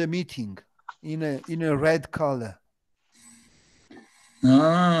leave the meeting in a red color.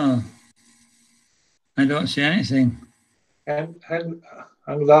 Ah, I don't see anything.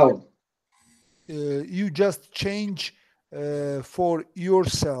 Hang down. You just change for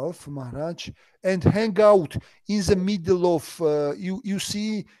yourself, Maharaj, and hang out in the middle of you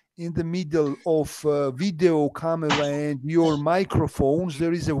see in the middle of video camera and your microphones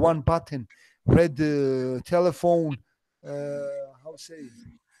there is a one button, red telephone how say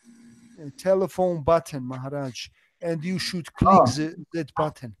telephone button, Maharaj, and you should click that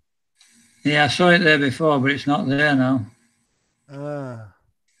button. Yeah, I saw it there before, but it's not there now.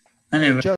 Anyway.